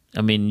worth,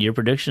 I mean, your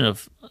prediction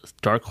of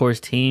dark horse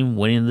team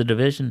winning the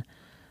division,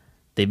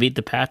 they beat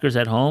the Packers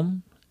at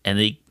home, and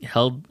they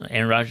held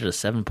Aaron Rodgers to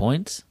 7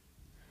 points.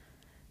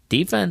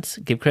 Defense,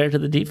 give credit to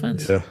the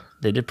defense. Yeah.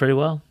 They did pretty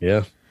well.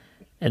 Yeah.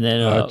 And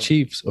then,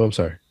 Chiefs. Oh, I'm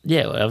sorry.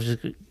 yeah, I was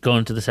just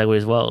going to the segue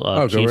as well.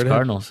 Go Chiefs, right ahead.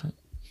 Cardinals.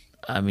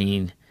 I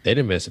mean, They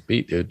didn't miss a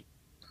beat, dude.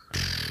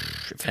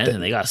 if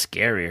anything, they got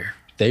scarier.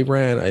 They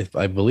ran,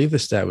 I believe the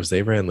stat was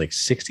they ran like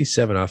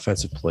 67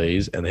 offensive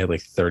plays and they had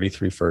like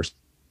 33 first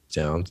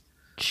downs.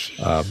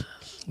 Jeez.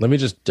 Let me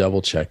just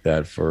double check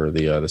that for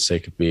the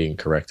sake of being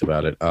correct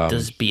about it.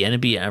 Does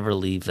BNB ever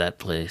leave that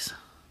place?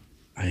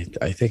 I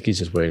think he's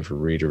just waiting for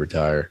Reed to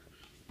retire.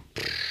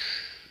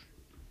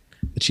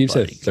 The Chiefs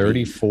had Buddy,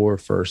 34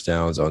 first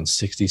downs on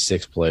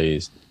 66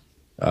 plays.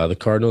 The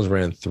Cardinals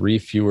ran 3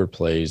 fewer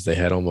plays. They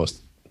had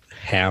almost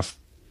half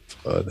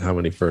how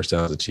many first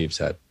downs the Chiefs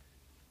had.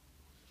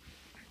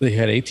 They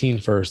had 18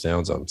 first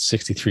downs on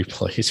 63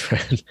 plays,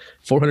 ran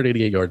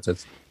 488 yards.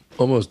 That's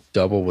almost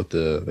double what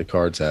the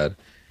Cards had.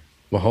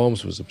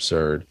 Mahomes was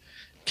absurd.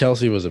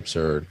 Kelsey was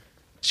absurd.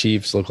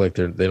 Chiefs look like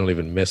they don't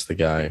even miss the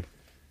guy.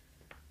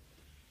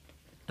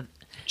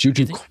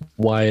 Juju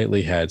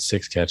quietly had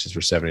 6 catches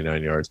for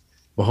 79 yards.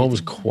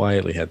 Mahomes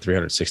quietly had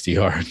 360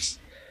 yards.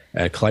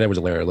 And Clyde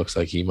Edwards-Helaire looks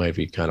like he might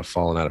be kind of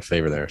falling out of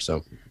favor there.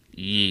 So,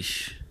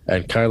 Yeesh.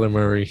 and Kyler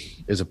Murray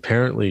is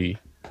apparently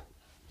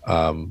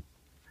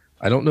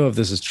I don't know if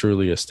this is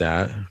truly a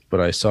stat, but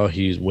I saw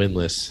he's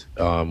winless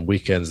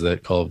weekends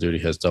that Call of Duty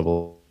has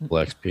double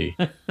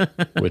XP,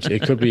 which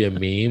it could be a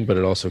meme, but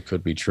it also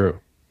could be true.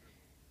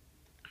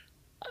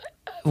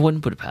 I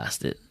wouldn't put it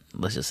past it.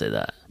 Let's just say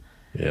that.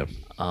 Yeah.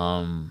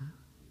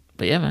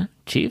 But yeah, man,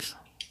 Chiefs,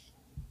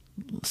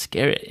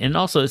 scary, and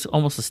also it's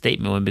almost a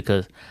statement win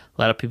because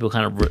a lot of people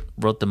kind of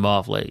wrote them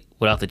off like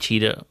without the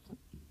cheetah.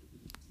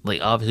 Like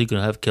obviously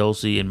gonna have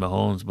Kelsey and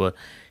Mahomes, but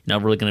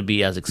not really gonna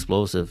be as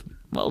explosive.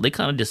 Well, they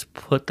kind of just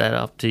put that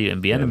up to you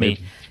and be enemy.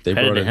 They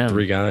brought in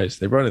three guys.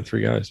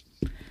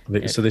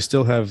 So they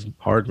still have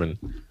Hardman.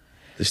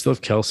 They still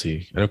have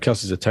Kelsey. I know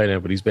Kelsey's a tight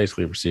end, but he's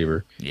basically a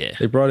receiver. Yeah.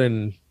 They brought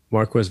in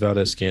Marquez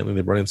Valdez-Scantling.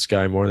 They brought in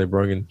Sky Moore. They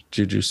brought in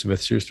Juju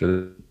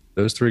Smith-Schuster.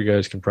 Those three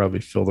guys can probably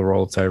fill the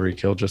role of Tyreek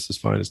Hill just as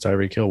fine as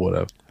Tyreek Hill would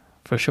have.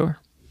 For sure.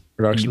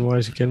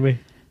 Production-wise, you kidding me?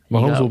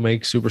 Mahomes will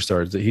make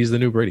superstars. He's the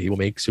new Brady. He will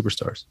make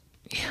superstars.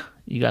 Yeah.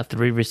 You got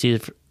three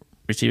receivers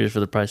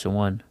for the price of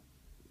one.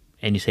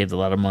 And you saved a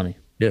lot of money.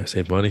 Yeah,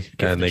 save money.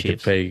 And they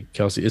could pay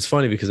Kelsey. It's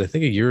funny because I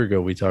think a year ago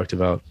we talked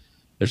about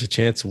there's a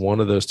chance one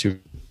of those two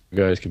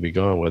guys could be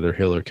gone, whether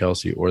Hill or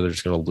Kelsey, or they're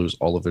just going to lose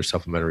all of their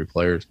supplementary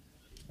players.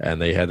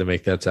 And they had to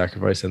make that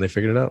sacrifice, and they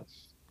figured it out.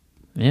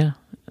 Yeah.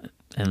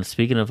 And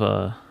speaking of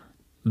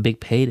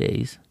big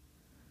paydays,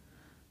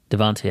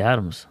 Devontae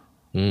Adams,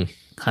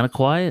 kind of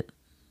quiet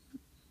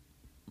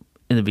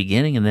in the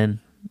beginning, and then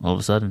all of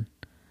a sudden,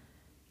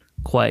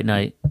 quiet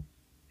night.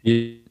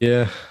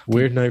 Yeah,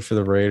 weird night for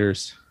the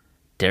Raiders.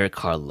 Derek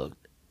Carr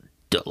looked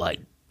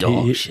like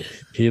dog shit.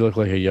 He looked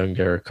like a young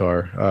Derek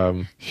Carr.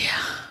 Yeah.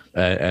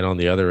 And on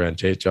the other end,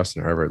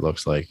 Justin Herbert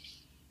looks like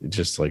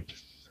just like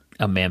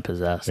a man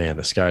possessed. Man,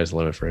 the sky's the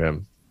limit for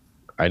him.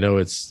 I know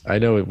we have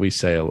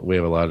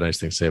a lot of nice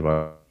things to say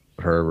about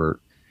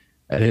Herbert,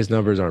 and his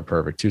numbers aren't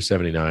perfect.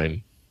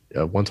 279,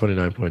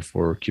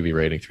 129.4 QB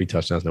rating, 3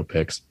 touchdowns, no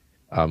picks,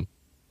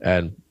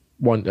 and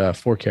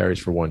 4 carries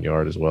for 1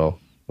 yard as well,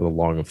 with a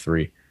long of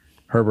 3.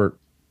 Herbert,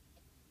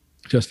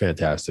 just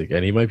fantastic,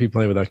 and he might be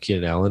playing without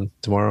Keenan Allen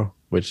tomorrow,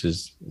 which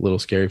is a little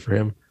scary for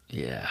him.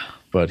 Yeah,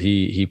 but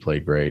he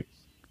played great.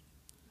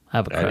 I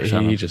have a crush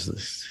on him.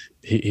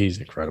 He's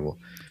incredible.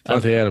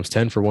 Devontae Adams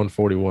 10 for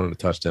 141 and a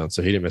touchdown,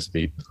 so he didn't miss a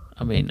beat.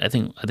 I mean, I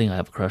think I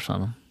have a crush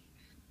on him.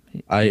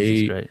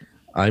 He's great.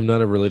 I'm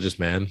not a religious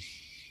man,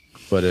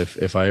 but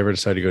if I ever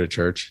decide to go to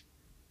church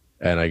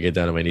and I get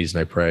down on my knees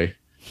and I pray,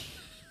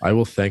 I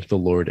will thank the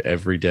Lord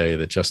every day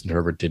that Justin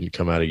Herbert didn't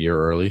come out a year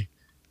early,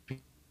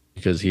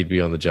 because he'd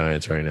be on the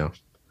Giants right now.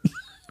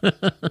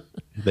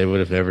 They would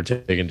have never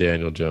taken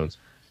Daniel Jones.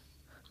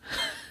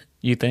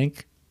 You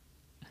think?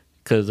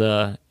 Because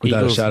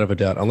without a shadow of a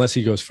doubt, unless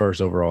he goes first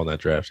overall in that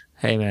draft.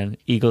 Hey man,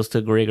 Eagles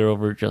took Rager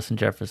over Justin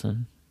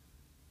Jefferson.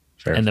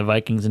 Fair. And the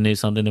Vikings knew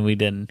something that we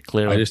didn't.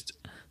 Clearly,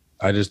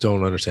 I just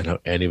don't understand how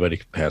anybody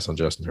can pass on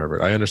Justin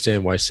Herbert. I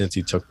understand why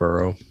Cincy took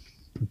Burrow,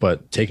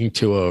 but taking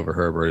Tua over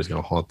Herbert is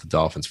going to haunt the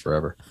Dolphins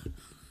forever.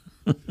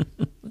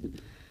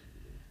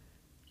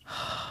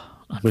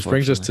 Which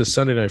brings us to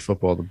Sunday Night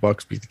Football. The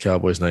Bucs beat the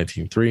Cowboys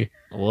 19-3.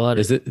 What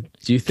is it?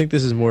 Do you think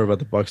this is more about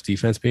the Bucs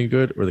defense being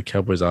good or the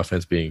Cowboys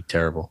offense being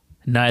terrible?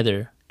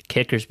 Neither.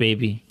 Kickers,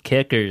 baby.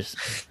 Kickers.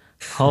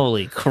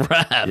 Holy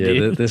crap, yeah,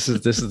 dude. This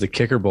is the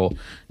kicker bowl.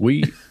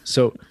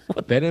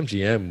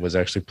 BetMGM was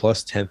actually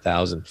plus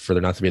 10,000 for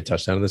there not to be a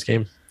touchdown in this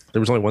game.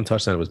 There was only one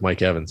touchdown. It was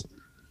Mike Evans,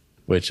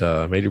 which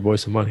made your boy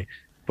some money.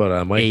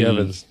 But Mike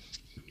Evans,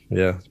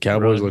 yeah,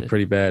 Cowboys look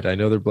pretty bad. I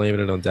know they're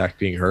blaming it on Dak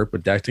being hurt,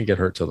 but Dak didn't get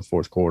hurt till the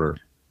fourth quarter.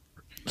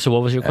 So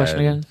what was your question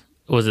again?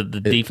 Was it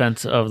the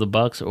defense of the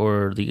Bucs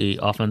or the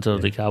offense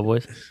of the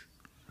Cowboys?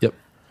 Yep.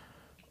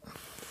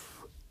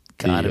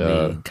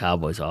 Gotta be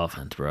Cowboys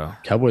offense, bro.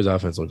 Cowboys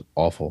offense looks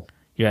awful.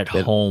 You're at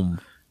home.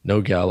 No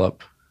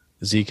Gallup.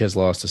 Zeke has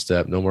lost a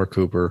step. No more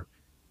Cooper.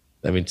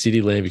 I mean,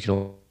 CeeDee Lamb,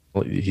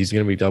 he's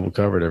going to be double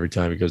covered every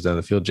time he goes down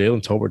the field.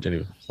 Jalen Tolbert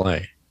didn't even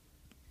play.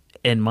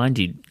 And mind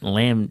you,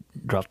 Lamb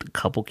dropped a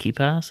couple key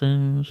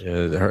passes.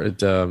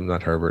 Yeah,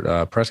 not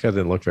Herbert. Prescott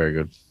didn't look very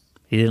good.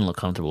 He didn't look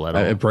comfortable at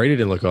all. Brady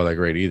didn't look all that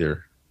great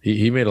either.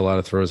 He made a lot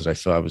of throws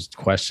that I was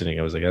questioning.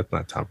 I was like, that's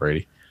not Tom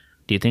Brady.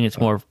 Do you think it's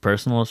more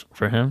personal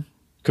for him?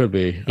 Could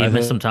be. He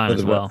missed some time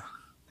as well.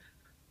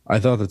 I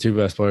thought the two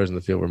best players in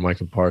the field were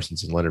Michael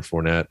Parsons and Leonard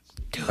Fournette.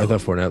 Dude. I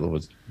thought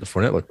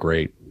Fournette looked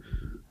great.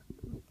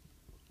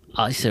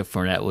 I said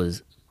Fournette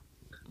was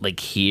like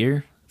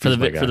here for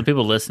the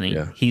people listening.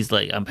 Yeah. He's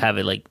like, I'm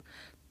having like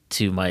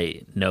to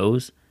my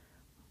nose.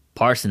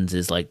 Parsons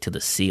is like to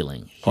the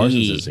ceiling.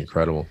 Parsons is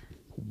incredible.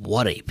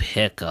 What a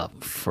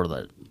pickup for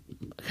the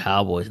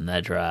Cowboys in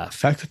that draft. The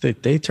fact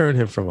that they turned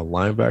him from a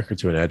linebacker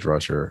to an edge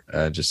rusher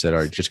and just said,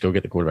 all right, just go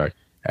get the quarterback.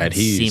 And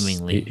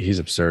he's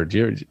absurd.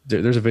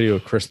 There's a video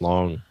of Chris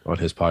Long on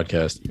his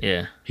podcast.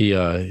 Yeah.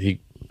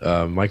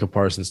 Michael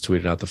Parsons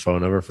tweeted out the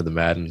phone number for the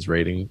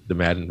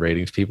Madden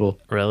ratings people.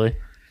 Really?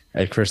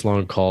 And Chris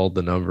Long called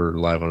the number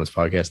live on his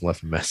podcast and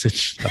left a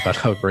message about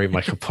how great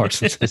Michael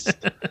Parsons is.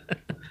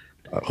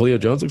 Julio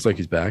Jones looks like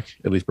he's back.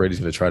 At least Brady's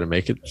going to try to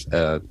make it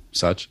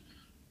such.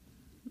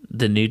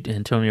 The new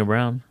Antonio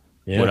Brown.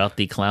 Yeah. without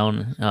the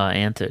clown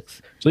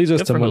antics. Which leads us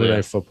Good to for Monday Julio.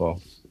 Night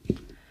Football.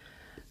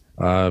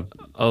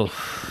 Oh,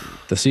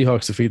 The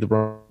Seahawks defeat the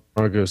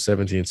Broncos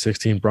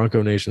 17-16.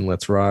 Bronco Nation,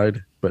 let's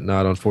ride, but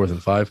not on 4th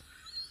and 5.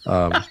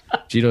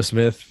 Geno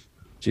Smith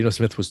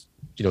was,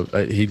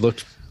 he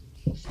looked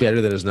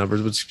better than his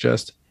numbers would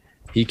suggest.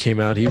 He came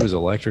out, he was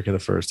electric in the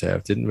first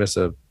half.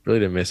 Really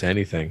didn't miss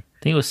anything.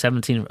 I think it was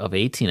 17 of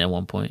 18 at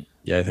one point.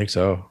 Yeah, I think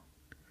so.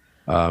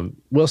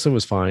 Wilson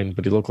was fine,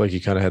 but he looked like he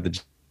kind of had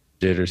the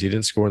jitters. He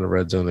didn't score in the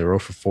red zone. They were 0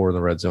 for 4 in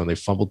the red zone. They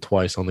fumbled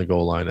twice on the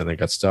goal line, and they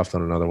got stuffed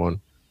on another one.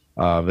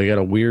 They got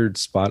a weird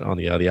spot on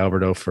the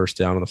Alberto first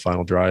down on the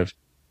final drive.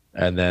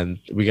 And then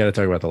we got to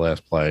talk about the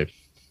last play.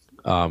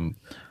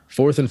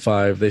 4th and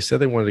 5, they said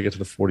they wanted to get to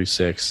the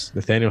 46.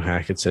 Nathaniel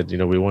Hackett said,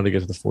 we wanted to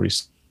get to the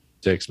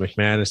 46.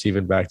 McManus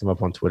even backed him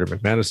up on Twitter.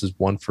 McManus is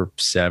 1 for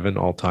 7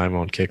 all time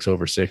on kicks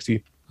over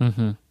 60.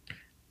 Mm-hmm.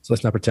 So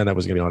let's not pretend that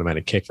was going to be an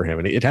automatic kick for him.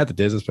 And it had the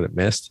distance, but it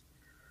missed.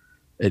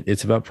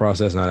 It's about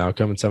process, not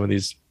outcome in some of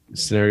these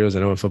scenarios. I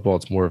know in football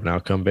it's more of an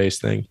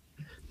outcome-based thing.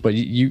 But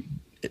you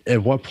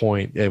at what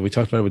point, and we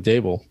talked about it with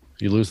Dable,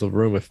 you lose the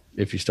room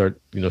if you start,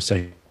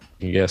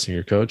 second-guessing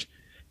your coach.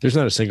 There's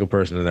not a single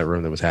person in that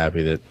room that was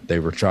happy that they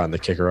were trotting the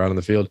kicker out on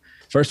the field.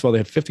 First of all, they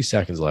had 50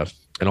 seconds left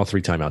and all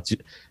 3 timeouts.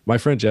 My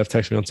friend Jeff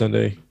texted me on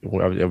Sunday.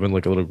 I've been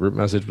like a little group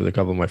message with a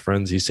couple of my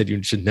friends. He said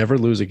you should never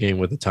lose a game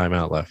with a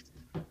timeout left.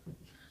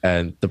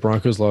 And the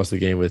Broncos lost the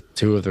game with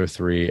 2 of their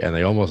 3, and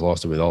they almost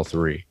lost it with all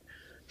 3.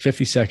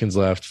 50 seconds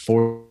left,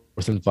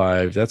 4th and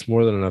 5. That's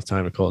more than enough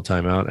time to call a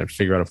timeout and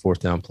figure out a 4th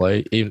down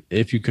play. Even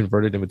if you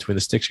convert it in between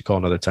the sticks, you call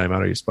another timeout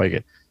or you spike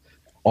it.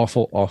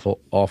 Awful, awful,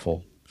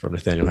 awful from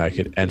Nathaniel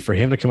Hackett. And for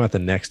him to come out the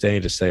next day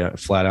and just say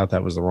flat out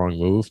that was the wrong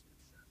move,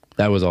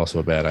 that was also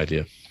a bad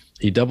idea.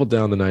 He doubled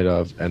down the night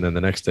of, and then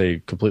the next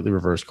day completely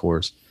reversed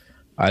course.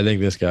 I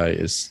think this guy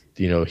is,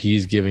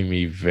 he's giving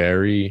me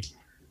very,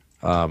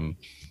 the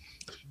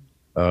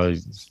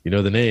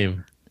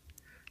name.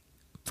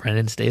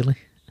 Brandon Staley.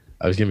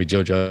 I was giving me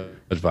Joe Judge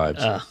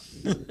vibes.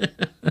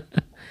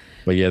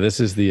 But yeah, this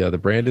is the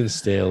Brandon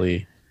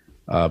Staley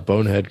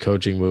bonehead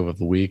coaching move of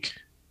the week.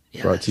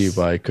 Yes. Brought to you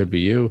by Could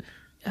Be You.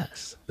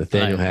 Yes.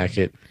 Nathaniel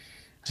Hackett.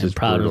 I'm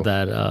proud of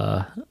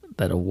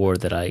that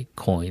award that I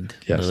coined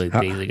days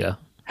ago.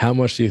 How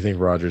much do you think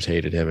Rodgers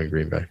hated him in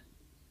Green Bay?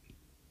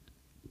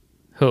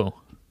 Who?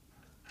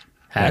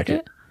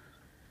 Hackett?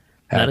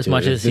 Not as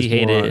much as he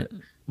hated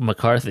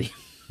McCarthy.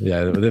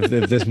 Yeah,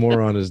 if this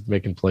moron is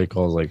making play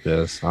calls like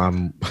this,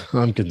 I'm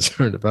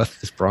concerned about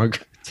this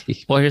Broncos team.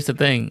 Well, here's the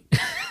thing.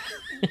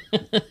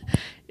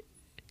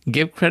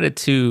 Give credit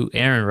to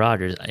Aaron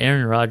Rodgers.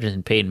 Aaron Rodgers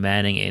and Peyton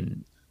Manning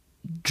and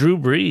Drew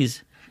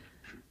Brees,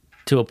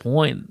 to a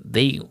point,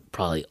 they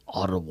probably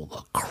audible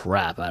the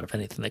crap out of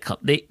anything that comes.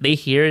 They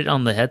hear it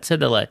on the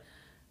headset. They're like,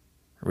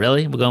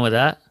 really? We're going with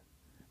that?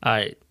 All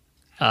right.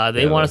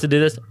 They want us to do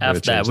this. After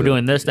that, we're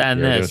doing this, that,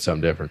 and this. Doing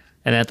something different.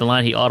 And at the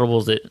line, he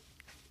audibles it.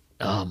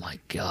 Oh, my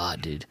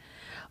God, dude.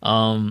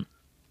 Awful.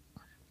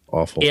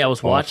 Yeah, I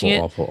was watching it.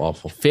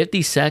 Awful.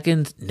 50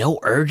 seconds, no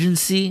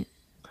urgency.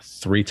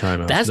 3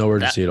 timeouts, no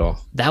urgency at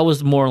all. That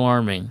was more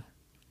alarming.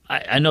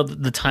 I know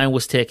the time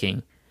was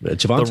ticking.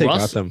 Javonte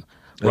got them.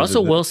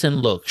 Russell Wilson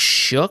looked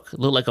shook,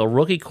 looked like a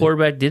rookie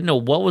quarterback, didn't know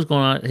what was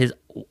going on. His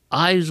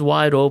eyes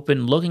wide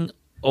open, looking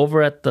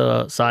over at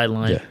the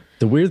sideline. Yeah.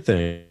 The weird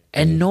thing.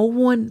 And no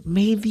one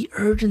made the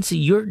urgency.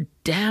 You're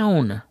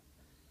down.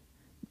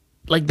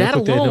 Like, that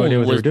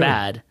alone was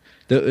bad.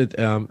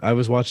 I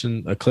was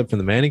watching a clip from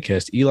the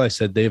Manningcast. Eli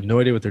said they have no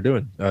idea what they're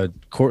doing.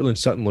 Cortland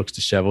Sutton looks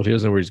disheveled. He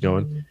doesn't know where he's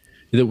going.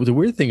 The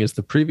weird thing is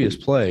the previous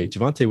play,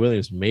 Javonte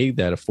Williams made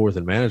that a 4th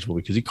and manageable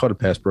because he caught a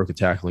pass, broke a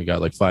tackle, and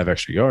got like 5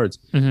 extra yards.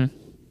 Mm-hmm.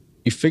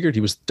 You figured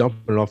he was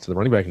dumping it off to the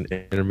running back in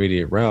the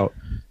intermediate route.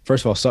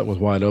 First of all, Sutton was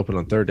wide open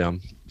on 3rd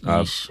down.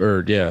 So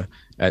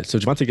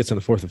Javonte gets on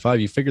the 4th and 5.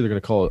 You figure they're going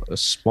to call a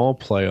small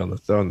play on the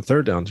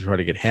 3rd down to try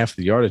to get half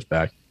the yardage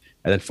back.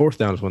 And then 4th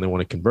down is when they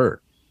want to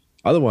convert.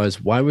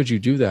 Otherwise, why would you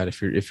do that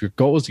if your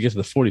goal is to get to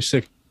the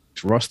 46,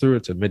 rush through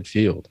it to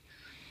midfield?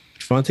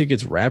 Javonte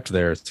gets wrapped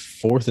there. It's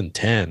 4th and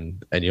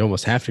 10, and you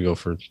almost have to go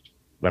for.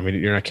 I mean,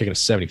 you're not kicking a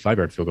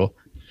 75-yard field goal.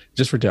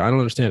 Just for I don't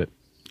understand it.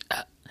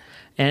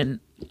 And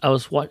I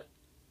was I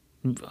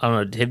don't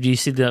know. Have you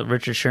seen the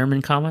Richard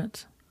Sherman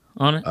comments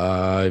on it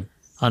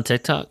on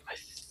TikTok? I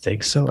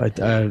think so.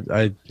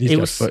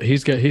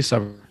 He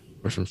suffers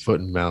from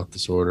foot and mouth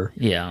disorder.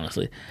 Yeah,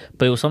 honestly,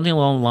 but it was something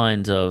along the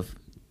lines of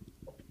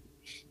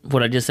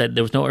what I just said.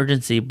 There was no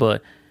urgency,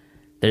 but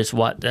that's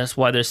why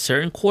there's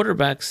certain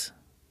quarterbacks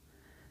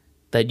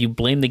that you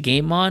blame the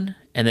game on,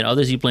 and then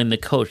others you blame the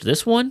coach.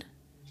 This one,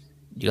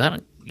 you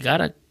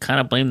gotta kind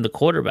of blame the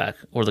quarterback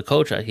or the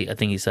coach. I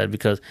think he said,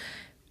 because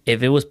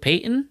if it was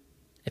Peyton,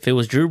 if it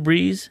was Drew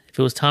Brees, if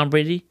it was Tom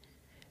Brady,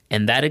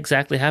 and that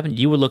exactly happened,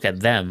 you would look at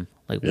them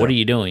like, what are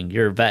you doing?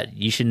 You're a vet.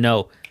 You should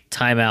know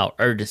timeout,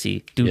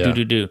 urgency,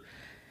 do.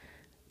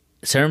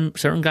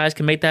 Certain guys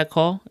can make that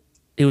call.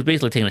 He was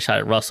basically taking a shot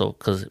at Russell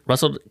because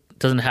Russell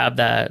doesn't have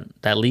that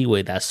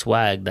leeway, that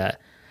swag, that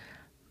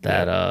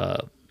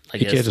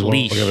like You can't his just walk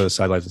leash. over the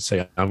sidelines and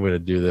say, I'm going to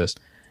do this.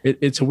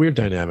 It's a weird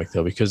dynamic,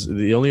 though, because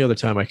the only other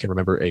time I can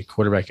remember a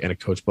quarterback and a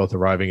coach both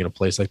arriving in a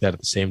place like that at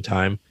the same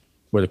time,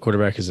 where the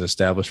quarterback is an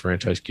established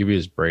franchise QB,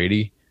 is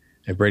Brady.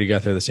 And Brady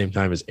got there at the same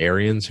time as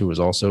Arians, who was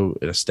also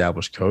an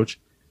established coach.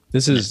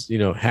 This is,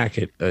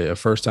 Hackett, a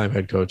first-time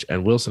head coach,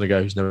 and Wilson, a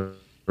guy who's never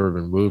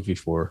been moved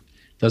before,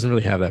 doesn't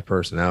really have that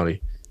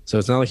personality. So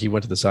it's not like he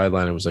went to the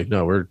sideline and was like,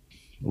 no, we're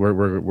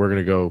going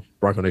to go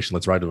Bronco Nation.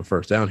 Let's ride to a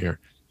first down here.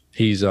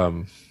 He's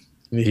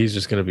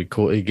just going to be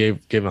cool. He gave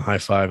him a high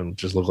five and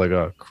just looked like,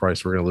 oh,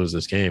 Christ, we're going to lose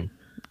this game.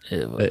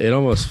 It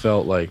almost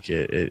felt like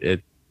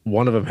it.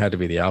 One of them had to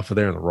be the alpha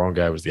there, and the wrong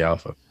guy was the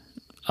alpha.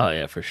 Oh,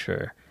 yeah, for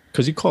sure.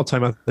 Because you call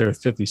timeout there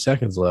with 50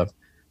 seconds left.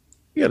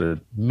 You got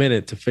a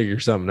minute to figure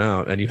something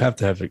out, and you have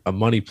to have a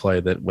money play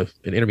that with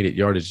an intermediate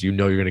yardage, you're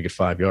going to get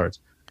 5 yards.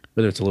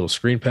 Whether it's a little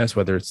screen pass,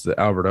 whether it's the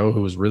Albert O,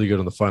 who was really good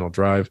on the final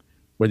drive,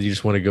 whether you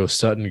just want to go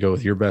Sutton, go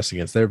with your best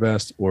against their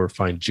best, or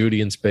find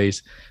Judy in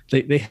space.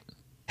 They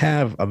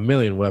have a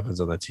million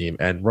weapons on that team,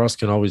 and Russ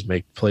can always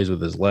make plays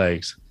with his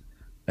legs.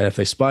 And if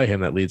they spy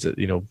him, that leads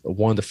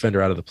one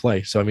defender out of the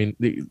play. So, I mean,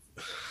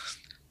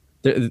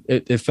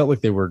 it felt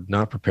like they were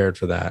not prepared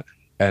for that.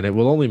 And it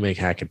will only make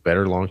Hackett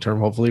better long-term,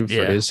 hopefully,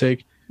 for his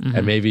sake. Mm-hmm.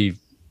 And maybe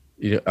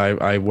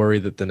I worry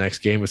that the next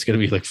game it's going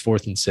to be like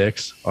 4th and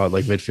 6,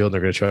 like midfield. And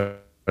they're going to try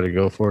to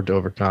go for it to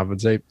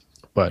overcompensate.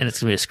 But and it's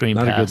going to be a screen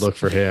not pass. A good look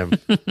for him.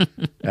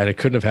 And it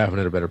couldn't have happened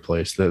at a better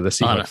place. The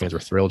Seahawks fans were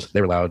thrilled.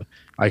 They were loud.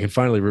 I can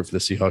finally root for the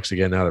Seahawks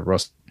again now that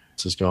Russ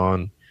is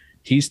gone.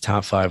 He's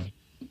top 5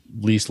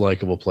 least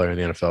likable player in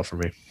the NFL for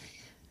me.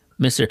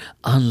 Mr.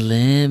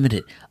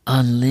 Unlimited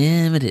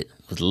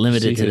was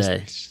limited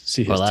today.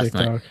 See his last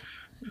TikTok? night.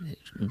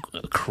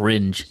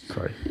 Cringe.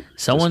 Right.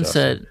 Someone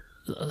said,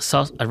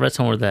 I read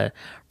somewhere that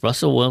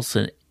Russell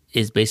Wilson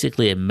is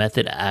basically a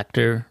method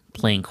actor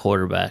playing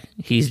quarterback.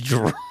 He's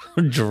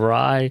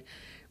dry,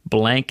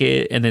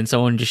 blanket, and then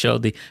someone just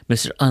showed the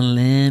Mr.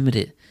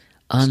 Unlimited.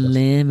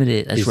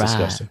 That's He's right.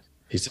 Disgusting.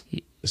 He's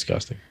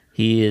disgusting.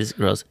 He is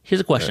gross.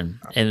 Here's a question,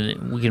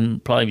 and we can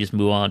probably just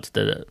move on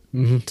to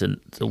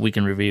the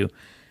weekend review.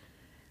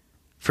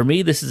 For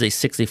me, this is a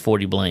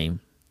 60-40 blame,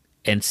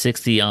 and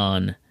 60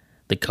 on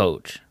the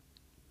coach,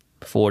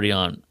 40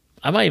 on.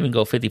 I might even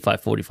go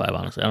 55-45.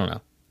 Honestly, I don't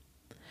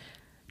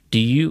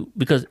know.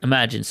 Because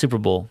imagine Super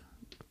Bowl,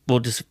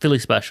 just Philly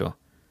special,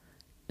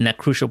 in that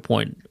crucial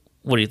point.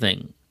 What do you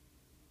think?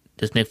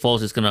 Does Nick Foles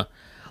just gonna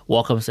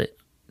walk up and say,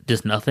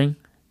 "Just nothing"?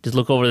 Just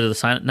look over to the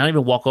sign. Not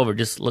even walk over.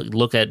 Just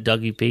look at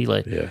Dougie P.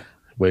 Like,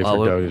 wait for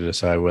Dougie to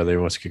decide whether he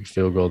wants to kick a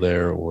field goal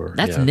there or.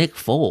 That's Nick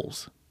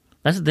Foles.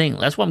 That's the thing.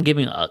 That's why I'm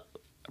giving a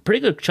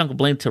pretty good chunk of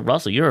blame to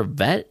Russell. You're a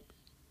vet.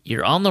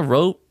 You're on the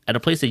road at a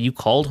place that you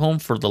called home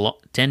for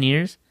 10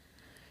 years.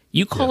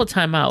 You call a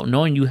timeout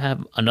knowing you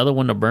have another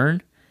one to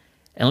burn,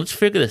 and let's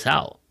figure this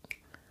out.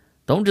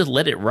 Don't just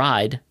let it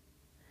ride,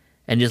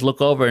 and just look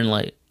over and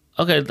like,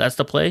 okay, that's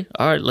the play.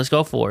 All right, let's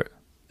go for it.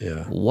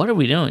 Yeah. What are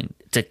we doing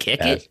to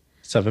kick it?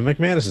 Stephen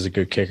McManus is a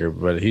good kicker,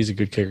 but he's a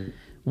good kicker.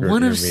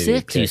 1 of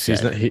 6, you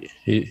said.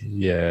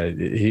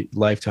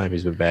 Lifetime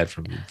he's been bad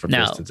from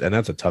now, distance, and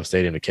that's a tough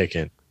stadium to kick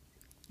in.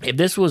 If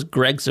this was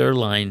Greg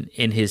Zuerlein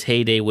in his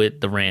heyday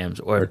with the Rams,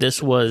 or if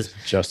this was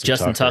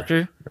Justin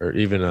Tucker, or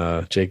even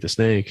Jake the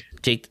Snake,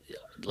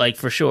 like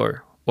for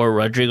sure, or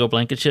Rodrigo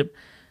Blankenship,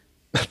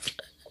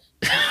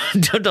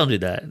 don't do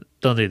that.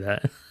 Don't do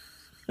that.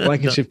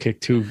 Blankenship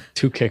kicked two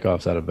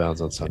kickoffs out of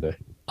bounds on Sunday.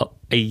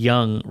 A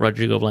young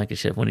Rodrigo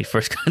Blankenship when he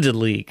first got to the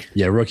league.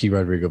 Yeah, rookie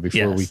Rodrigo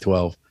before week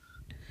 12.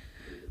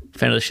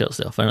 Fan of the show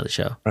still. Fan of the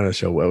show. Fan of the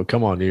show. Well,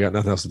 come on, you got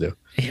nothing else to do.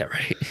 Yeah,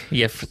 right.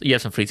 You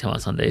have some free time on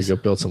Sundays. You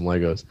go build some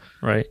Legos.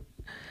 Right.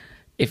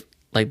 If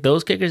like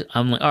those kickers,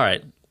 I'm like, all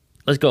right,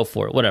 let's go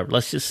for it. Whatever.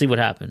 Let's just see what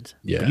happens.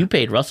 Yeah. But you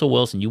paid Russell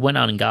Wilson. You went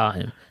out and got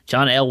him.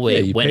 John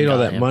Elway. You paid all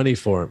that money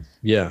for him.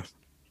 Yeah.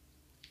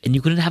 And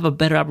you couldn't have a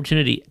better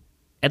opportunity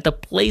at the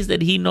place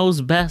that he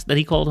knows best, that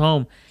he called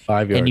home.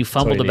 5 yards. And you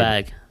fumbled the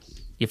bag.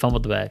 You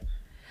fumbled the bag.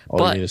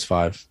 All you need is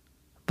 5.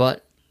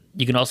 But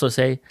you can also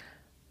say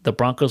the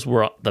Broncos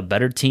were the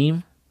better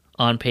team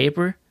on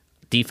paper,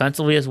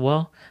 defensively as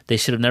well. They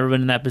should have never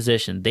been in that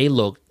position. They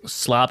looked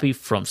sloppy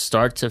from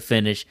start to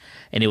finish,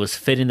 and it was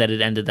fitting that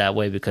it ended that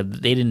way because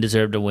they didn't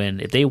deserve to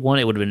win. If they won,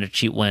 it would have been a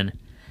cheap win.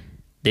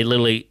 They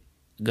literally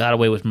got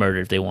away with murder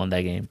if they won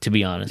that game, to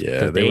be honest.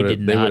 Yeah, they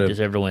did not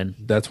deserve to win.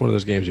 That's one of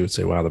those games you would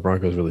say, wow, the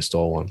Broncos really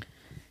stole one.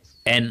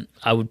 And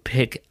I would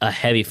pick a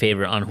heavy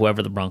favorite on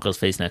whoever the Broncos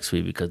face next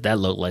week because that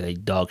looked like a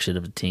dog shit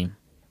of a team.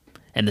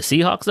 And the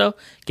Seahawks, though,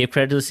 give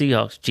credit to the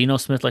Seahawks. Geno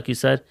Smith, like you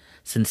said,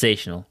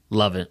 sensational.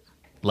 Love it.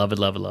 Love it,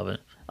 love it, love it.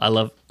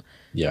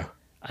 Yeah.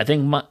 I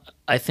think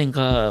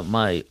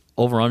my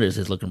over-unders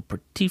is looking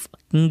pretty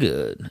fucking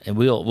good. And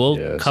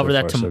we'll cover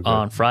that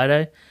on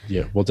Friday.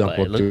 Yeah, we'll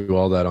do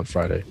all that on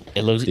Friday.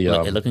 It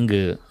looking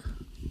good.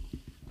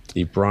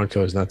 The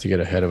Broncos, not to get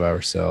ahead of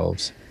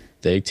ourselves,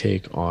 they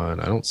take on,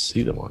 I don't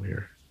see them on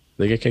here.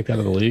 They get kicked out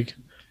of the league?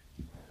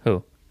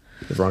 Who?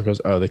 The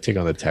Broncos? Oh, they take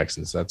on the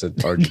Texans. That's an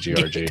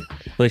RGRG.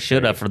 They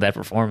should have for that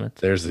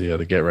performance. There's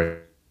the get right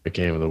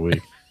game of the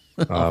week.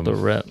 Off the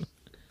rep.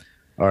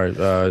 All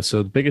right.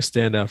 So the biggest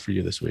standout for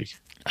you this week?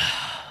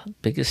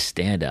 Biggest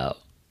standout.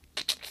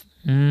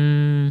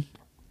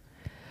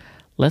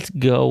 Let's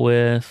go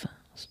with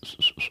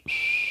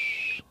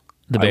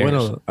the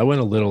Bears. I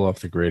went a little off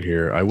the grid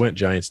here. I went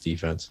Giants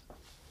defense.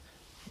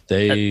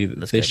 They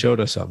showed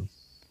us something,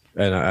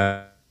 and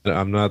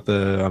I'm not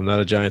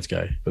a Giants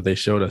guy, but they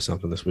showed us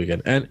something this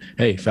weekend. And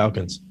hey,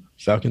 Falcons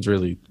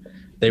really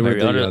they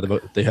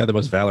had the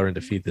most valor in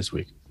defeat this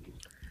week.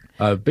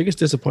 Biggest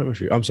disappointment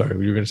for you? I'm sorry,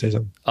 you were going to say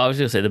something. I was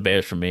going to say the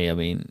Bears for me. I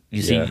mean,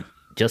 you see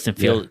Justin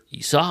Fields. Yeah.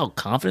 You saw how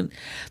confident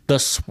the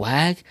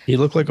swag. He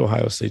looked like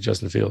Ohio State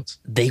Justin Fields.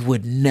 They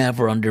would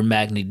never under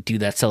Magny do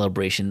that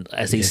celebration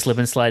as they slip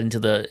and slide into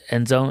the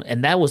end zone,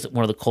 and that was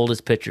one of the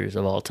coldest pictures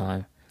of all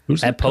time.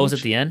 Who's that pose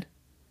at the end?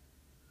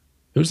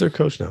 Who's their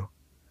coach now?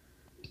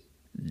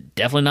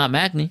 Definitely not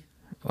Magny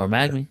or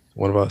Magny.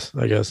 One of us,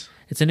 I guess.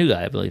 It's a new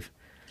guy, I believe.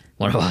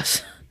 One of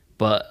us.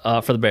 But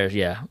for the Bears,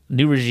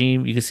 new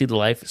regime. You can see the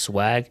life,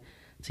 swag.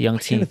 It's a young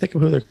team. I can't think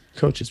of who their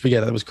coach is, but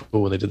that was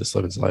cool when they did the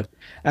slip and slide.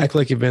 Act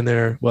like you've been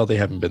there. Well, they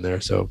haven't been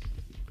there, so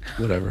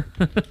whatever.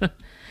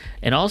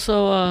 And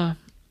also,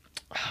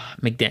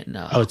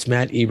 McDaniel. Oh, it's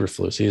Matt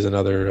Eberflus. He's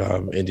another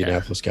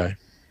Indianapolis guy.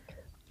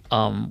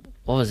 What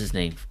was his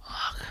name?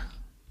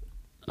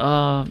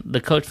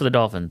 The coach for the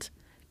Dolphins.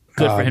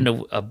 Good for him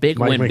to a big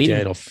Mike win.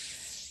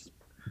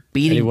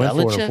 Beating he went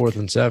Belichick. For 4th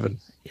and 7.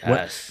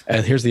 Yes.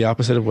 And here's the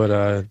opposite of what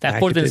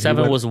that 4th and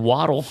 7 was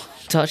Waddle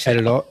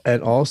touchdown.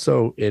 And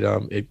also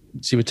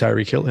see what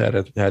Tyreek Hill had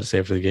to say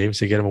after the game.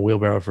 So get him a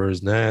wheelbarrow for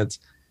his nads.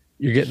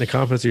 You're getting the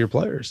confidence of your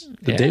players.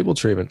 The Dable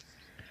treatment.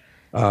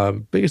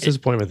 Biggest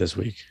disappointment this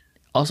week.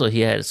 Also, he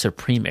had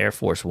Supreme Air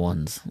Force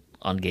Ones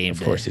on game day.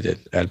 Of course he did.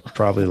 And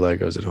probably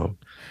Legos at home.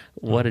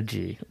 What a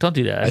G! Don't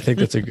do that. I think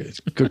that's a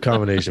good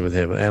combination with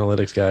him, an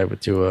analytics guy with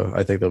Tua.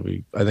 I think they're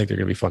going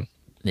to be fun.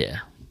 Yeah.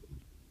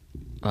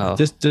 Wow.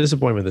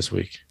 Disappointment this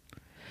week.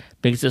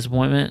 Biggest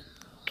disappointment.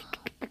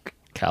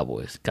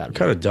 Cowboys. Got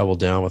kind of double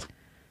down with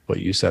what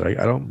you said.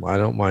 I don't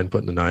mind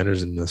putting the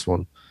Niners in this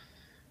one.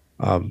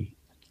 I'm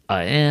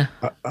going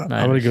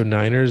to go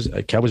Niners.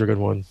 Cowboys are a good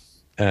one,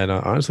 and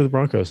honestly, the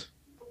Broncos.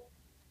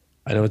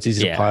 I know it's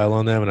easy to pile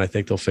on them, and I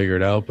think they'll figure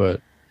it out,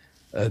 but.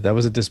 That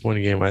was a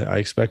disappointing game. I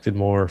expected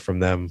more from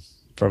them.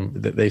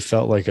 They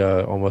felt like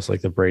almost like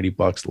the Brady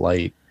Bucks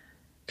light,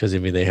 because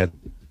they had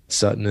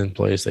Sutton in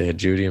place, they had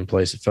Judy in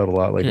place. It felt a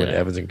lot like when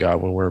Evans and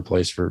Godwin were in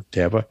place for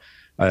Tampa.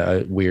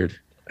 Weird,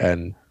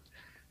 and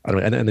I don't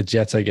know. And the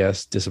Jets, I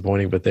guess,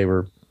 disappointing, but they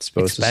were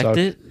supposed to suck.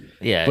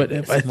 Yeah, but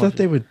I thought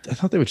they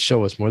would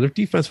show us more. Their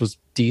defense was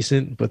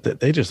decent, but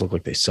they just look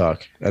like they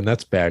suck, and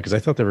that's bad because I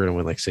thought they were going to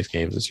win like 6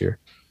 games this year.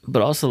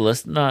 But also,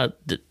 let's.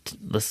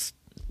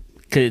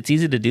 Because it's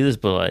easy to do this,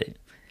 but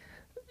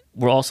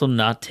we're also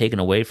not taking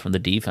away from the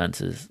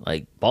defenses.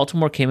 Like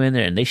Baltimore came in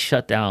there and they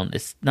shut down.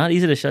 It's not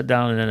easy to shut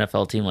down an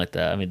NFL team like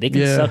that. I mean, they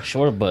can suck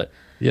short, but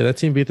that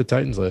team beat the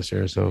Titans last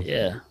year, so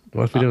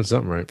must be doing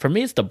something right. For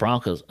me, it's the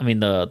Broncos. I mean,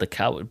 the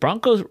Cowboys.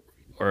 Broncos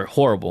are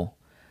horrible,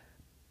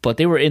 but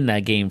they were in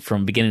that game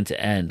from beginning to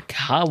end.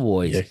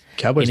 Cowboys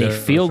in a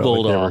field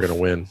goal off, they were going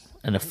to win,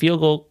 and a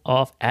field goal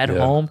off at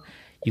home.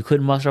 You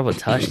couldn't muster up a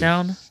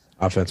touchdown.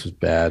 Offense was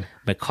bad.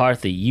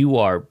 McCarthy, you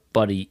are,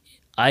 buddy.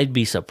 I'd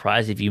be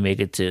surprised if you make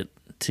it to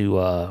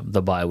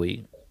the bye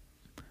week.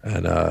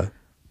 And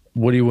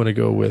what do you want to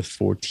go with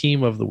for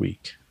team of the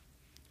week?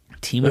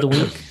 Team of the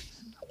week?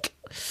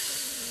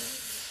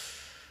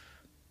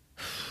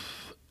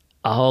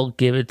 I'll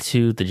give it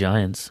to the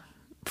Giants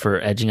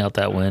for edging out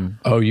that win.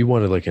 Oh, you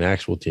wanted like an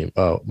actual team.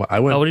 Oh, I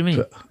went. Oh, what do you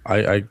mean?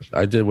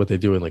 I did what they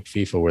do in like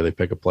FIFA where they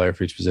pick a player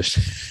for each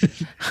position.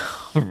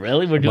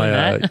 Really? We're doing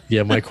that?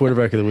 My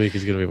quarterback of the week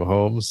is going to be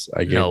Mahomes.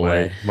 I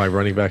gave my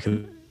running back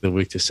of the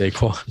week to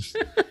Saquon.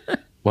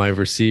 My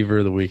receiver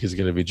of the week is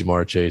going to be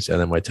Jamar Chase, and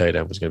then my tight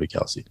end was going to be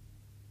Kelsey.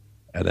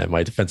 And then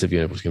my defensive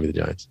unit was going to be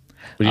the Giants.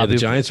 But the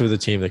Giants were the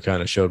team that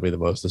kind of showed me the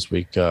most this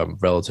week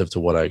relative to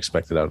what I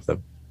expected out of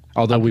them.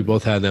 Although we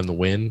both had them to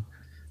win,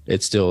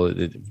 it's still...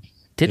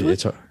 Did we?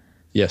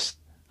 Yes.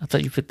 I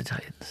thought you picked the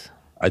Titans.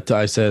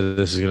 I said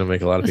this is going to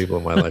make a lot of people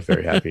in my life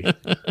very happy,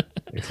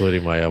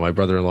 including my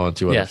brother-in-law and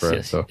 2 other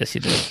friends. Yes,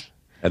 you did.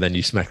 And then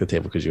you smacked the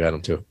table because you had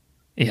them too.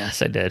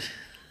 Yes, I did.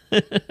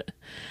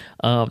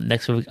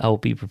 Next week, I will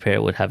be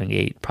prepared with having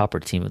a proper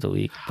team of the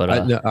week. But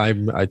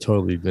I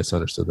totally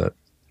misunderstood that.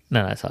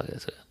 No, it's all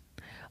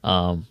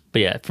good. But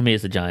yeah, for me,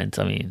 it's the Giants.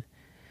 I mean,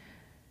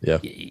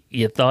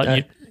 you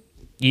thought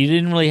you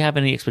didn't really have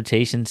any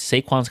expectations.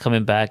 Saquon's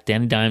coming back.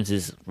 Danny Dimes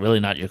is really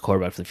not your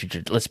quarterback for the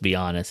future. Let's be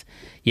honest.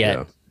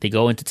 They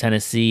go into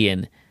Tennessee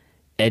and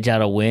edge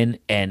out a win.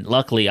 And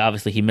luckily,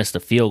 obviously, he missed a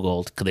field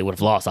goal because they would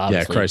have lost,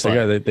 obviously. Yeah,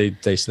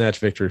 Christ. They snatched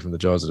victory from the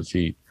jaws of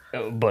defeat.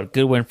 But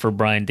good win for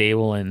Brian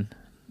Dable. And,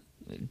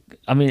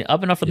 I mean,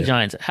 up enough for the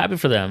Giants. Happy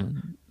for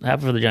them.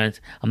 Happy for the Giants.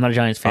 I'm not a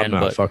Giants fan.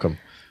 But fuck them.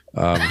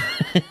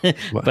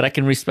 But I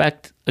can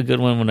respect a good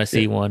one when I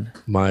see one.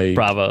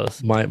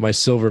 Bravos. My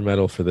silver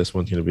medal for this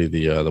one's going to be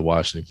the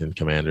Washington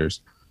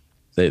Commanders.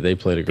 They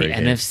played a great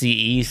game. NFC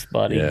East,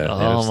 buddy. Yeah,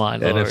 my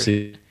Lord.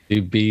 NFC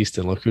beast,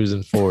 and look who's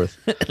in fourth.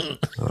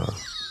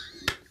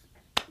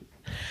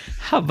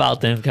 How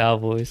about them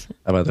Cowboys?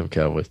 How about them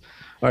Cowboys?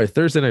 All right,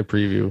 Thursday night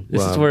preview.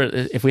 This is where,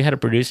 if we had a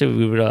producer,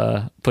 we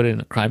would put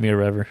in Cry Me a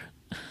River.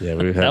 Yeah,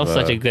 we have, that was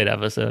such a good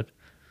episode.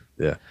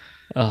 Yeah.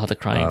 Oh, the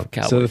crying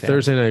Cowboy So the fans.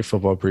 Thursday night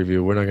football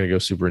preview, we're not going to go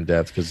super in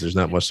depth because there's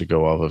not much to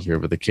go off of here.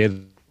 But the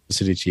Kansas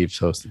City Chiefs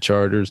host the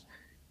Chargers.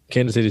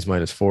 Kansas City's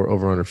 -4,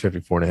 over under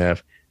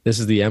 54.5. This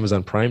is the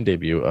Amazon Prime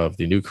debut of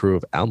the new crew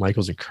of Al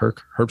Michaels and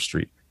Kirk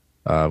Herbstreit.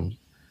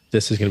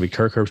 This is going to be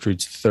Kirk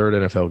Herbstreit's third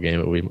NFL game.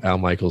 It will be Al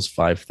Michaels'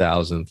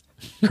 5,000th.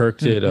 Kirk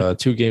did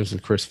 2 games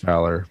with Chris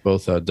Fowler,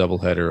 both a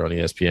doubleheader on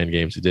ESPN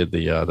games. He did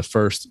the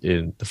first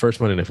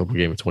Monday Night Football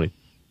game in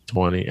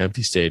 2020,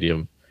 empty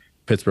stadium,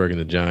 Pittsburgh and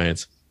the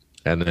Giants,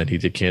 and then he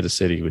did Kansas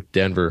City with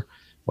Denver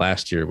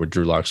last year, where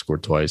Drew Lock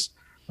scored twice.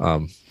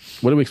 What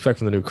do we expect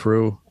from the new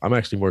crew? I'm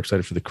actually more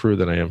excited for the crew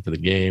than I am for the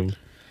game.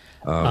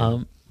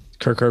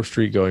 Kirk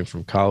Herbstreit going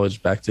from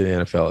college back to the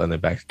NFL and then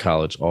back to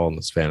college, all in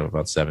the span of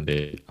about 7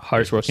 days.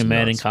 Hardest working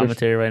man in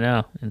commentary right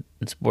now in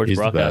sports He's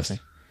broadcasting.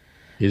 The best.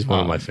 He's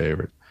one of my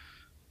favorite.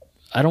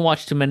 I don't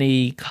watch too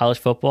many college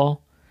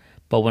football,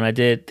 but when I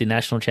did the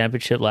national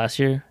championship last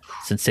year,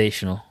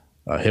 sensational.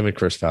 Him and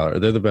Chris Fowler,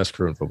 they're the best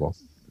crew in football.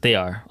 They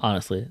are,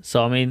 honestly.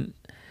 So, I mean,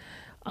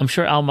 I'm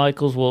sure Al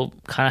Michaels will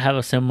kind of have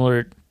a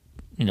similar,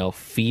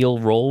 feel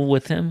role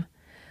with him.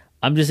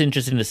 I'm just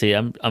interested to see.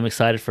 I'm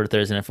excited for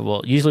Thursday Night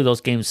Football. Usually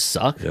those games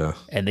suck,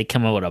 and they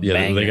come out with a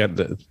bang.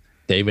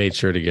 They made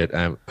sure to give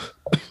Amazon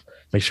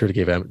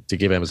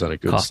a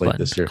good slate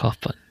this year. Cough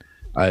button.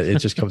 It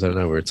just comes out of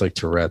nowhere. It's like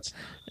Tourette's.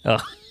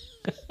 Oh.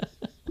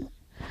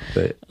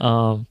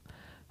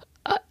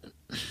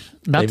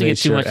 Not to get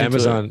too much into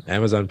it.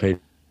 Amazon paid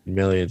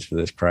millions for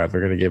this crap.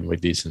 They're going to give him a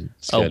decent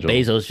schedule.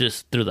 Bezos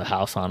just threw the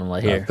house on him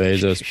like here.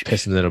 Bezos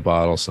pissing in a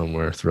bottle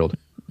somewhere, thrilled.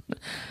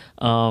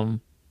 I'll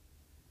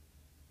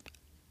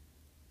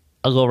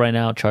go right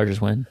now. Chargers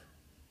win.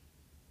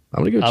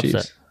 I'm going to go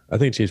Chiefs. I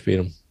think Chiefs beat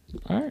them.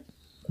 All right.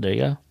 There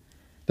you go.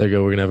 There you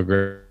go. We're going to have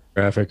a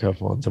graphic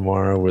up on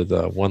tomorrow with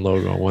one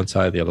logo on one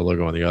side, the other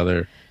logo on the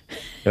other.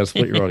 Got to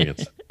split your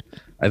audience.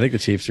 I think the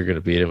Chiefs are going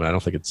to beat them. I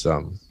don't think it's, I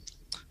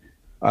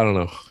don't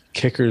know.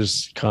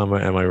 Kickers, am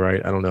I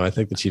right? I don't know. I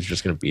think the Chiefs are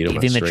just going to beat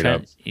them straight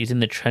up. You think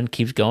the trend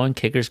keeps going?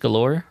 Kickers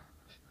galore?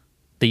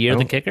 The year of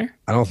the kicker?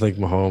 I don't think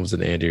Mahomes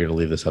and Andy are going to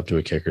leave this up to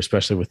a kicker,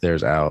 especially with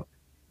theirs out.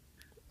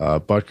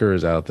 Butker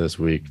is out this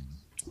week,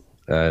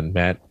 and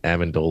Matt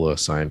Amendola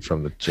signed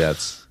from the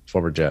Jets,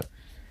 former Jet.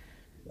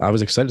 I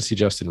was excited to see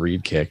Justin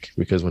Reed kick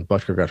because when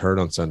Butker got hurt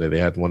on Sunday, they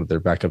had one of their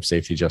backup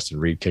safety, Justin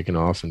Reed, kicking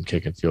off and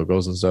kicking field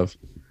goals and stuff.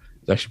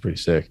 It's actually pretty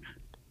sick.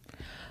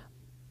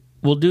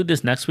 We'll do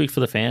this next week for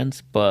the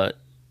fans, but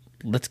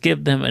let's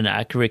give them an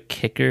accurate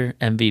kicker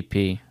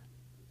MVP.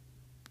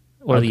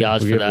 What are the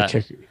odds for that?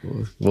 The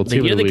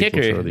year of the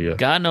kicker.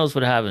 God knows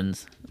what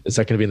happens. Is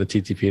that going to be in the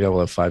TTP? That we'll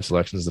have 5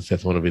 selections. The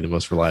 5th one will be the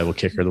most reliable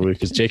kicker of the week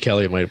because Jake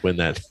Elliott might win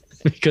that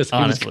because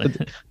honestly,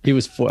 he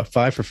was 5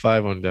 for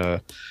 5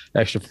 on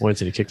extra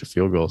points and he kicked a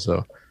field goal.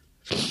 So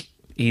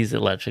he's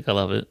electric. I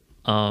love it.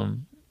 But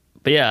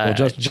yeah,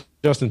 well,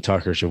 Justin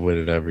Tucker should win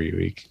it every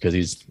week because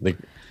he's like.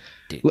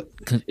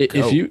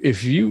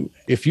 If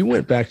you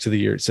went back to the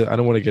year, so I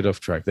don't want to get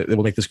off track.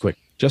 We'll make this quick.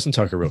 Justin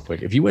Tucker, real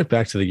quick. If you went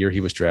back to the year he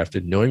was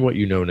drafted, knowing what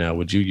you know now,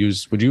 would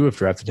you have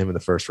drafted him in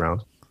the first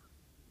round?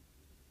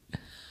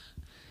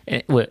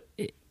 What?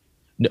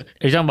 No, are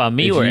you talking about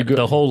me or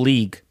the whole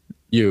league?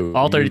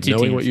 All 32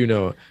 knowing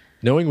teams.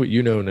 Knowing what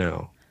you know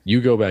now,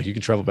 you go back. You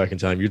can travel back in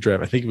time. You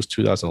draft. I think it was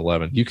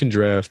 2011. You can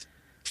draft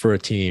for a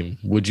team.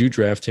 Would you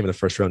draft him in the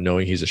first round,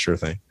 knowing he's a sure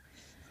thing?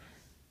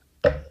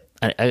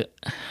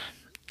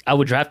 I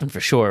would draft him for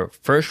sure.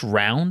 First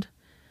round.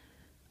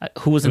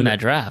 Who was in that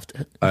draft?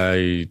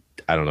 I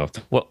don't know.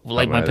 What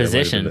my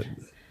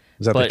position?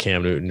 Was that the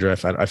Cam Newton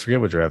draft? I forget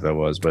what draft that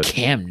was, but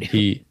Cam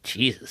Newton.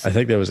 Jesus. I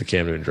think that was a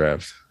Cam Newton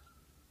draft.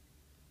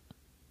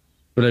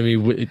 But I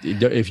mean,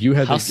 if you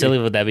had how silly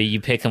would that be?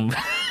 You pick him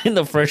in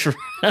the first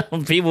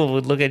round, people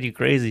would look at you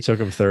crazy.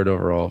 Took him 3rd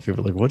overall.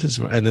 People are like, what is?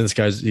 And then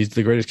he's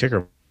the greatest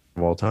kicker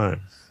of all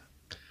time.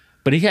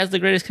 But he has the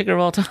greatest kicker of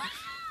all time.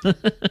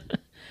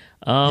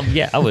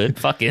 Yeah, I would.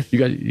 Fuck it. You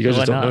guys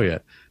just don't know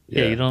yet.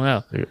 Yeah, you don't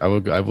know.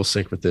 I will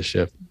sink with this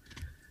ship.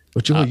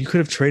 But Joel, you could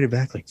have traded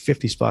back like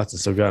 50 spots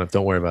and still got it.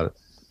 Don't worry about it.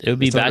 It would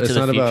be Back to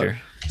the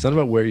Future. It's not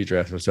about where you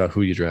drafted. It's about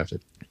who you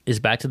drafted. It's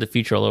Back to the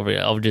Future all over.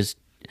 I'll just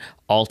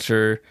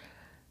alter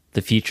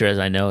the future as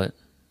I know it.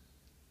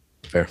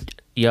 Fair.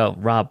 Yo,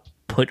 Rob,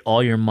 put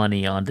all your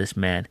money on this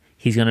man.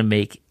 He's gonna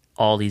make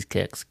all these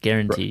kicks,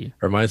 guarantee you.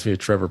 Reminds me of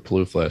Trevor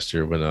Plouffe last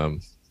year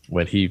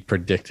when he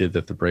predicted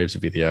that the Braves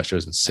would beat the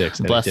Astros in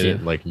 6, and he did it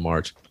in like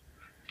March.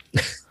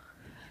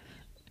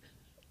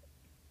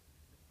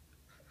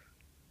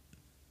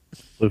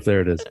 Plouffe, there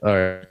it is. All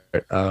right.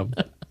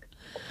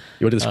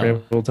 You want to do the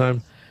scramble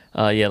time?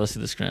 Yeah, let's do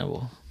the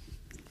scramble.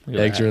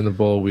 Eggs are in the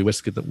bowl. We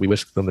whisk them. There's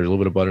a little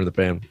bit of butter in the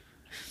pan.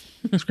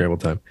 Scramble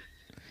time.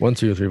 1,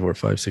 2, 3, 4,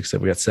 5, 6,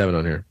 7. We got 7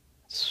 on here.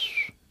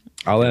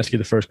 I'll ask you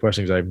the first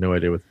question because I have no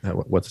idea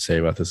what to say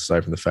about this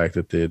aside from the fact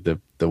that the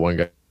one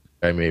guy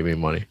guy made me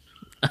money.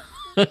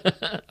 All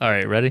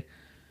right, ready?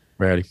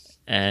 Ready.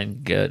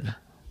 And good.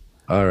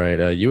 All right.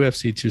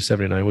 UFC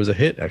 279 was a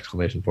hit!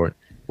 Exclamation point.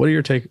 What are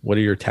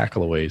your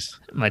tackle-aways?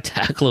 My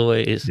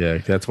tackle-aways. Yeah,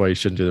 that's why you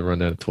shouldn't do the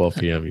rundown at 12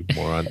 p.m., you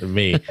moron.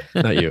 Me,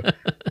 not you.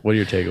 What are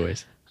your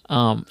takeaways?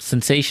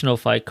 Sensational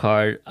fight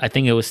card. I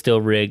think it was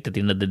still rigged at the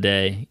end of the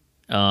day.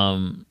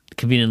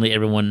 Conveniently,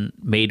 everyone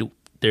made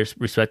their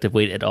respective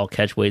weight at all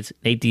catch weights.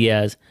 Nate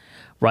Diaz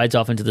rides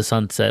off into the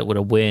sunset with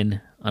a win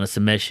on a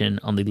submission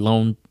on the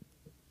lone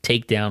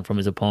takedown from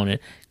his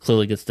opponent.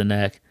 Clearly gets the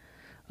neck.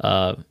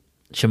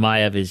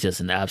 Chimaev is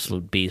just an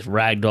absolute beast.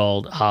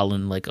 Ragdolled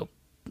Holland like a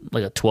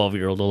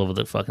 12-year-old all over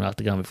the fucking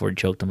octagon before he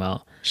choked him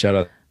out. Shout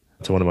out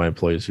to one of my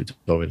employees who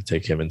told me to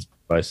take him in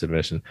by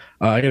submission.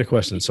 I got a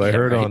question. So I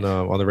heard on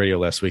the radio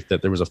last week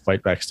that there was a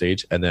fight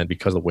backstage, and then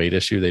because of the weight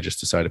issue, they just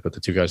decided to put the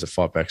two guys that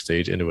fought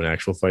backstage into an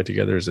actual fight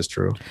together. Is this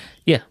true?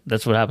 Yeah,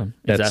 that's what happened.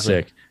 That's exactly.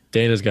 sick.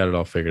 Dana's got it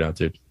all figured out,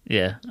 dude.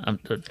 Yeah,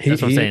 that's what I'm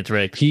saying. It's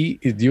rigged.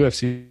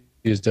 UFC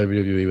is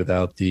WWE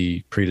without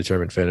the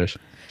predetermined finish.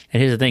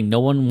 And here's the thing: no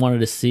one wanted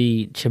to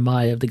see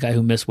Chimaev, the guy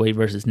who missed weight,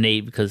 versus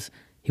Nate because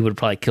he would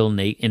probably kill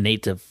Nate, and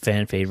Nate's a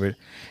fan favorite.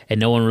 And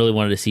no one really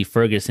wanted to see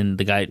Ferguson,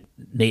 the guy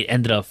Nate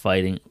ended up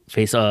fighting,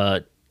 face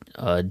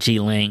Ji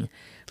Ling,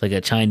 like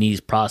a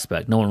Chinese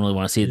prospect. No one really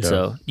wanted to see it. Yeah.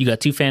 So you got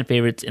two fan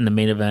favorites in the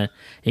main event,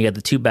 and you got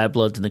the two bad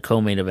bloods in the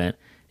co-main event.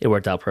 It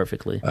worked out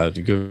perfectly.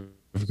 Good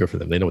for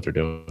them. They know what they're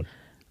doing.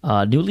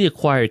 Newly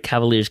acquired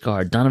Cavaliers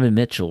guard Donovan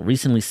Mitchell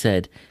recently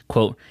said,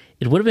 quote,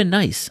 "It would have been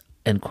nice,"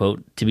 end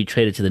quote, "to be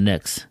traded to the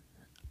Knicks."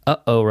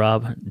 Uh-oh,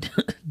 Rob.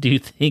 Do you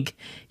think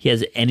he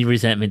has any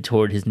resentment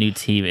toward his new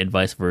team and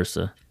vice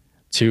versa?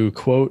 To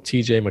quote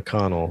TJ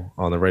McConnell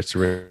on the Rights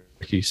to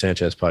Ricky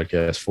Sanchez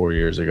podcast 4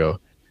 years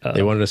ago,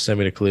 they wanted to send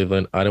me to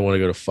Cleveland. I don't want to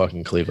go to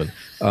fucking Cleveland.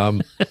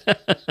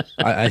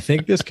 I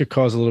think this could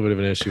cause a little bit of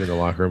an issue in the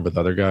locker room with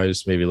other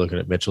guys, maybe looking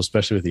at Mitchell,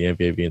 especially with the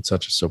NBA being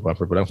such a soap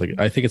opera. But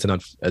I think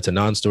it's a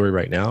non-story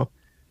right now.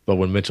 But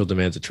when Mitchell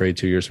demands a trade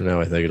 2 years from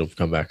now, I think it'll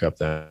come back up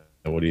then.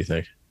 What do you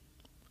think?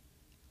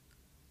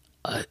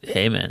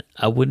 Hey, man,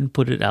 I wouldn't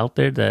put it out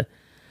there that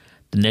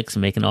the Knicks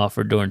make an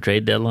offer during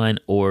trade deadline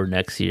or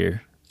next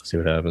year. See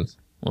what happens.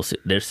 We'll see.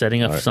 They're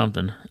setting up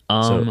something.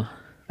 So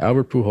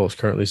Albert Pujols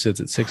currently sits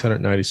at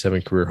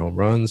 697 career home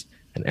runs,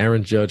 and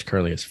Aaron Judge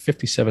currently has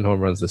 57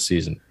 home runs this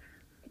season,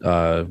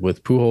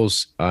 with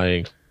Pujols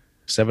eyeing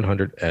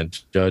 700 and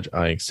Judge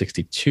eyeing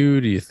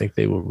 62. Do you think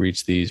they will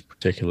reach these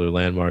particular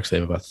landmarks?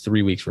 They have about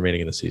 3 weeks remaining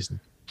in the season.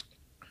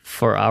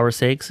 For our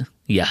sakes,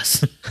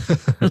 yes.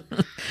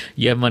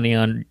 You have money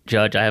on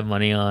Judge. I have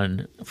money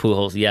on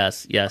Pujols.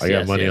 Yes. I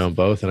got money on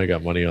both, and I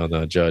got money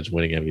on Judge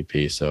winning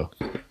MVP. So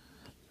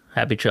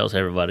happy trails,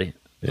 everybody.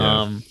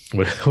 Yeah.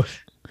 With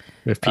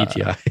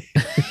PTI.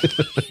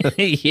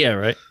 Yeah,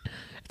 right.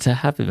 It's a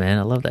happy, man.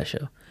 I love that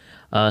show.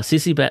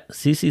 CC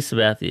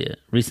Sabathia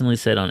recently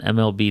said on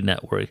MLB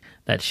Network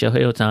that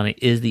Shohei Ohtani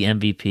is the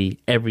MVP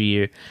every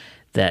year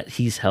that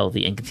he's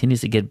healthy and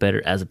continues to get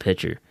better as a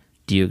pitcher.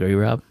 Do you agree,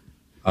 Rob?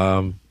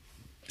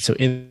 So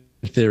in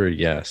theory,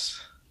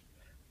 yes.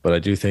 But I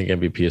do think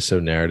MVP is so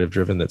narrative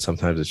driven that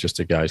sometimes it's just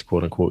a guy's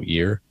quote unquote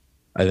year.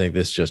 I think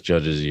this just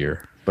Judge's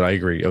year. But I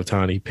agree.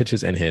 Ohtani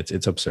pitches and hits.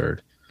 It's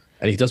absurd.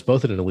 And he does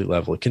both at an elite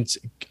level.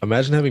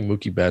 Imagine having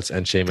Mookie Betts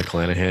and Shane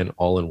McClanahan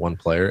all in one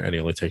player, and he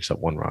only takes up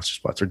one roster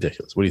spot. It's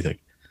ridiculous. What do you think?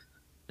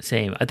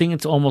 Same. I think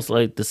it's almost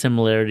like the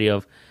similarity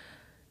of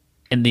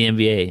in the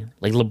NBA,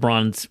 like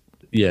LeBron's.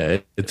 Yeah,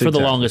 the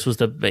longest was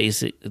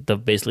basically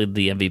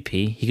the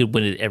MVP. He could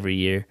win it every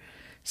year.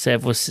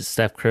 Steph was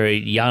Steph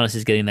Curry. Giannis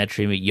is getting that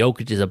treatment.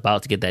 Jokic is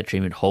about to get that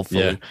treatment,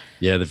 hopefully.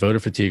 Yeah. The voter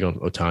fatigue on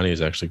Ohtani is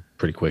actually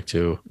pretty quick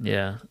too.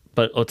 Yeah,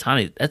 but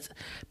Ohtani,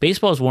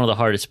 baseball is one of the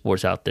hardest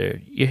sports out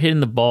there. You're hitting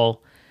the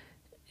ball.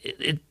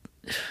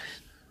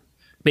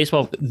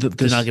 Baseball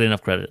does not get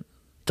enough credit.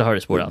 It's the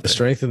hardest sport out there.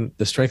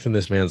 The strength in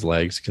this man's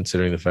legs,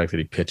 considering the fact that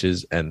he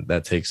pitches and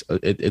that takes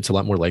it's a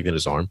lot more leg than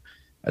his arm,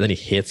 and then he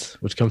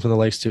hits, which comes from the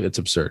legs too. It's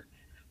absurd.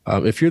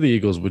 If you're the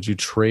Eagles, would you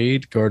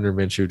trade Gardner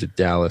Minshew to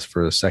Dallas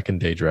for a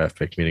second-day draft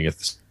pick, meaning a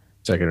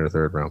second or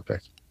third round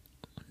pick?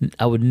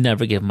 I would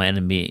never give my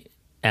enemy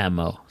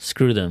ammo.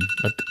 Screw them.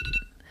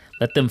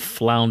 Let them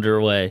flounder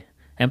away.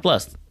 And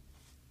plus,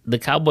 the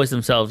Cowboys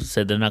themselves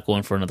said they're not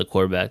going for another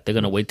quarterback. They're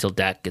going to wait till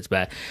Dak gets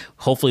back.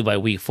 Hopefully by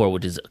week 4,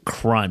 which is a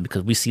crime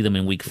because we see them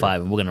in week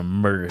 5 and we're going to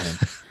murder him.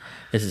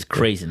 This is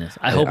craziness.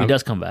 I hope he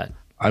does come back.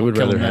 I would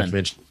rather have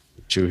Minshew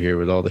here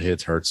with all the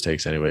hits Hurts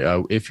takes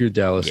anyway. If you're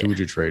Dallas, who would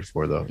you trade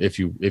for though? If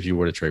you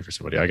were to trade for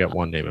somebody, I got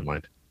one name in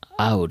mind.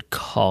 I would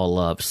call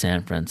up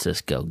San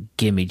Francisco.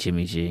 Give me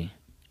Jimmy G.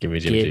 Give me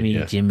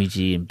Jimmy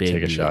G and Big.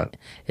 Take a shot.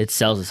 It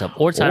sells us up.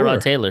 Or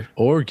Tyrod Taylor.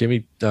 Or give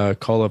me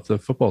call up the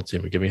football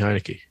team and give me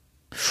Heineke.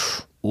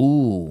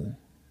 Ooh.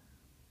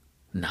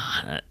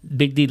 Nah.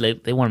 Big D,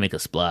 they want to make a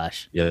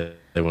splash. Yeah,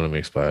 they want to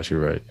make a splash.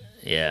 You're right.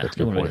 Yeah,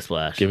 they want to make a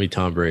splash. Give me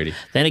Tom Brady.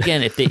 Then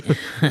again, if they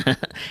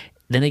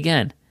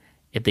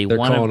They're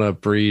calling up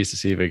Breeze to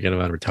see if they get him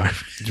out of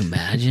retirement. Could you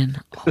imagine?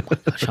 Oh my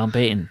God, Sean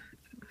Payton.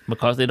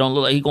 McCarthy don't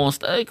look like he's going to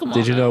stay. Come on.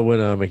 Did you know when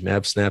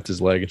McNabb snapped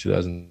his leg in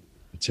 2000?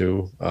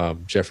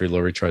 2002. Jeffrey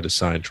Lurie tried to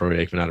sign Troy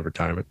Aikman out of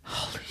retirement.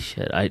 Holy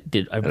shit! I And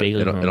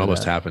vaguely it remember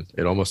almost that. happened.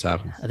 It almost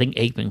happened. I think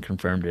Aikman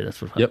confirmed it.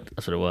 Yep.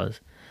 That's what it was.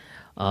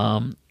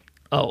 Oh,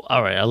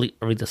 all right. I'll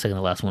read the second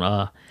to last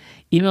one.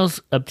 Emails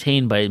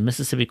obtained by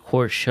Mississippi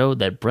court showed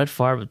that Brett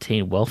Favre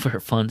obtained welfare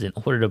funds in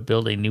order to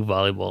build a new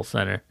volleyball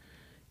center.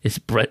 Is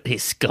Brett a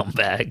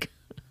scumbag?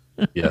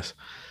 Yes.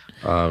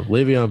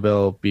 Le'Veon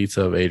Bell beats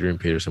up Adrian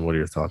Peterson. What are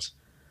your thoughts?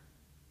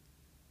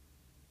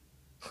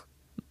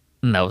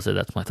 And that was it.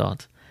 That's my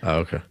thoughts. Oh,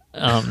 okay.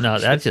 No,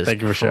 that's just.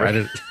 Thank you for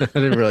sharing. I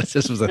didn't realize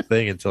this was a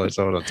thing until I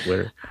saw it on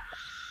Twitter.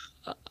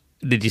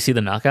 Did you see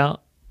the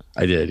knockout?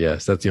 I did,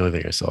 yes. That's the only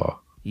thing I saw.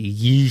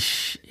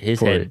 Yeesh. His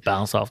Corey. head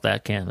bounced off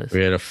that canvas.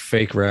 We had a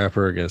fake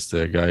rapper against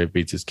a guy who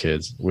beats his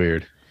kids.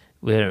 Weird.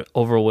 We had an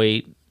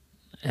overweight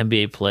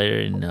NBA player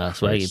in Swaggy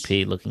Christ.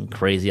 P looking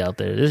crazy out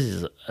there. This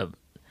is,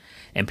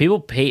 and people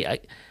pay.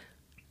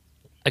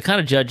 I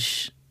kind of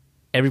judge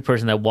every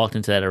person that walked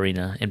into that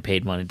arena and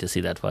paid money to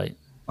see that fight.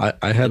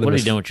 I had the What are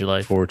you doing with your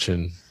life?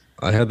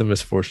 I had the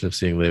misfortune of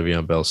seeing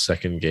Le'Veon Bell's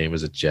second game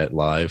as a Jet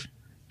live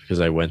because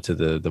I went to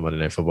the Monday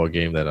Night Football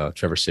game that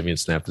Trevor Siemian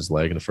snapped his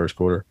leg in the first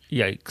quarter.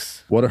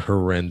 Yikes! What a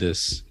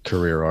horrendous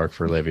career arc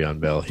for Le'Veon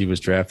Bell. He was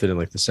drafted in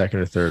like the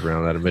second or third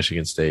round out of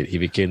Michigan State. He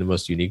became the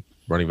most unique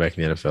running back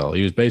in the NFL.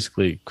 He was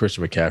basically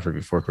Christian McCaffrey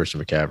before Christian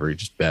McCaffrey,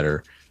 just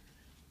better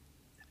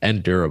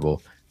and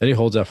durable. Then he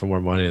holds out for more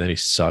money, and then he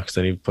sucks.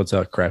 Then he puts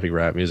out crappy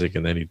rap music,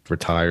 and then he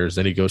retires.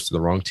 Then he goes to the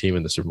wrong team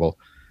in the Super Bowl,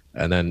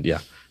 and then,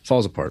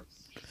 falls apart.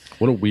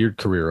 What a weird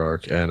career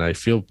arc, and I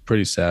feel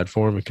pretty sad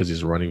for him because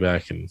he's a running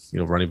back, and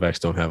running backs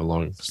don't have a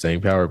long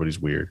staying power, but he's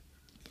weird.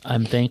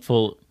 I'm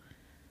thankful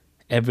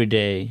every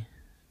day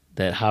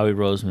that Howie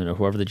Roseman or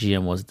whoever the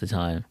GM was at the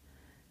time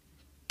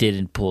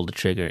didn't pull the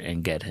trigger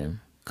and get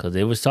him, because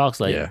there was talks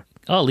like,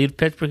 "Oh, leave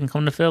Pittsburgh and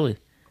come to Philly,"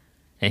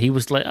 and he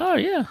was like, "Oh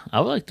yeah, I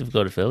would like to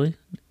go to Philly."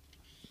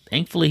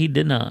 Thankfully, he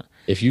did not.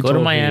 If you go to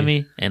told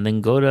Miami and then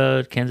go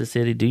to Kansas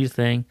City, do your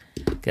thing,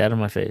 get out of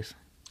my face.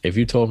 If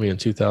you told me in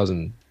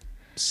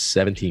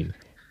 2017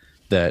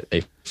 that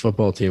a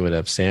football team would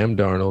have Sam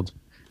Darnold,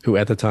 who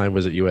at the time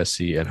was at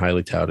USC and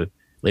highly touted,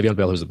 Le'Veon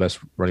Bell, who's the best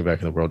running back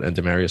in the world, and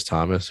Demaryius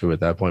Thomas, who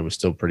at that point was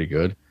still pretty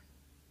good,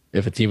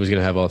 if a team was going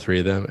to have all three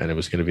of them and it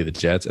was going to be the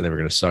Jets and they were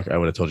going to suck, I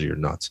would have told you you're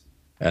nuts.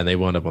 And they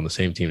wound up on the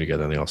same team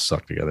together and they all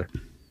suck together.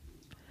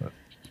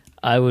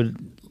 I would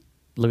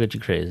look at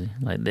you crazy.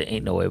 Like, there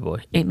ain't no way,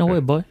 boy. Ain't no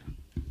way, boy.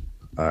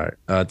 All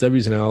right.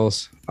 W's and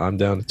L's. I'm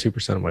down to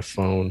 2% on my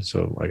phone,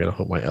 so I got to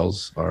hope my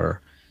L's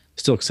are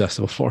still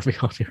accessible for me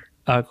on here.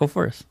 Go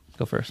first.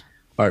 Go first.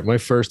 All right. My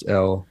first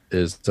L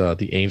is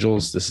the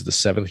Angels. This is the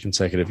 7th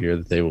consecutive year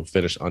that they will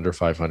finish under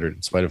 500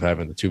 in spite of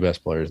having the two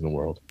best players in the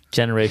world.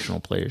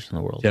 Generational players in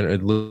the world.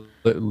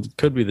 It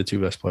could be the two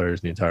best players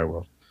in the entire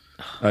world.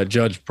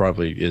 Judge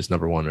probably is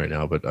number one right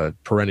now, but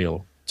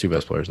perennial two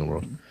best players in the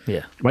world.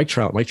 Yeah. Mike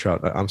Trout.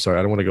 I'm sorry.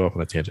 I don't want to go off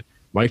on a tangent.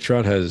 Mike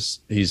Trout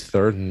he's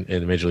third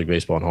in Major League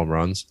Baseball in home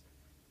runs.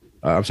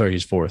 I'm sorry,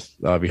 he's fourth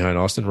behind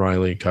Austin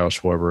Riley, Kyle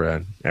Schwarber,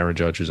 and Aaron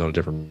Judge, who's on a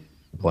different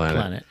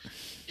planet.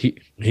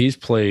 He's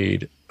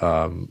played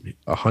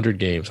 100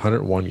 games,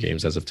 101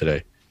 games as of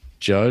today.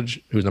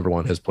 Judge, who's number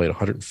one, has played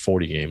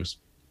 140 games.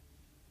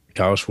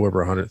 Kyle Schwarber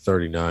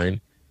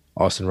 139,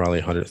 Austin Riley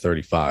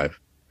 135.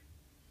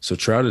 So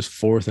Trout is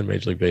fourth in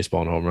Major League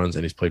Baseball in home runs,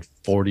 and he's played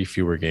 40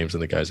 fewer games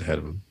than the guys ahead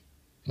of him.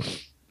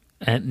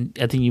 And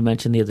I think you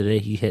mentioned the other day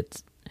he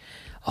hit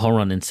a home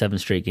run in 7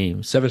 straight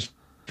games. 7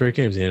 straight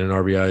games. He had an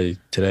RBI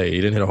today. He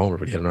didn't hit a homer,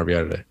 but he had an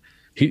RBI today.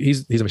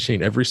 He's a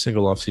machine. Every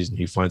single offseason,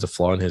 he finds a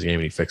flaw in his game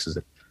and he fixes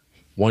it.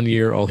 One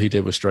year, all he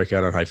did was strike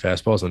out on high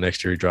fastballs. The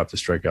next year, he dropped the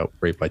strikeout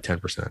rate by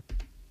 10%.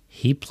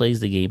 He plays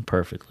the game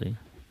perfectly.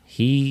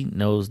 He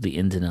knows the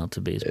ins and outs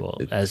of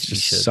baseball, as he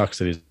should. It sucks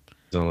that he's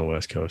on the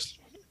West Coast.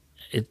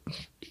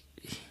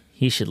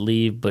 He should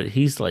leave, but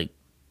he's like,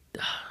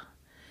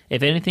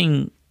 if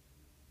anything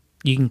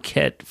you can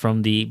get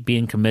from the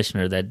being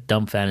commissioner, that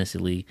dumb fantasy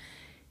league,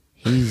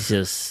 he's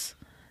just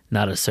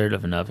not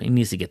assertive enough. He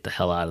needs to get the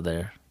hell out of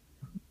there.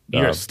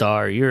 You're a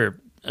star. You're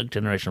a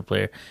generational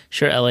player.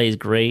 Sure, LA is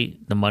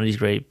great. The money's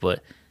great,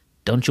 but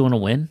don't you want to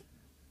win?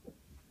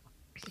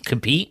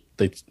 Compete?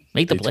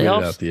 Make the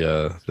playoffs? They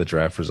tweeted out the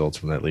draft results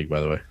from that league,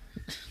 by the way.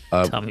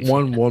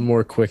 One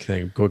more quick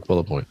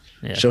bullet point.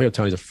 Yeah. Shohei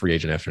Ohtani's a free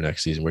agent after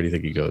next season. Where do you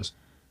think he goes?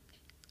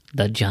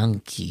 The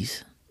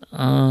Junkies.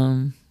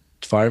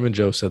 Fireman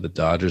Joe said the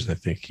Dodgers, and I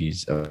think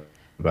he's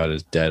about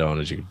as dead on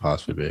as you could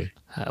possibly be.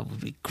 That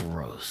would be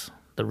gross.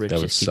 The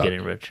richest keep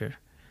getting richer.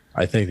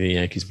 I think the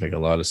Yankees make a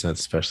lot of sense,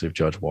 especially if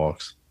Judge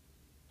walks.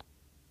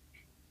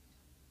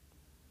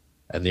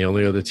 And the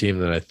only other team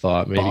that I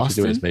thought maybe could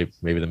do it is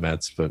maybe the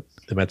Mets, but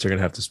the Mets are going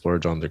to have to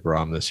splurge on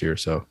DeGrom this year,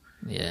 so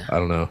yeah, I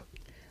don't know.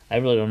 I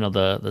really don't know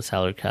the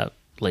salary cap,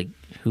 like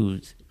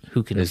who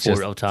can afford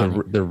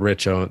Ohtani.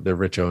 The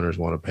rich owners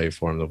want to pay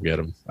for him; they'll get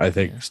him. I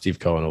think Steve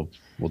Cohen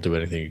will do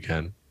anything he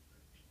can.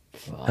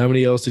 How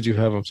many L's did you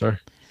have? I'm sorry.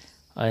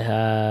 I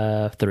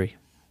have 3.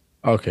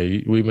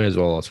 Okay, we may as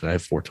well alternate. I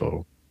have 4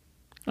 total.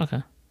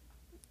 Okay.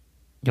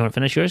 You want to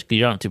finish yours? 'Cause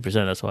you're on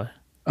 2%. That's why.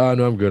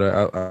 No, I'm good.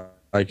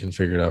 I can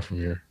figure it out from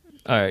here.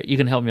 All right, you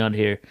can help me on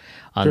here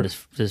on Sure.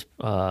 this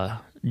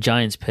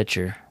Giants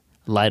pitcher,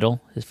 Lytle.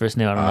 His first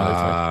name I don't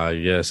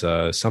know. His first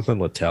Yes, something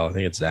Littell. I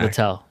think it's Zach.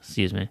 Littell.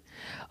 Excuse me.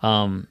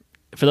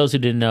 For those who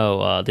didn't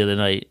know, the other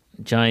night,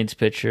 Giants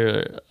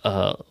pitcher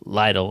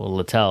Lytle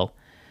Littell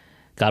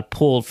got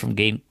pulled from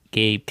Gabe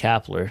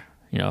Kapler.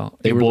 You know,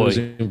 They your were boy.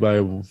 losing by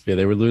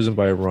they were losing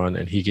by a run,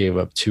 and he gave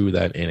up two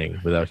that inning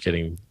without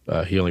getting.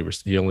 He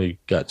only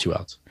got two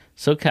outs,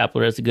 So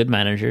Kapler, as a good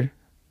manager,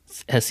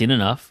 has seen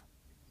enough.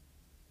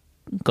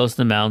 Goes to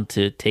the mound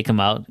to take him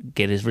out,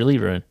 get his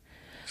reliever in.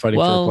 fighting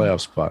Well, for a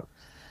playoff spot.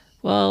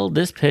 Well,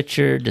 this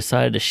pitcher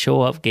decided to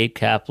show up Gabe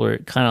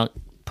Kapler, kind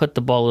of put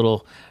the ball a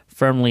little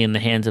firmly in the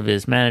hands of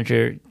his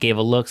manager, gave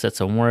a look, said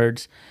some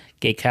words.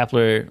 Gabe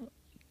Kapler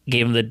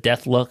gave him the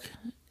death look,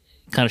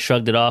 kind of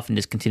shrugged it off, and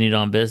just continued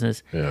on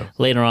business. Yeah.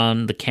 Later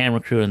on, the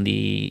camera crew and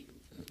the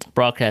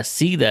broadcast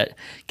see that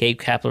Gabe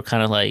Kapler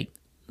kind of like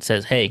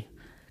says, "Hey,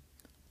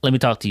 let me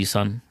talk to you,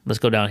 son. Let's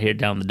go down here,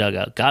 down the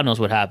dugout." God knows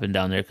what happened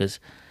down there because,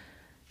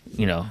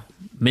 you know,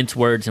 mince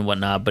words and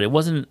whatnot, but it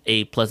wasn't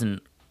a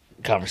pleasant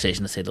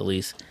conversation to say the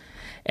least.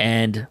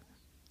 And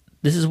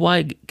this is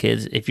why,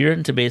 kids, if you're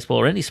into baseball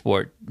or any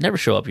sport, never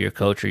show up your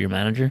coach or your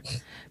manager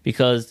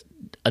because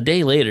a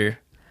day later,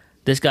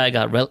 this guy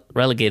got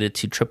relegated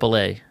to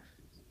AAA,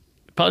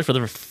 probably for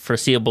the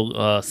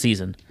foreseeable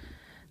season.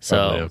 So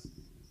Oh, yeah.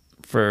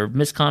 for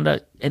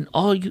misconduct and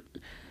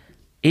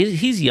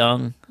he's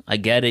young. I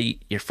get it.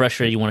 You're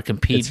frustrated. You want to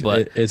compete,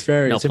 but It's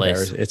very no it's place.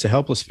 embarrassing. It's a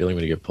helpless feeling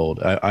when you get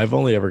pulled. I've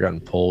only ever gotten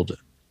pulled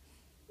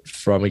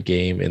from a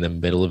game in the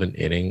middle of an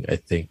inning. I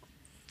think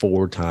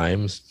 4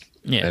 times,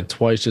 Yeah. and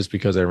twice just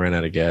because I ran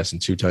out of gas,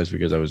 and 2 times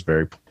because I was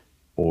very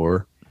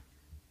poor.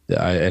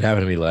 It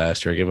happened to me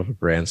last year. I gave up a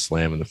grand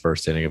slam in the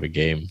first inning of a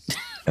game,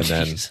 and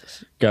then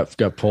Jesus.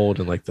 got pulled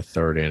in like the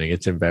third inning.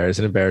 It's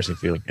embarrassing. An embarrassing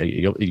feeling.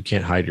 You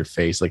can't hide your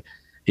face. Like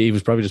he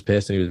was probably just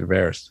pissed and he was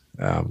embarrassed.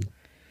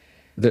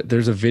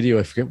 There's a video.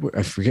 I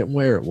forget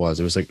where it was.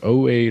 It was like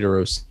 '08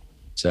 or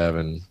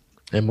 '07.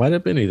 It might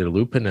have been either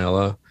Lou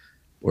Piniella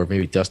or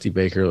maybe Dusty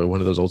Baker or one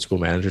of those old school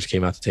managers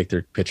came out to take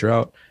their pitcher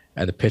out,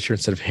 and the pitcher,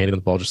 instead of handing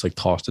the ball, just like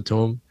tossed it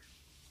to him.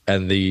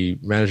 And the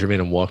manager made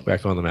him walk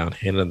back on the mound,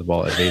 handed him the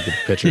ball, and made the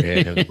pitcher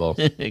hand him the ball.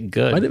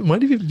 Good.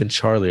 Might have even been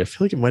Charlie. I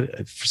feel like it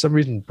might. For some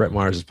reason, Brett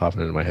Myers is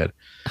popping into my head.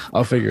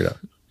 I'll figure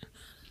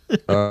it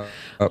out.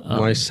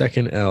 My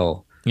second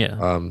L.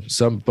 Yeah.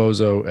 Some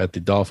bozo at the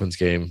Dolphins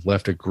game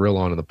left a grill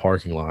on in the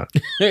parking lot,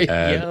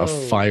 and Yo. a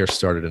fire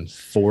started, and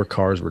 4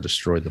 cars were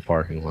destroyed in the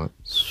parking lot.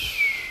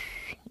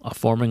 A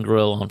Foreman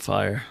grill on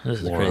fire. This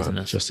is Moron,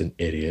 craziness. just an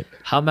idiot.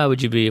 How mad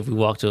would you be if we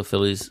walked to a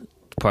Phillies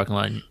parking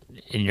lot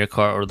in your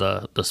car or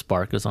the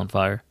spark is on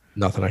fire?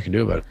 Nothing I can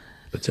do about it.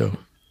 But too.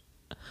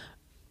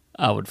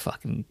 I would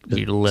fucking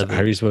be How livid.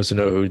 are you supposed to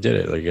know who did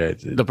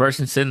it? The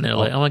person sitting there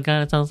like, oh my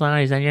God, it's on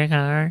fire. Is that your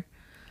car?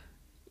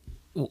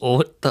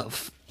 What the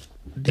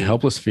the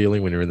helpless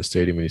feeling when you're in the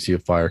stadium and you see a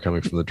fire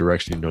coming from the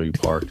direction you know you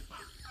parked.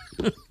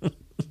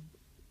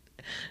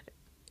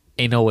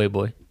 Ain't no way,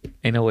 boy.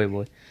 Ain't no way,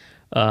 boy.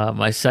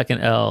 My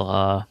second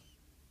L,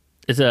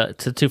 it's a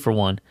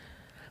 2-for-1.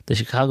 The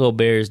Chicago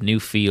Bears' new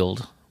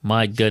field.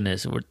 My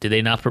goodness, did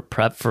they not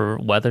prep for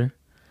weather?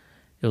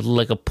 It was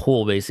like a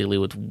pool basically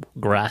with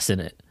grass in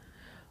it.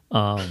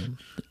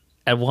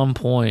 At one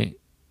point,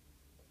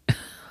 I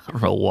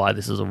don't know why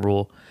this is a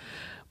rule,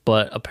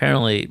 but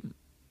apparently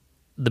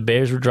the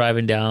Bears were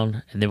driving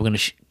down and they were going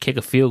to kick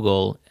a field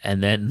goal,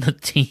 and then the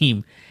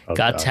team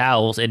got God.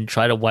 towels and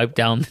tried to wipe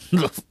down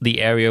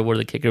the area where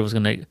the kicker was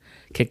going to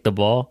kick the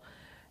ball.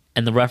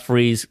 And the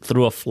referees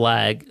threw a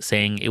flag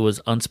saying it was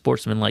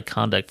unsportsmanlike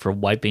conduct for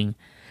wiping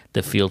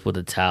the field with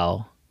a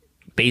towel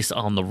based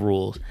on the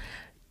rules.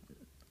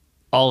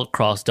 All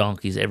across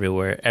donkeys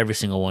everywhere, every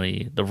single one of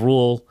you. The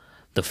rule,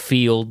 the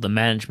field, the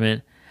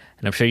management.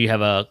 And I'm sure you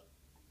have a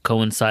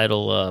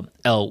coincidental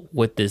L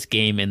with this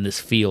game in this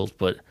field,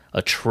 but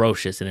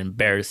atrocious and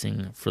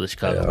embarrassing for the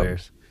Chicago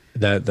Bears.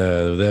 That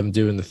them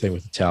doing the thing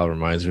with the towel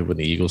reminds me of when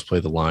the Eagles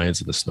played the Lions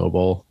in the Snow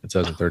Bowl in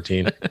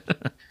 2013.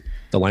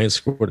 The Lions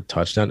scored a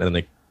touchdown and then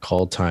they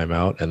called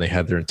timeout, and they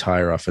had their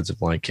entire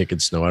offensive line kicking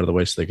snow out of the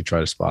way so they could try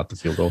to spot the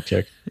field goal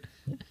kick.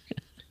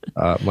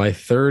 My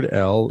third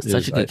L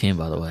Such is a good game,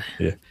 by the way.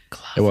 Yeah,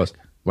 it was.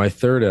 My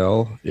third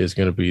L is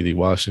going to be the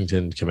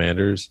Washington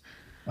Commanders.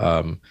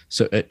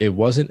 So it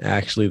wasn't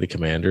actually the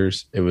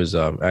Commanders. It was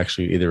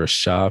actually either a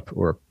shop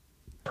or a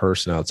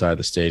person outside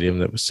the stadium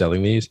that was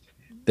selling these.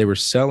 They were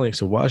selling.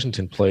 So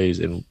Washington plays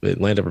in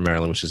Landover,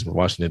 Maryland, which is in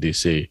Washington,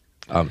 D.C.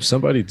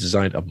 Somebody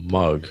designed a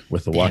mug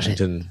with the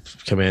Washington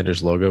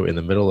Commanders logo in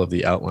the middle of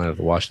the outline of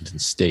the Washington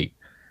state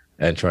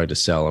and tried to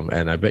sell them.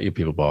 And I bet you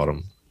people bought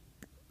them.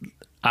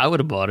 I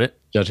would have bought it.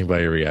 Judging by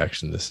your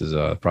reaction, this is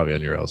probably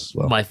on your L's as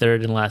well. My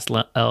third and last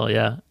L,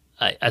 yeah.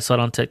 I saw it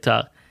on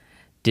TikTok.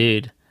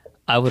 Dude,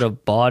 I would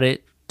have bought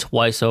it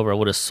twice over. I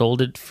would have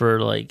sold it for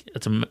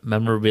it's a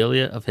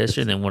memorabilia of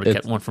history, and then would have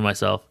kept one for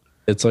myself.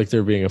 It's like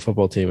there being a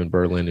football team in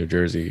Berlin, New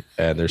Jersey,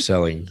 and they're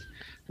selling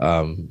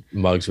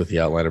mugs with the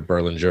outline of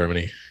Berlin,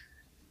 Germany.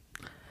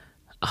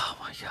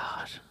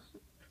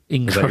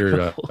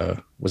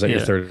 Incredible. Was that your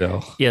Yeah. third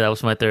L? Yeah, that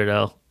was my third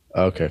L.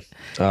 Okay.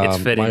 It's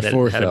fitting My that it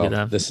fourth had to be L.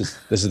 them. This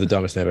is the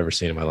dumbest thing I've ever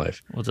seen in my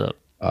life. What's up?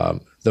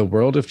 The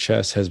world of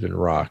chess has been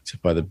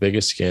rocked by the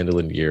biggest scandal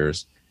in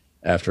years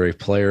after a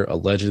player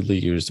allegedly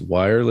used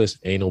wireless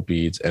anal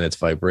beads and its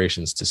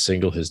vibrations to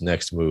signal his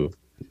next move.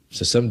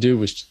 So some dude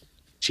was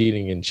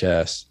cheating in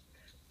chess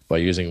by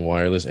using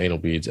wireless anal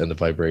beads and the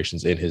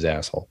vibrations in his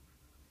asshole.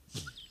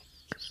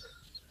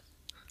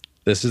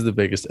 This is the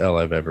biggest L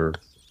I've ever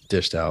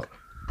dished out.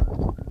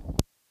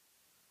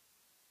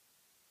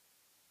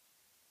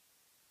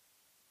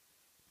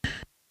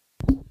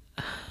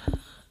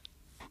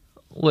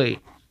 Wait.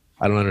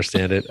 I don't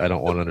understand it. I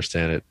don't want to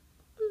understand it.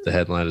 The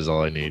headline is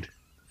all I need.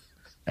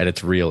 And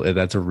it's real.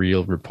 That's a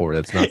real report.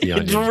 That's not the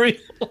It's Onion. real.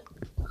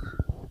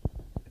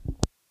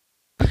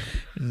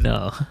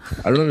 No.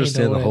 I don't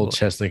understand no the whole way.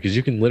 chess thing because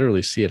you can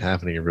literally see it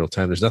happening in real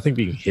time. There's nothing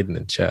being hidden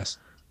in chess.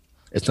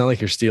 It's not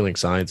like you're stealing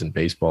signs in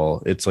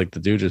baseball. It's like the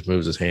dude just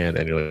moves his hand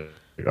and you're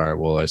like, all right,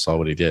 well, I saw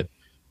what he did.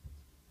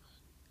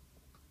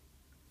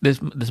 This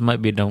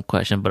might be a dumb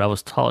question, but I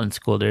was taught in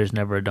school there's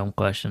never a dumb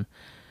question.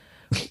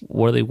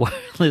 Were they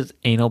wireless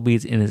anal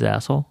beads in his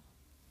asshole?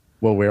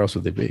 Well, where else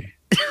would they be?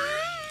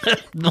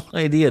 No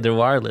idea. They're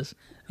wireless.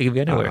 They can be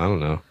I anywhere.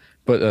 don't know.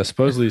 But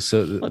supposedly,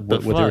 so What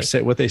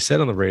the what they said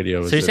on the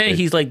radio is So you're that saying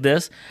he's like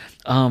this?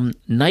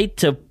 Knight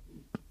to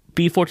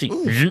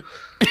B14.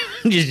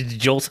 Just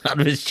jolts out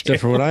of his so chair.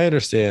 from what I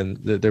understand,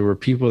 that there were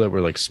people that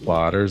were like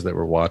spotters that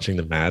were watching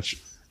the match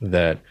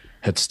that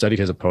had studied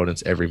his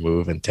opponent's every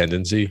move and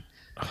tendency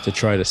to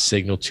try to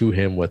signal to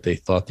him what they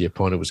thought the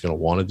opponent was going to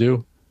want to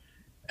do,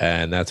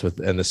 and that's what.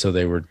 And so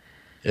they were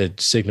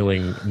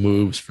signaling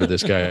moves for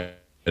this guy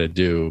to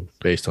do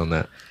based on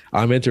that.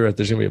 I'm interested.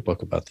 There's gonna be a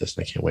book about this,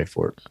 and I can't wait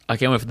for it. I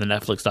can't wait for the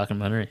Netflix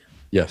documentary.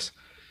 Yes.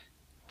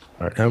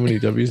 All right. How many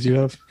W's do you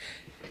have?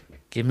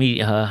 Give me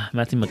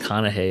Matthew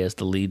McConaughey as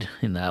the lead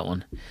in that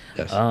one.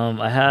 Yes.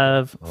 I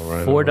have All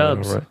right, four all right,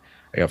 dubs. all right.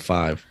 I got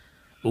 5.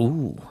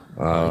 Ooh,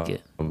 I like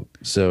it.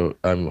 So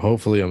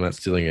hopefully I'm not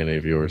stealing any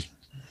of yours,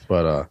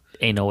 but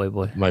Ain't no way,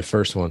 boy. my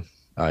first one,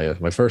 the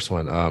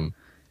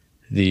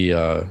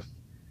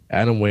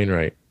Adam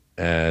Wainwright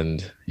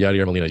and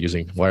Yadier Molina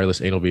using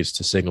wireless anal beads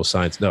to signal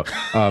signs. No,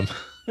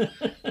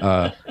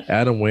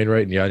 Adam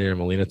Wainwright and Yadier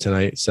Molina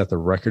tonight set the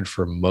record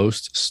for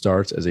most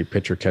starts as a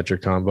pitcher-catcher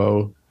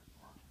combo,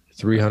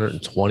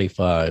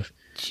 325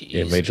 in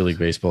Jeez. Major League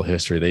Baseball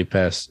history. They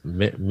passed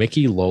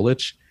Mickey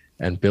Lolich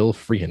and Bill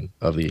Freehan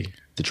of the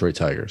Detroit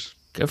Tigers.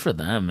 Good for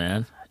them,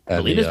 man. And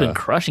Molina's the, been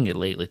crushing it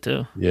lately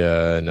too.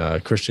 Yeah,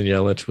 and Christian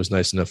Yelich was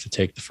nice enough to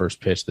take the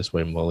first pitch. This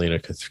way Molina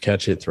could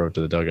catch it, throw it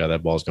to the dugout.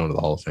 That ball's going to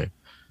the Hall of Fame.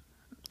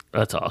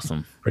 That's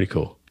awesome, Pretty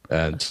cool.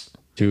 And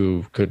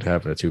couldn't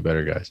happen to 2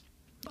 better guys.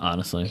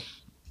 honestly.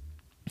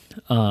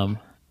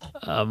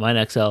 My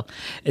next L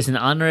is an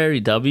honorary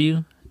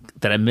W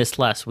that I missed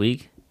last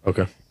week,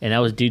 Okay. and that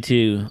was due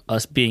to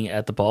us being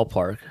at the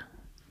ballpark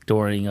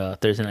during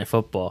Thursday Night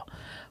Football.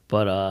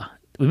 But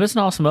we missed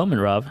an awesome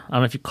moment, Rob. I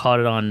don't know if you caught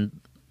it on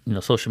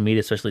social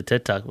media, especially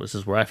TikTok. This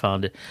is where I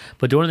found it.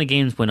 But during the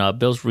games when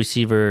Bills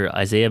receiver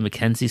Isaiah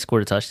McKenzie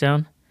scored a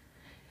touchdown,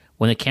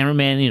 when the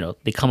cameraman,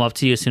 they come up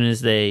to you as soon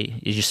as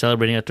you're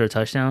celebrating after a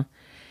touchdown,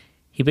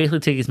 he basically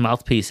takes his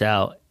mouthpiece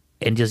out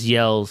and just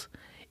yells,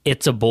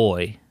 "It's a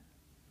boy."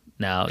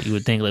 Now, you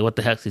would think, like, what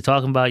the heck is he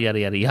talking about? Yada,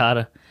 yada,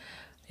 yada.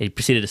 He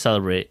proceeded to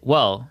celebrate.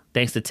 Well,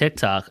 thanks to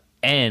TikTok,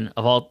 and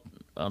of all,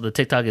 the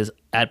TikTok is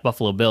at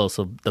Buffalo Bills,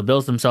 so the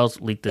Bills themselves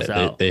leaked this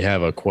out. They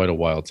have quite a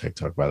wild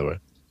TikTok, by the way.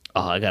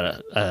 Oh, I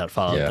gotta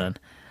follow Yeah. it then.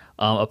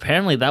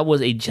 Apparently, that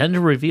was a gender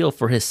reveal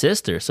for his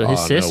sister. So his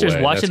Oh, no sister's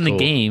way. watching That's the cool.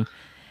 game,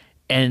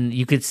 and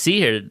you could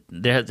see her.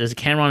 There's a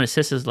camera on his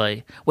sister's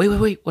like,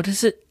 wait, what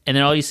is it? And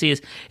then all you see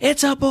is,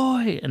 "It's a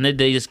boy," and then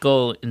they just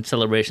go in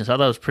celebration. So I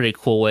thought it was a pretty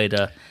cool way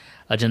to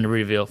a gender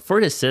reveal for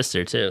his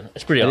sister too.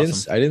 It's pretty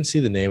awesome. I didn't see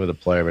the name of the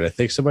player, but I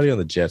think somebody on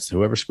the Jets,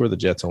 whoever scored the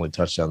Jets' only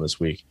touchdown this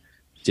week,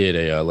 did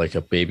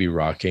a baby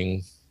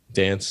rocking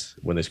dance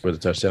when they scored the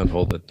touchdown,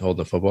 holding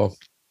the football,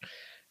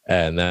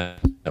 and that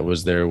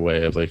was their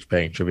way of like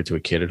paying tribute to a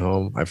kid at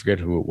home. I forget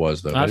who it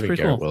was though. It might That's have been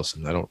pretty Garrett cool.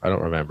 Wilson. I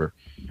don't remember.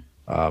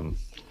 All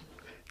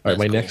right, That's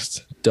my cool.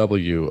 next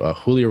W.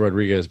 Julio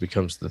Rodriguez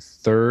becomes the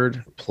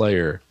third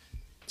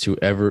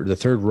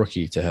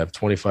rookie to have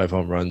 25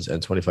 home runs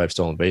and 25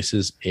 stolen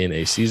bases in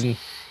a season.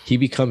 He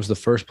becomes the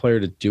first player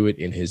to do it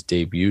in his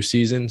debut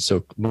season.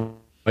 So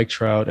Mike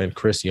Trout and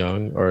Chris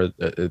Young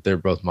they're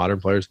both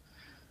modern players.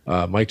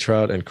 Mike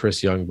Trout and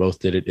Chris Young both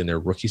did it in their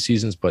rookie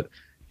seasons, but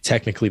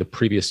technically the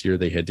previous year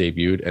they had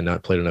debuted and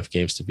not played enough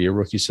games to be a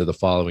rookie. So the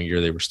following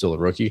year they were still a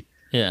rookie.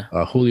 Yeah.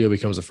 Julio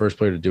becomes the first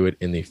player to do it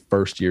in the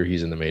first year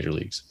he's in the major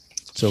leagues.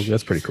 So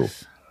that's pretty cool.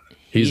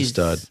 He's a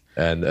stud,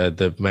 and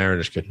the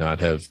Mariners could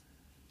not have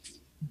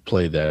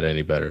played that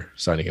any better,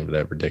 signing him to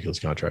that ridiculous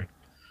contract.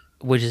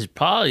 Which is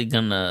probably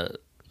gonna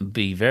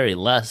be very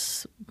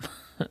less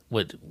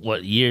with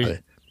what years.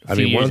 I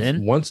few mean, years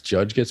in. once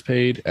Judge gets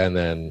paid, and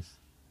then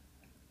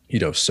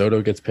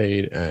Soto gets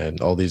paid, and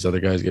all these other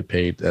guys get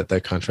paid,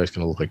 that contract's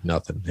going to look like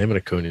nothing. Him and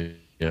Acuna,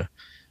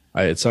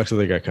 It sucks that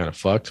they got kind of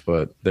fucked,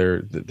 but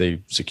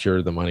they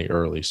secured the money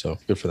early, so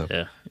good for them.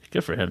 Yeah,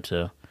 good for him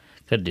too.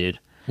 Good dude.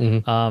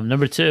 Mm-hmm.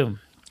 Number two.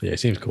 Yeah, it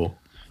seems cool.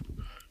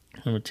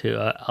 Number two.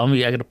 I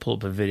gotta pull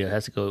up a video. It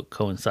has to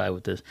coincide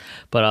with this.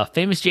 But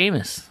Famous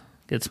Jameis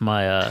gets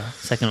my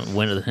second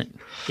win of the.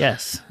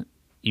 Yes,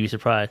 you'd be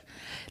surprised.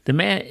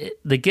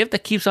 The gift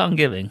that keeps on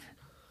giving.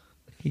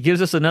 He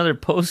gives us another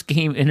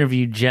post-game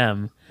interview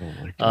gem. Oh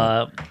my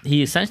God.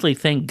 He essentially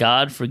thanked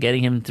God for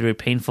getting him through a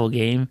painful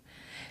game.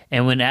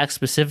 And when asked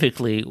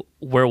specifically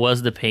where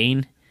was the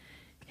pain,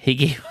 he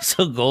gave us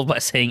a goal by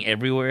saying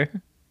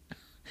everywhere.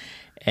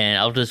 And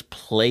I'll just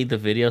play the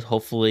videos.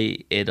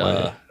 Hopefully it...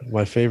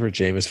 My favorite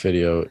Jameis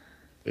video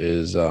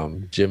is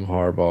Jim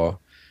Harbaugh,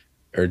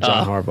 or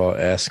John Harbaugh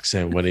asks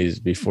him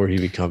before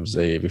he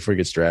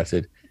gets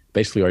drafted,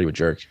 basically, are you a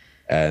jerk?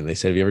 And they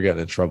said, have you ever gotten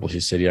in trouble? He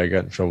said, yeah, I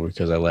got in trouble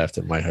because I laughed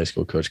at my high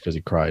school coach because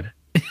he cried.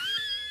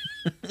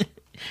 I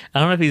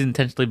don't know if he's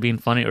intentionally being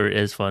funny or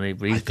is funny,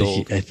 but he's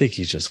gold. I think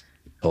he's just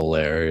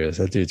hilarious.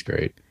 That dude's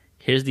great.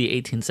 Here's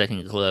the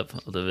 18-second clip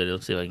of the video.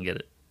 Let's see if I can get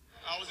it.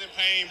 I was in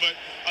pain, but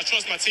I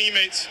trust my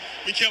teammates.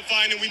 We kept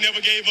fighting. We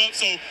never gave up.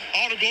 So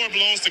all the glory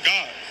belongs to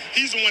God.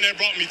 He's the one that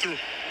brought me through.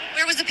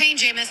 Where was the pain,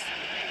 Jameis?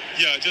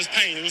 Yeah, just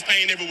pain. It was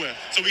pain everywhere.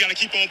 So we got to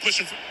keep on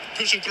pushing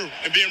through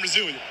and being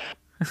resilient.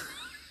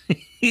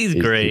 He's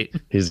great.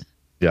 He's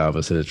the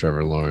opposite of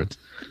Trevor Lawrence.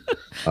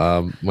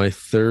 My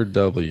third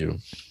W.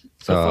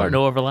 So far,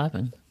 no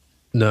overlapping.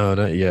 No,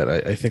 not yet.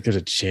 I think there's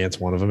a chance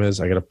one of them is.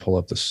 I got to pull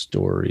up the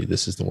story.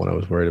 This is the one I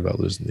was worried about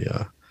losing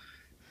the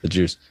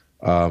juice.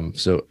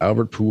 So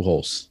Albert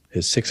Pujols,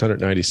 his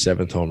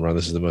 697th home run.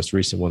 This is the most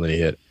recent one that he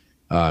hit.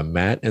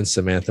 Matt and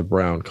Samantha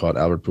Brown caught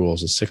Albert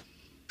Pujols'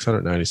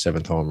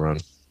 697th home run.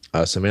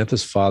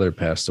 Samantha's father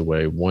passed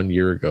away 1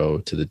 year ago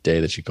to the day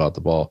that she caught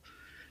the ball.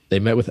 They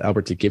met with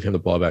Albert to give him the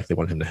ball back. They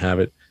wanted him to have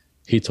it.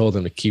 He told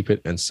them to keep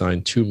it and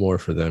sign 2 more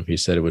for them. He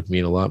said it would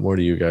mean a lot more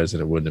to you guys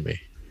than it would to me.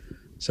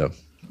 So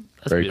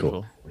That's very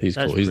beautiful. cool. He's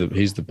cool.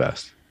 He's the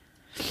best.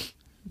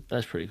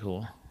 That's pretty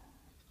cool.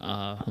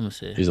 Let me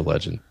see. He's a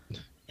legend.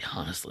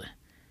 Honestly.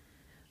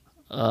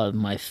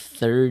 My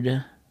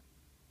third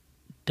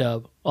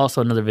dub,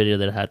 also another video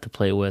that I had to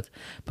play with,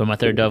 but my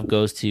third dub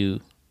goes to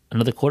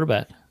another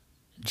quarterback,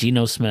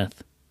 Geno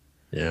Smith.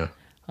 Yeah.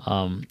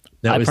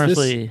 Now, I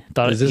personally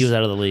thought he was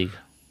out of the league.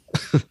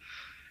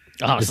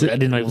 Honestly, I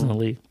didn't know he was in the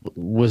league.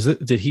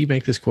 Did he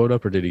make this quote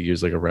up or did he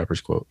use like a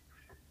rapper's quote?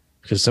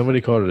 Because somebody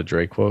called it a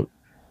Drake quote,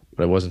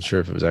 but I wasn't sure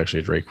if it was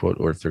actually a Drake quote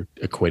or if they're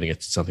equating it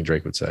to something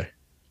Drake would say.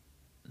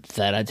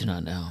 That I do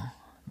not know,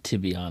 to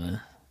be honest.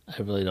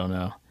 I really don't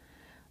know.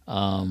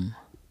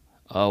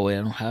 Oh, wait,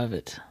 I don't have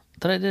it. I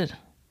thought I did.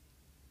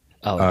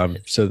 Oh,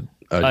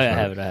 I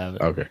have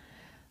it. Okay.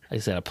 I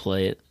just gotta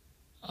play it.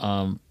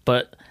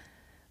 But,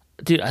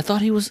 dude, I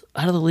thought he was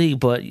out of the league,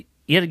 but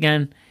yet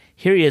again,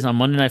 here he is on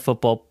Monday Night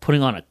Football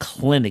putting on a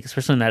clinic,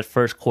 especially in that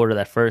first quarter,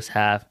 that first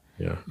half.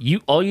 Yeah.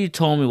 All you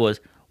told me was,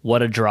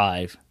 what a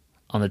drive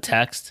on the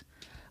text.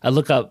 I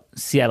look up,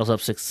 Seattle's up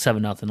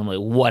 6-7-0. I'm like,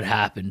 what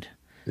happened?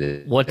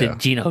 What did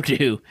Geno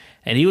do?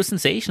 And he was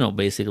sensational,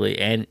 basically.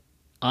 And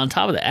on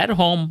top of that, at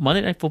home,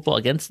 Monday Night Football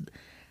against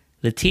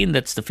the team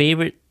that's the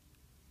favorite,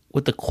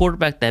 with the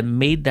quarterback that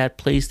made that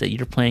place that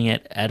you're playing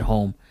at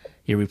home,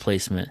 your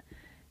replacement.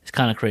 It's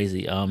kind of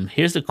crazy.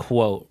 Here's a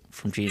quote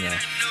from Geno.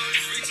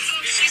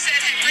 She said,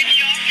 hey, bring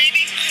me off,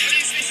 maybe? What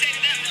did they say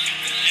to them?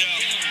 Yeah,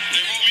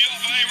 they wrote me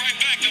off. I ain't right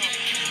back, though.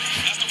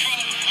 That's the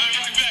problem. I ain't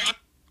right back.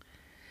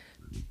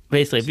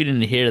 Basically, if you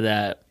didn't hear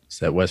that, It's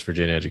that West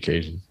Virginia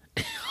education.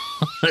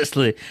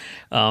 honestly,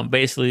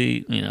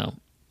 basically,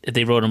 if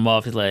they wrote him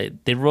off, he's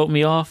like, they wrote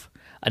me off.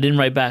 I didn't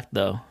write back,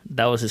 though.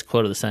 That was his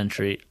quote of the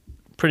century.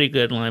 Pretty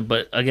good line,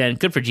 but again,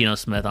 good for Geno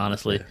Smith,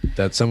 honestly. Yeah,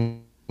 that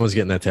someone's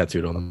getting that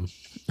tattooed on them.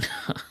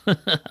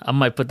 I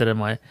might put that in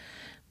my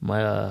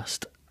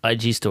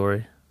IG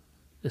story.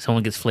 If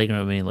someone gets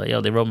flagrant with me, like, yo,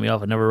 they wrote me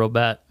off. I never wrote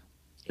back.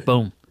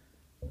 Boom.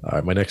 All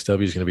right, my next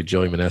W is going to be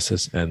Joey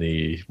Meneses and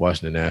the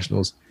Washington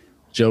Nationals.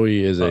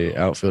 Joey is a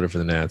outfielder for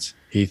the Nats.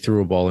 He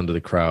threw a ball into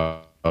the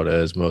crowd,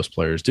 as most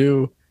players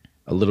do.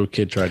 A little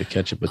kid tried to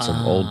catch it, but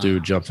some old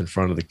dude jumped in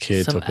front of the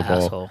kid, took the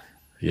ball. Asshole.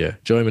 Yeah,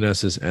 Joey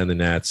Meneses and the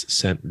Nats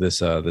sent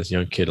this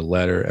young kid a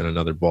letter and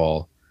another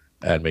ball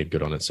and made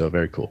good on it. So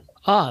very cool.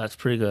 Oh, that's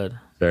pretty good.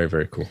 Very,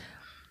 very cool.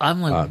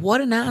 I'm like,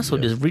 what an asshole.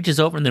 yeah. Just reaches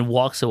over and then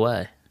walks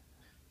away.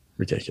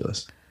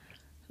 Ridiculous.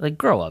 Like,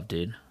 grow up,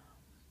 dude.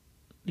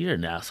 You're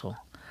an asshole.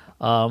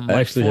 I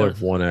actually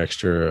have one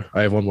extra.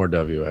 I have one more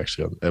W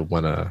actually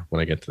when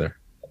I get to there.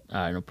 All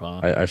right, no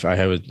problem.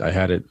 I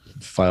had it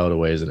filed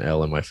away as an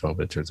L in my phone,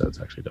 but it turns out it's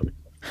actually W.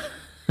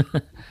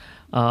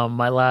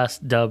 My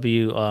last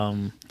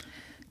W,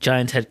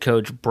 Giants head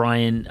coach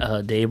Brian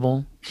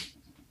Dable.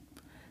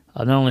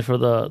 Not only for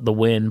the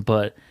win,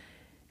 but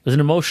it was an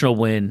emotional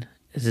win.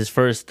 It's his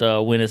first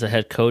win as a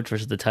head coach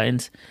versus the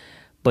Titans.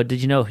 But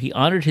did you know he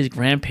honored his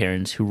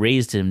grandparents who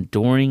raised him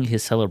during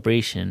his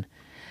celebration?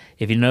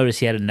 If you notice,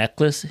 he had a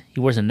necklace.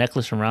 He wears a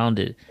necklace around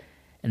it,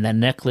 and that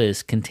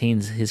necklace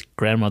contains his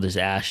grandmother's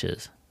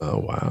ashes. Oh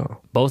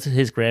wow. Both of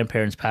his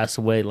grandparents passed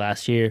away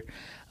last year,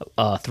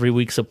 3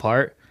 weeks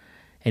apart,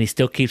 and he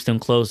still keeps them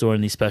close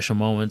during these special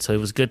moments. So it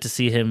was good to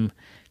see him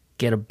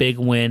get a big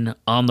win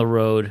on the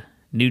road,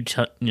 new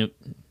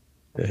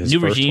His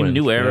first regime, win.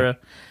 new Yeah. era,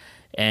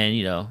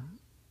 and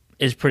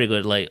it's pretty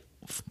good. Like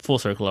full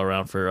circle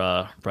around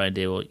for Brian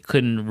Dable.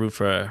 Couldn't root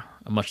for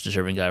a much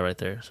deserving guy right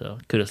there. So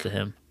kudos to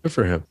him. Good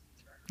for him.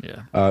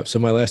 Yeah. So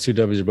my last two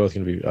W's are both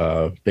going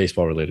to be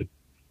baseball related.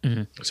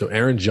 So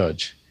Aaron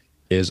Judge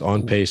is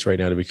on pace right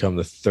now to become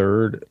the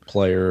third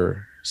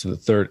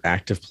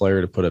active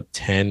player to put up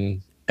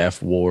 10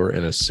 F-WAR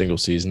in a single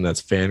season.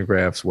 That's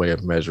Fangraph's way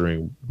of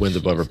measuring wins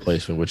above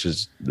replacement, which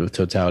is the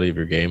totality of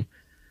your game.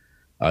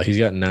 He's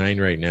got 9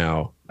 right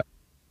now.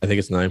 I think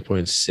it's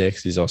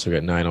 9.6. He's also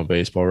got 9 on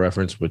Baseball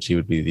Reference, which he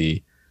would be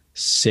the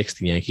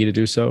 6th Yankee to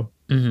do so,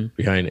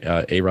 behind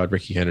A-Rod,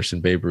 Ricky Henderson,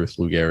 Babe Ruth,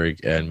 Lou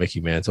Gehrig, and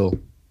Mickey Mantle.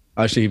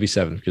 Actually, he'd be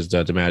 7th because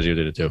DiMaggio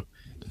did it too.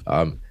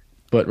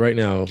 But right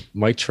now,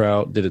 Mike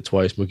Trout did it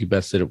twice. Mookie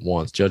Betts did it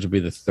once. Judge would be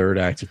the third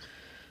active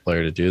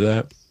player to do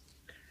that.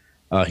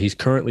 He's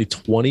currently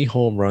 20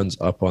 home runs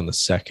up on the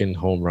second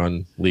home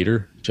run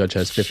leader. Judge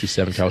has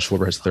 57. Kyle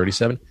Schwarber has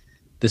 37.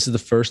 This is the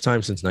first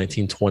time since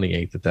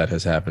 1928 that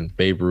has happened.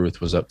 Babe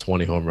Ruth was up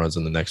 20 home runs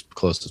on the next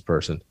closest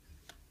person.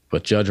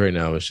 But Judge right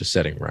now is just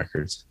setting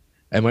records.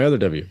 And my other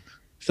W,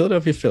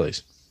 Philadelphia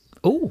Phillies.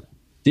 Oh,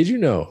 Did you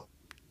know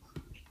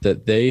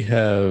that they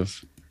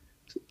have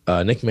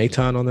Nick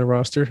Maton on their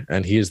roster,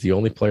 and he is the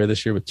only player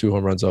this year with 2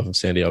 home runs off of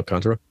Sandy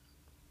Alcantara?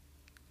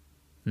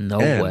 no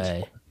And-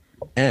 way.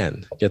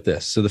 And get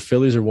this. So the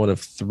Phillies are one of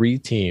 3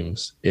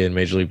 teams in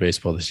Major League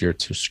Baseball this year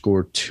to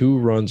score 2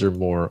 runs or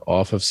more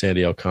off of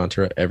Sandy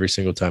Alcantara every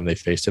single time they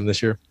faced him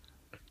this year.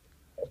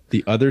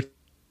 The other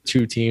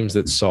 2 teams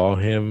that saw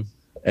him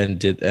and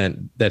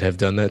that have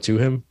done that to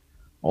him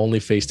only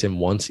faced him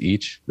once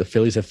each. The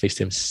Phillies have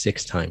faced him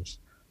 6 times.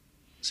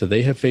 So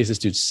they have faced this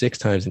dude 6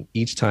 times, and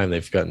each time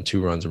they've gotten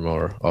 2 runs or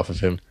more off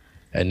of him.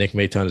 And Nick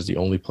Maton is the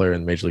only player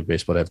in Major League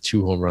Baseball to have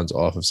 2 home runs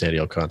off of Sandy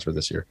Alcantara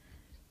this year.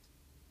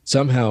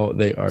 Somehow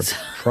they are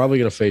probably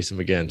going to face him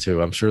again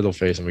too. I'm sure they'll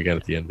face him again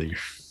at the end of the year.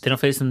 They don't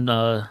face him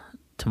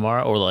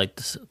tomorrow or like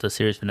the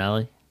series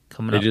finale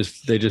coming up.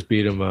 They just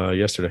beat him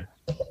yesterday.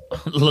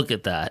 Look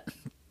at that.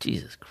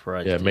 Jesus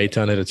Christ. Yeah, dude.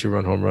 Maton hit a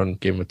 2-run home run,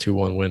 gave him a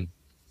 2-1 win.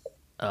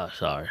 Oh,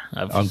 sorry.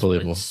 I've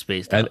Unbelievable.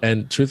 spaced out.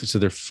 And truthfully, so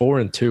they're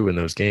 4-2 in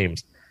those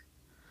games,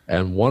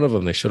 and one of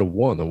them they should have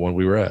won. The one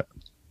we were at.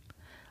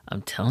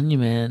 I'm telling you,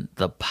 man,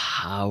 the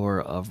power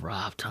of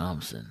Rob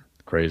Thompson.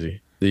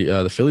 Crazy.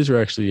 The Phillies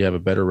are actually have a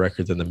better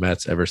record than the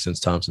Mets ever since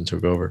Thompson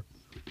took over.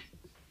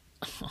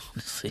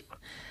 Honestly,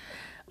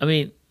 I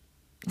mean,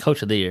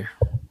 Coach of the Year.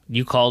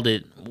 You called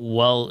it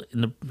well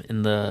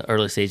in the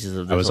early stages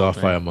of this. I was whole off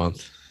thing. by a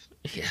month.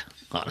 Yeah,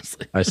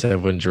 honestly, I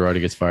said when Girardi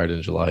gets fired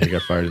in July, he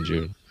got fired in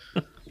June.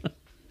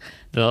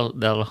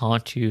 that'll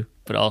haunt you.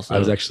 But also,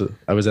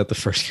 I was at the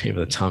first game of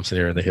the Thompson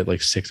era, and they hit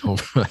like 6 home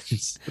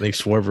runs. I think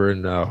Schwarber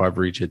and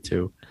Harper each hit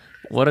 2.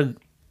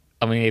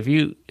 I mean, if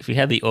you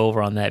had the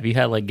over on that, if you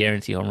had like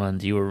guaranteed home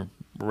runs, you were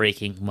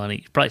raking money.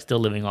 You're probably still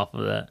living off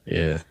of that.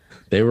 Yeah,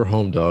 they were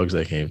home dogs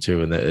that game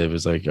too, and it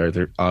was like,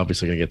 they're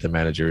obviously going to get the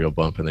managerial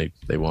bump, and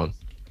they won.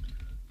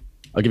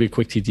 I'll give you a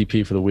quick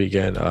TTP for the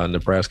weekend.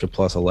 Nebraska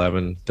plus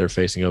 11. They're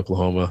facing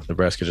Oklahoma.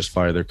 Nebraska just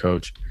fired their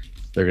coach.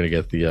 They're going to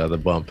get the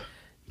bump.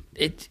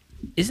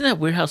 Isn't that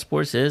weird how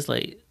sports is?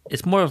 Like,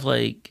 it's more of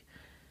like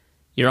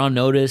you're on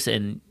notice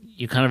and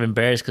you're kind of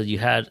embarrassed because you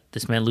had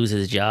this man lose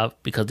his job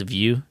because of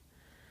you.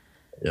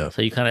 Yeah,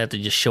 So you kind of have to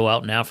just show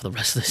out now for the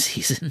rest of the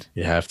season.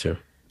 you have to.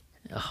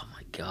 Oh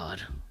my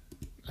God.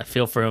 I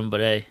feel for him,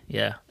 but hey,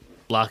 yeah,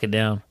 lock it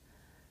down.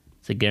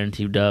 It's a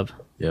guaranteed dub.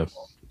 Yeah.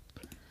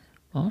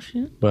 Oh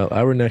shit. Well,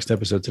 our next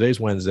episode, today's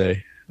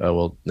Wednesday.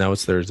 Well, now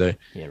it's Thursday.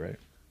 Yeah, right.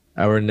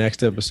 Our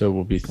next episode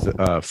will be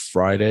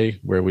Friday,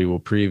 where we will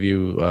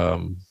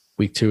preview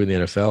week 2 in the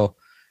NFL.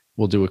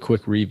 We'll do a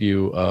quick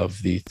review of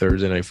the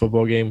Thursday night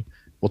football game.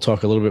 We'll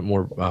talk a little bit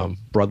more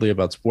broadly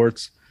about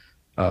sports.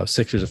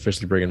 Sixers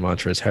officially bring in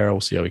Montrezl Harrell.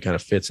 We'll see how he kind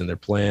of fits in their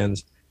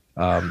plans.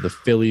 The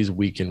Phillies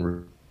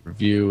weekend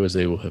review, as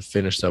they will have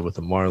finished up with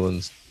the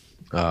Marlins.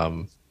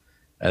 And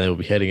they will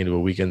be heading into a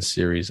weekend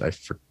series. I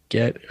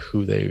forget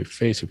who they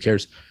face. Who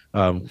cares?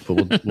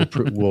 But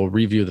we'll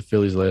review the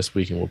Phillies last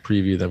week, and we'll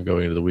preview them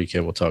going into the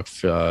weekend. We'll talk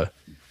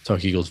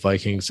Eagles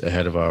Vikings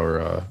ahead of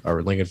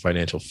our Lincoln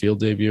Financial Field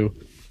debut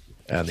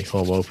and the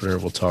home opener.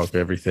 We'll talk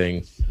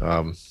everything.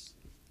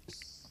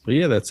 But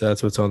yeah, that's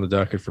what's on the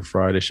docket for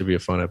Friday. Should be a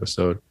fun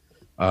episode.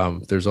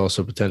 There's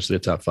also potentially a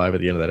top 5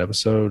 at the end of that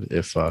episode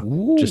if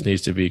just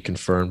needs to be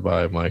confirmed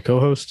by my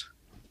co-host.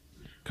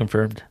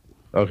 Confirmed.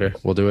 Okay,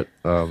 we'll do it.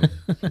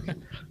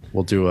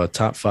 We'll do a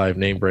top 5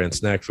 name brand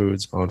snack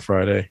foods on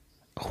Friday.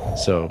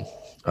 So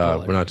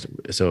we're not.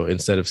 So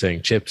instead of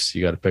saying chips,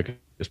 you got to pick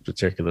this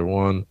particular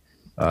one.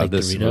 Like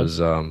this Doritos?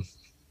 was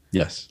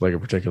yes, like a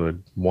particular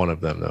one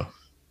of them though.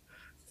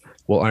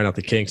 We'll iron out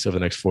the kinks over the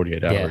next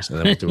 48 hours, and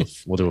then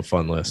we'll do a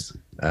fun list,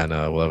 and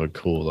we'll have a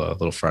cool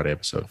little Friday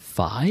episode.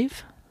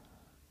 5?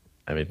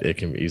 I mean, it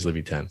can easily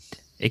be 10.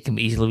 It can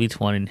easily be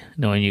 20,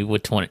 knowing you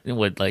with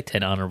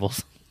 10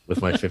 honorables.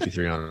 with my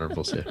 53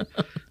 honorables. Yeah,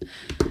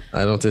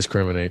 I don't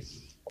discriminate.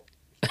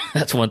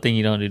 That's one thing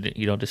you don't do.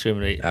 You don't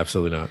discriminate.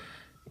 Absolutely not.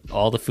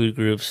 All the food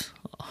groups,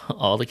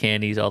 all the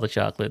candies, all the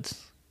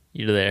chocolates.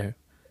 You're there.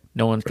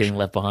 No one's getting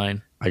left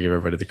behind. I give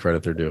everybody the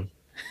credit they're due.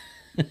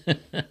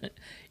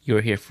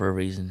 You're here for a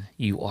reason.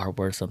 You are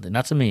worth something.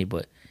 Not to me,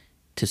 but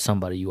to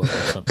somebody you are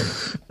worth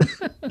something.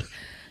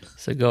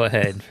 So go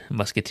ahead,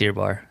 Musketeer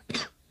Bar.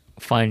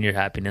 Find your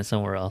happiness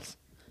somewhere else.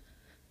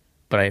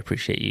 But I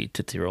appreciate you,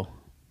 Tootsie Roll.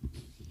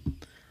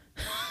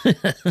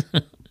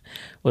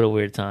 What a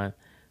weird time.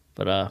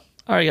 But all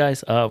right,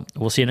 guys.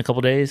 We'll see you in a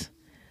couple days.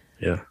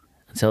 Yeah.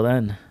 Until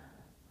then,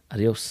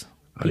 adios.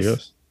 Adios.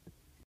 Peace.